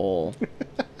as a whole.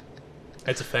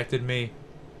 It's affected me.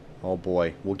 Oh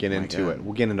boy, we'll get my into God. it.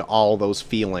 We'll get into all those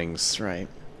feelings. That's right.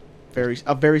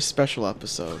 A very special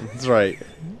episode. That's right.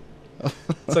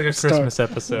 It's like a Star- Christmas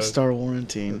episode. Star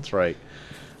Warrantine. That's right.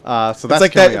 So It's that's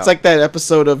like that. coming It's up. like that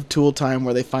episode of Tool Time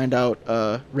where they find out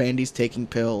Randy's taking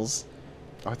pills.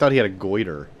 I thought he had a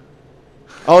goiter.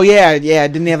 Oh yeah.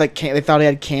 Didn't he have like? They thought he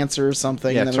had cancer or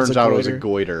something. Yeah, and it then turns out it was a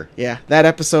goiter. goiter. Yeah, that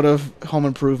episode of Home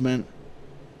Improvement.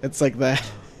 It's like that.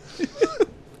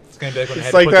 It's gonna be like when I had It's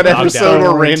to like put that the dog episode down.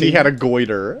 where Warranty. Randy had a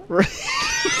goiter.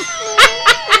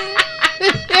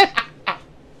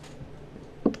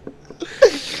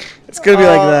 It's gonna be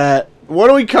like that. What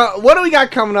do we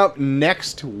got coming up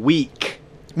next week?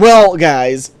 Well,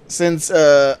 guys, since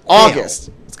August,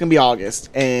 it's gonna be August,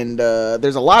 and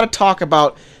there's a lot of talk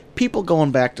about people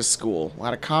going back to school. A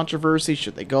lot of controversy.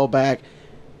 Should they go back?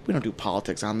 We don't do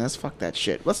politics on this. Fuck that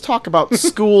shit. Let's talk about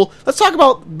school. Let's talk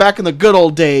about back in the good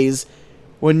old days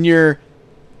when your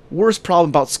worst problem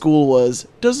about school was,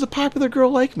 does the popular girl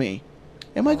like me?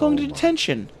 Am I going to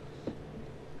detention?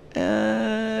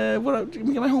 Let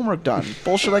me get my homework done.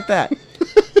 Bullshit like that.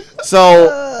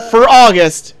 So, for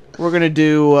August, we're going to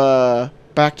do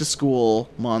back to school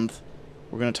month.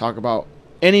 We're going to talk about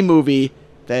any movie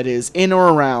that is in or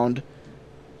around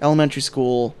elementary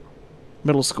school,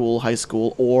 middle school, high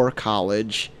school, or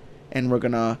college. And we're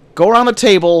going to go around the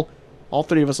table. All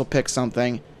three of us will pick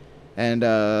something. And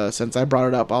since I brought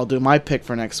it up, I'll do my pick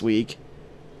for next week,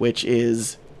 which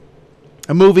is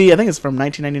a movie. I think it's from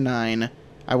 1999.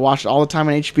 I watch it all the time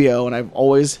on HBO, and I've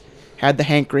always had the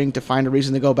hankering to find a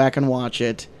reason to go back and watch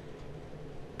it.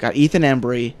 Got Ethan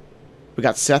Embry. We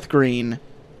got Seth Green.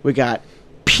 We got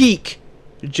peak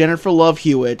Jennifer Love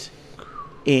Hewitt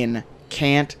in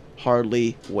Can't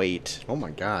Hardly Wait. Oh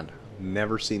my god.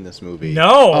 Never seen this movie.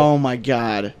 No. Oh my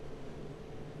god.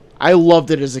 I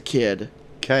loved it as a kid.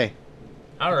 Okay.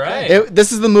 All right.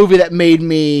 This is the movie that made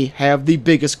me have the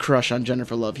biggest crush on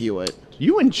Jennifer Love Hewitt.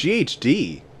 You and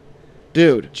GHD.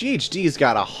 Dude, GHD's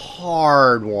got a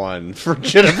hard one for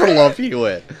Jennifer Love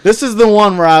Hewitt. this is the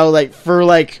one where I was for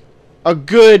a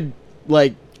good,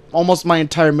 almost my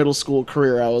entire middle school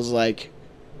career, I was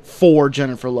for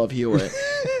Jennifer Love Hewitt.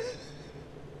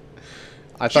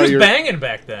 I she thought was you were, banging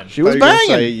back then. She was thought you were gonna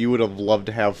say banging. you would have loved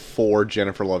to have 4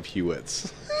 Jennifer Love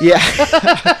Hewitts. Yeah.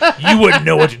 You wouldn't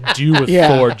know what to do with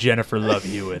Yeah. 4 Jennifer Love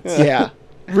Hewitts. Yeah.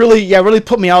 Really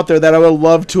put me out there that I would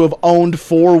love to have owned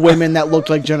 4 women that looked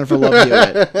like Jennifer Love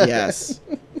Hewitt. Yes.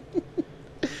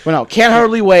 But no, Can't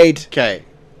Hardly Wait. Okay.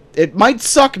 It might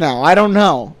suck now. I don't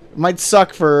know. It might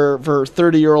suck for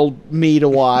 30-year-old me to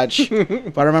watch.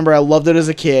 But I remember I loved it as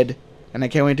a kid, and I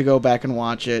can't wait to go back and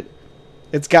watch it.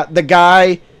 It's got the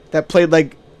guy that played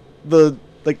the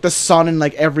son in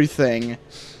everything.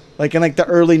 In the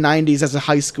early 90s as a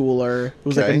high schooler. Who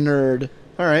was a Okay. nerd.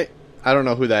 All right. I don't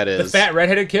know who that The is. fat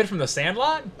redheaded kid from The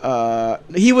Sandlot?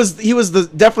 He was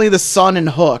definitely the son in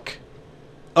Hook.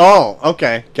 Oh,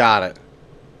 okay. Got it.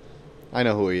 I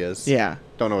know who he is. Yeah.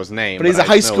 Don't know his name. But he's a I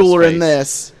high know his schooler in face.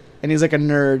 this, and he's a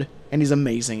nerd, and he's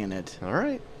amazing in it. All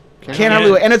right. Can't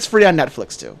hardly wait, and it's free on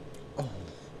Netflix too.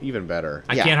 Even better.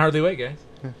 I Yeah. can't hardly wait, guys.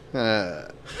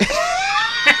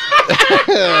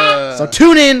 So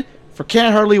tune in for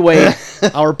Can't Hardly Wait.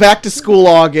 Our back to school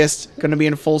August going to be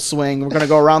in full swing. We're going to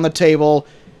go around the table.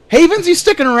 Havens, you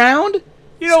sticking around?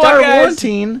 You know Star what, guys?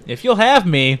 Warrantine. If you'll have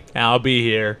me, I'll be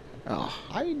here. Oh,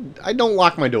 I don't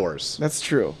lock my doors. that's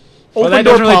true. Well, Open that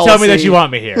door doesn't really tell me that policy. you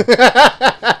want me here.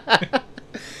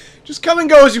 Just come and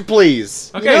go as you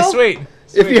please. Okay, you know? sweet.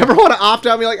 If you ever want to opt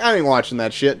out and be like, I ain't watching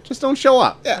that shit, just don't show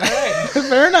up. All right.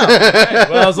 Fair enough. Alright,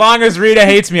 well, as long as Rita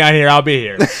hates me on here, I'll be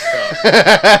here.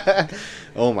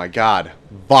 Oh my god.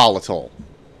 Volatile.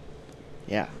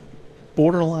 Yeah.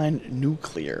 Borderline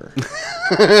nuclear.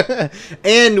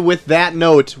 And with that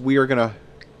note, we are going to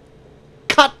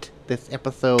cut this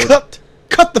episode.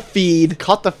 Cut the feed.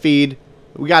 Cut the feed.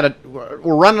 We're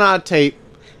running out of tape.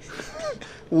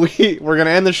 We're gonna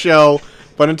end the show.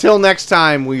 But until next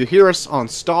time, will you hear us on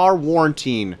Star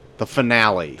Warrantine, the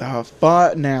finale? The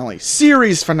finale.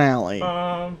 Series finale.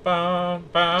 Bum, bum,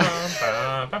 bum,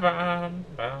 bum, bum,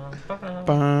 bum, bum, bum.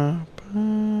 Ba,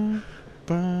 ba,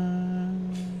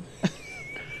 ba.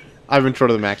 I've been Troy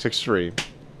to the Max Extreme.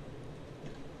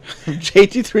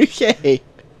 JT3K.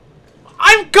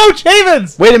 I'm Coach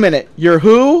Havens! Wait a minute. You're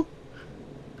who?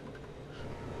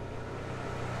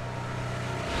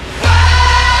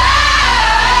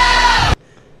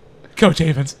 Coach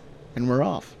Havens. And we're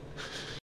off.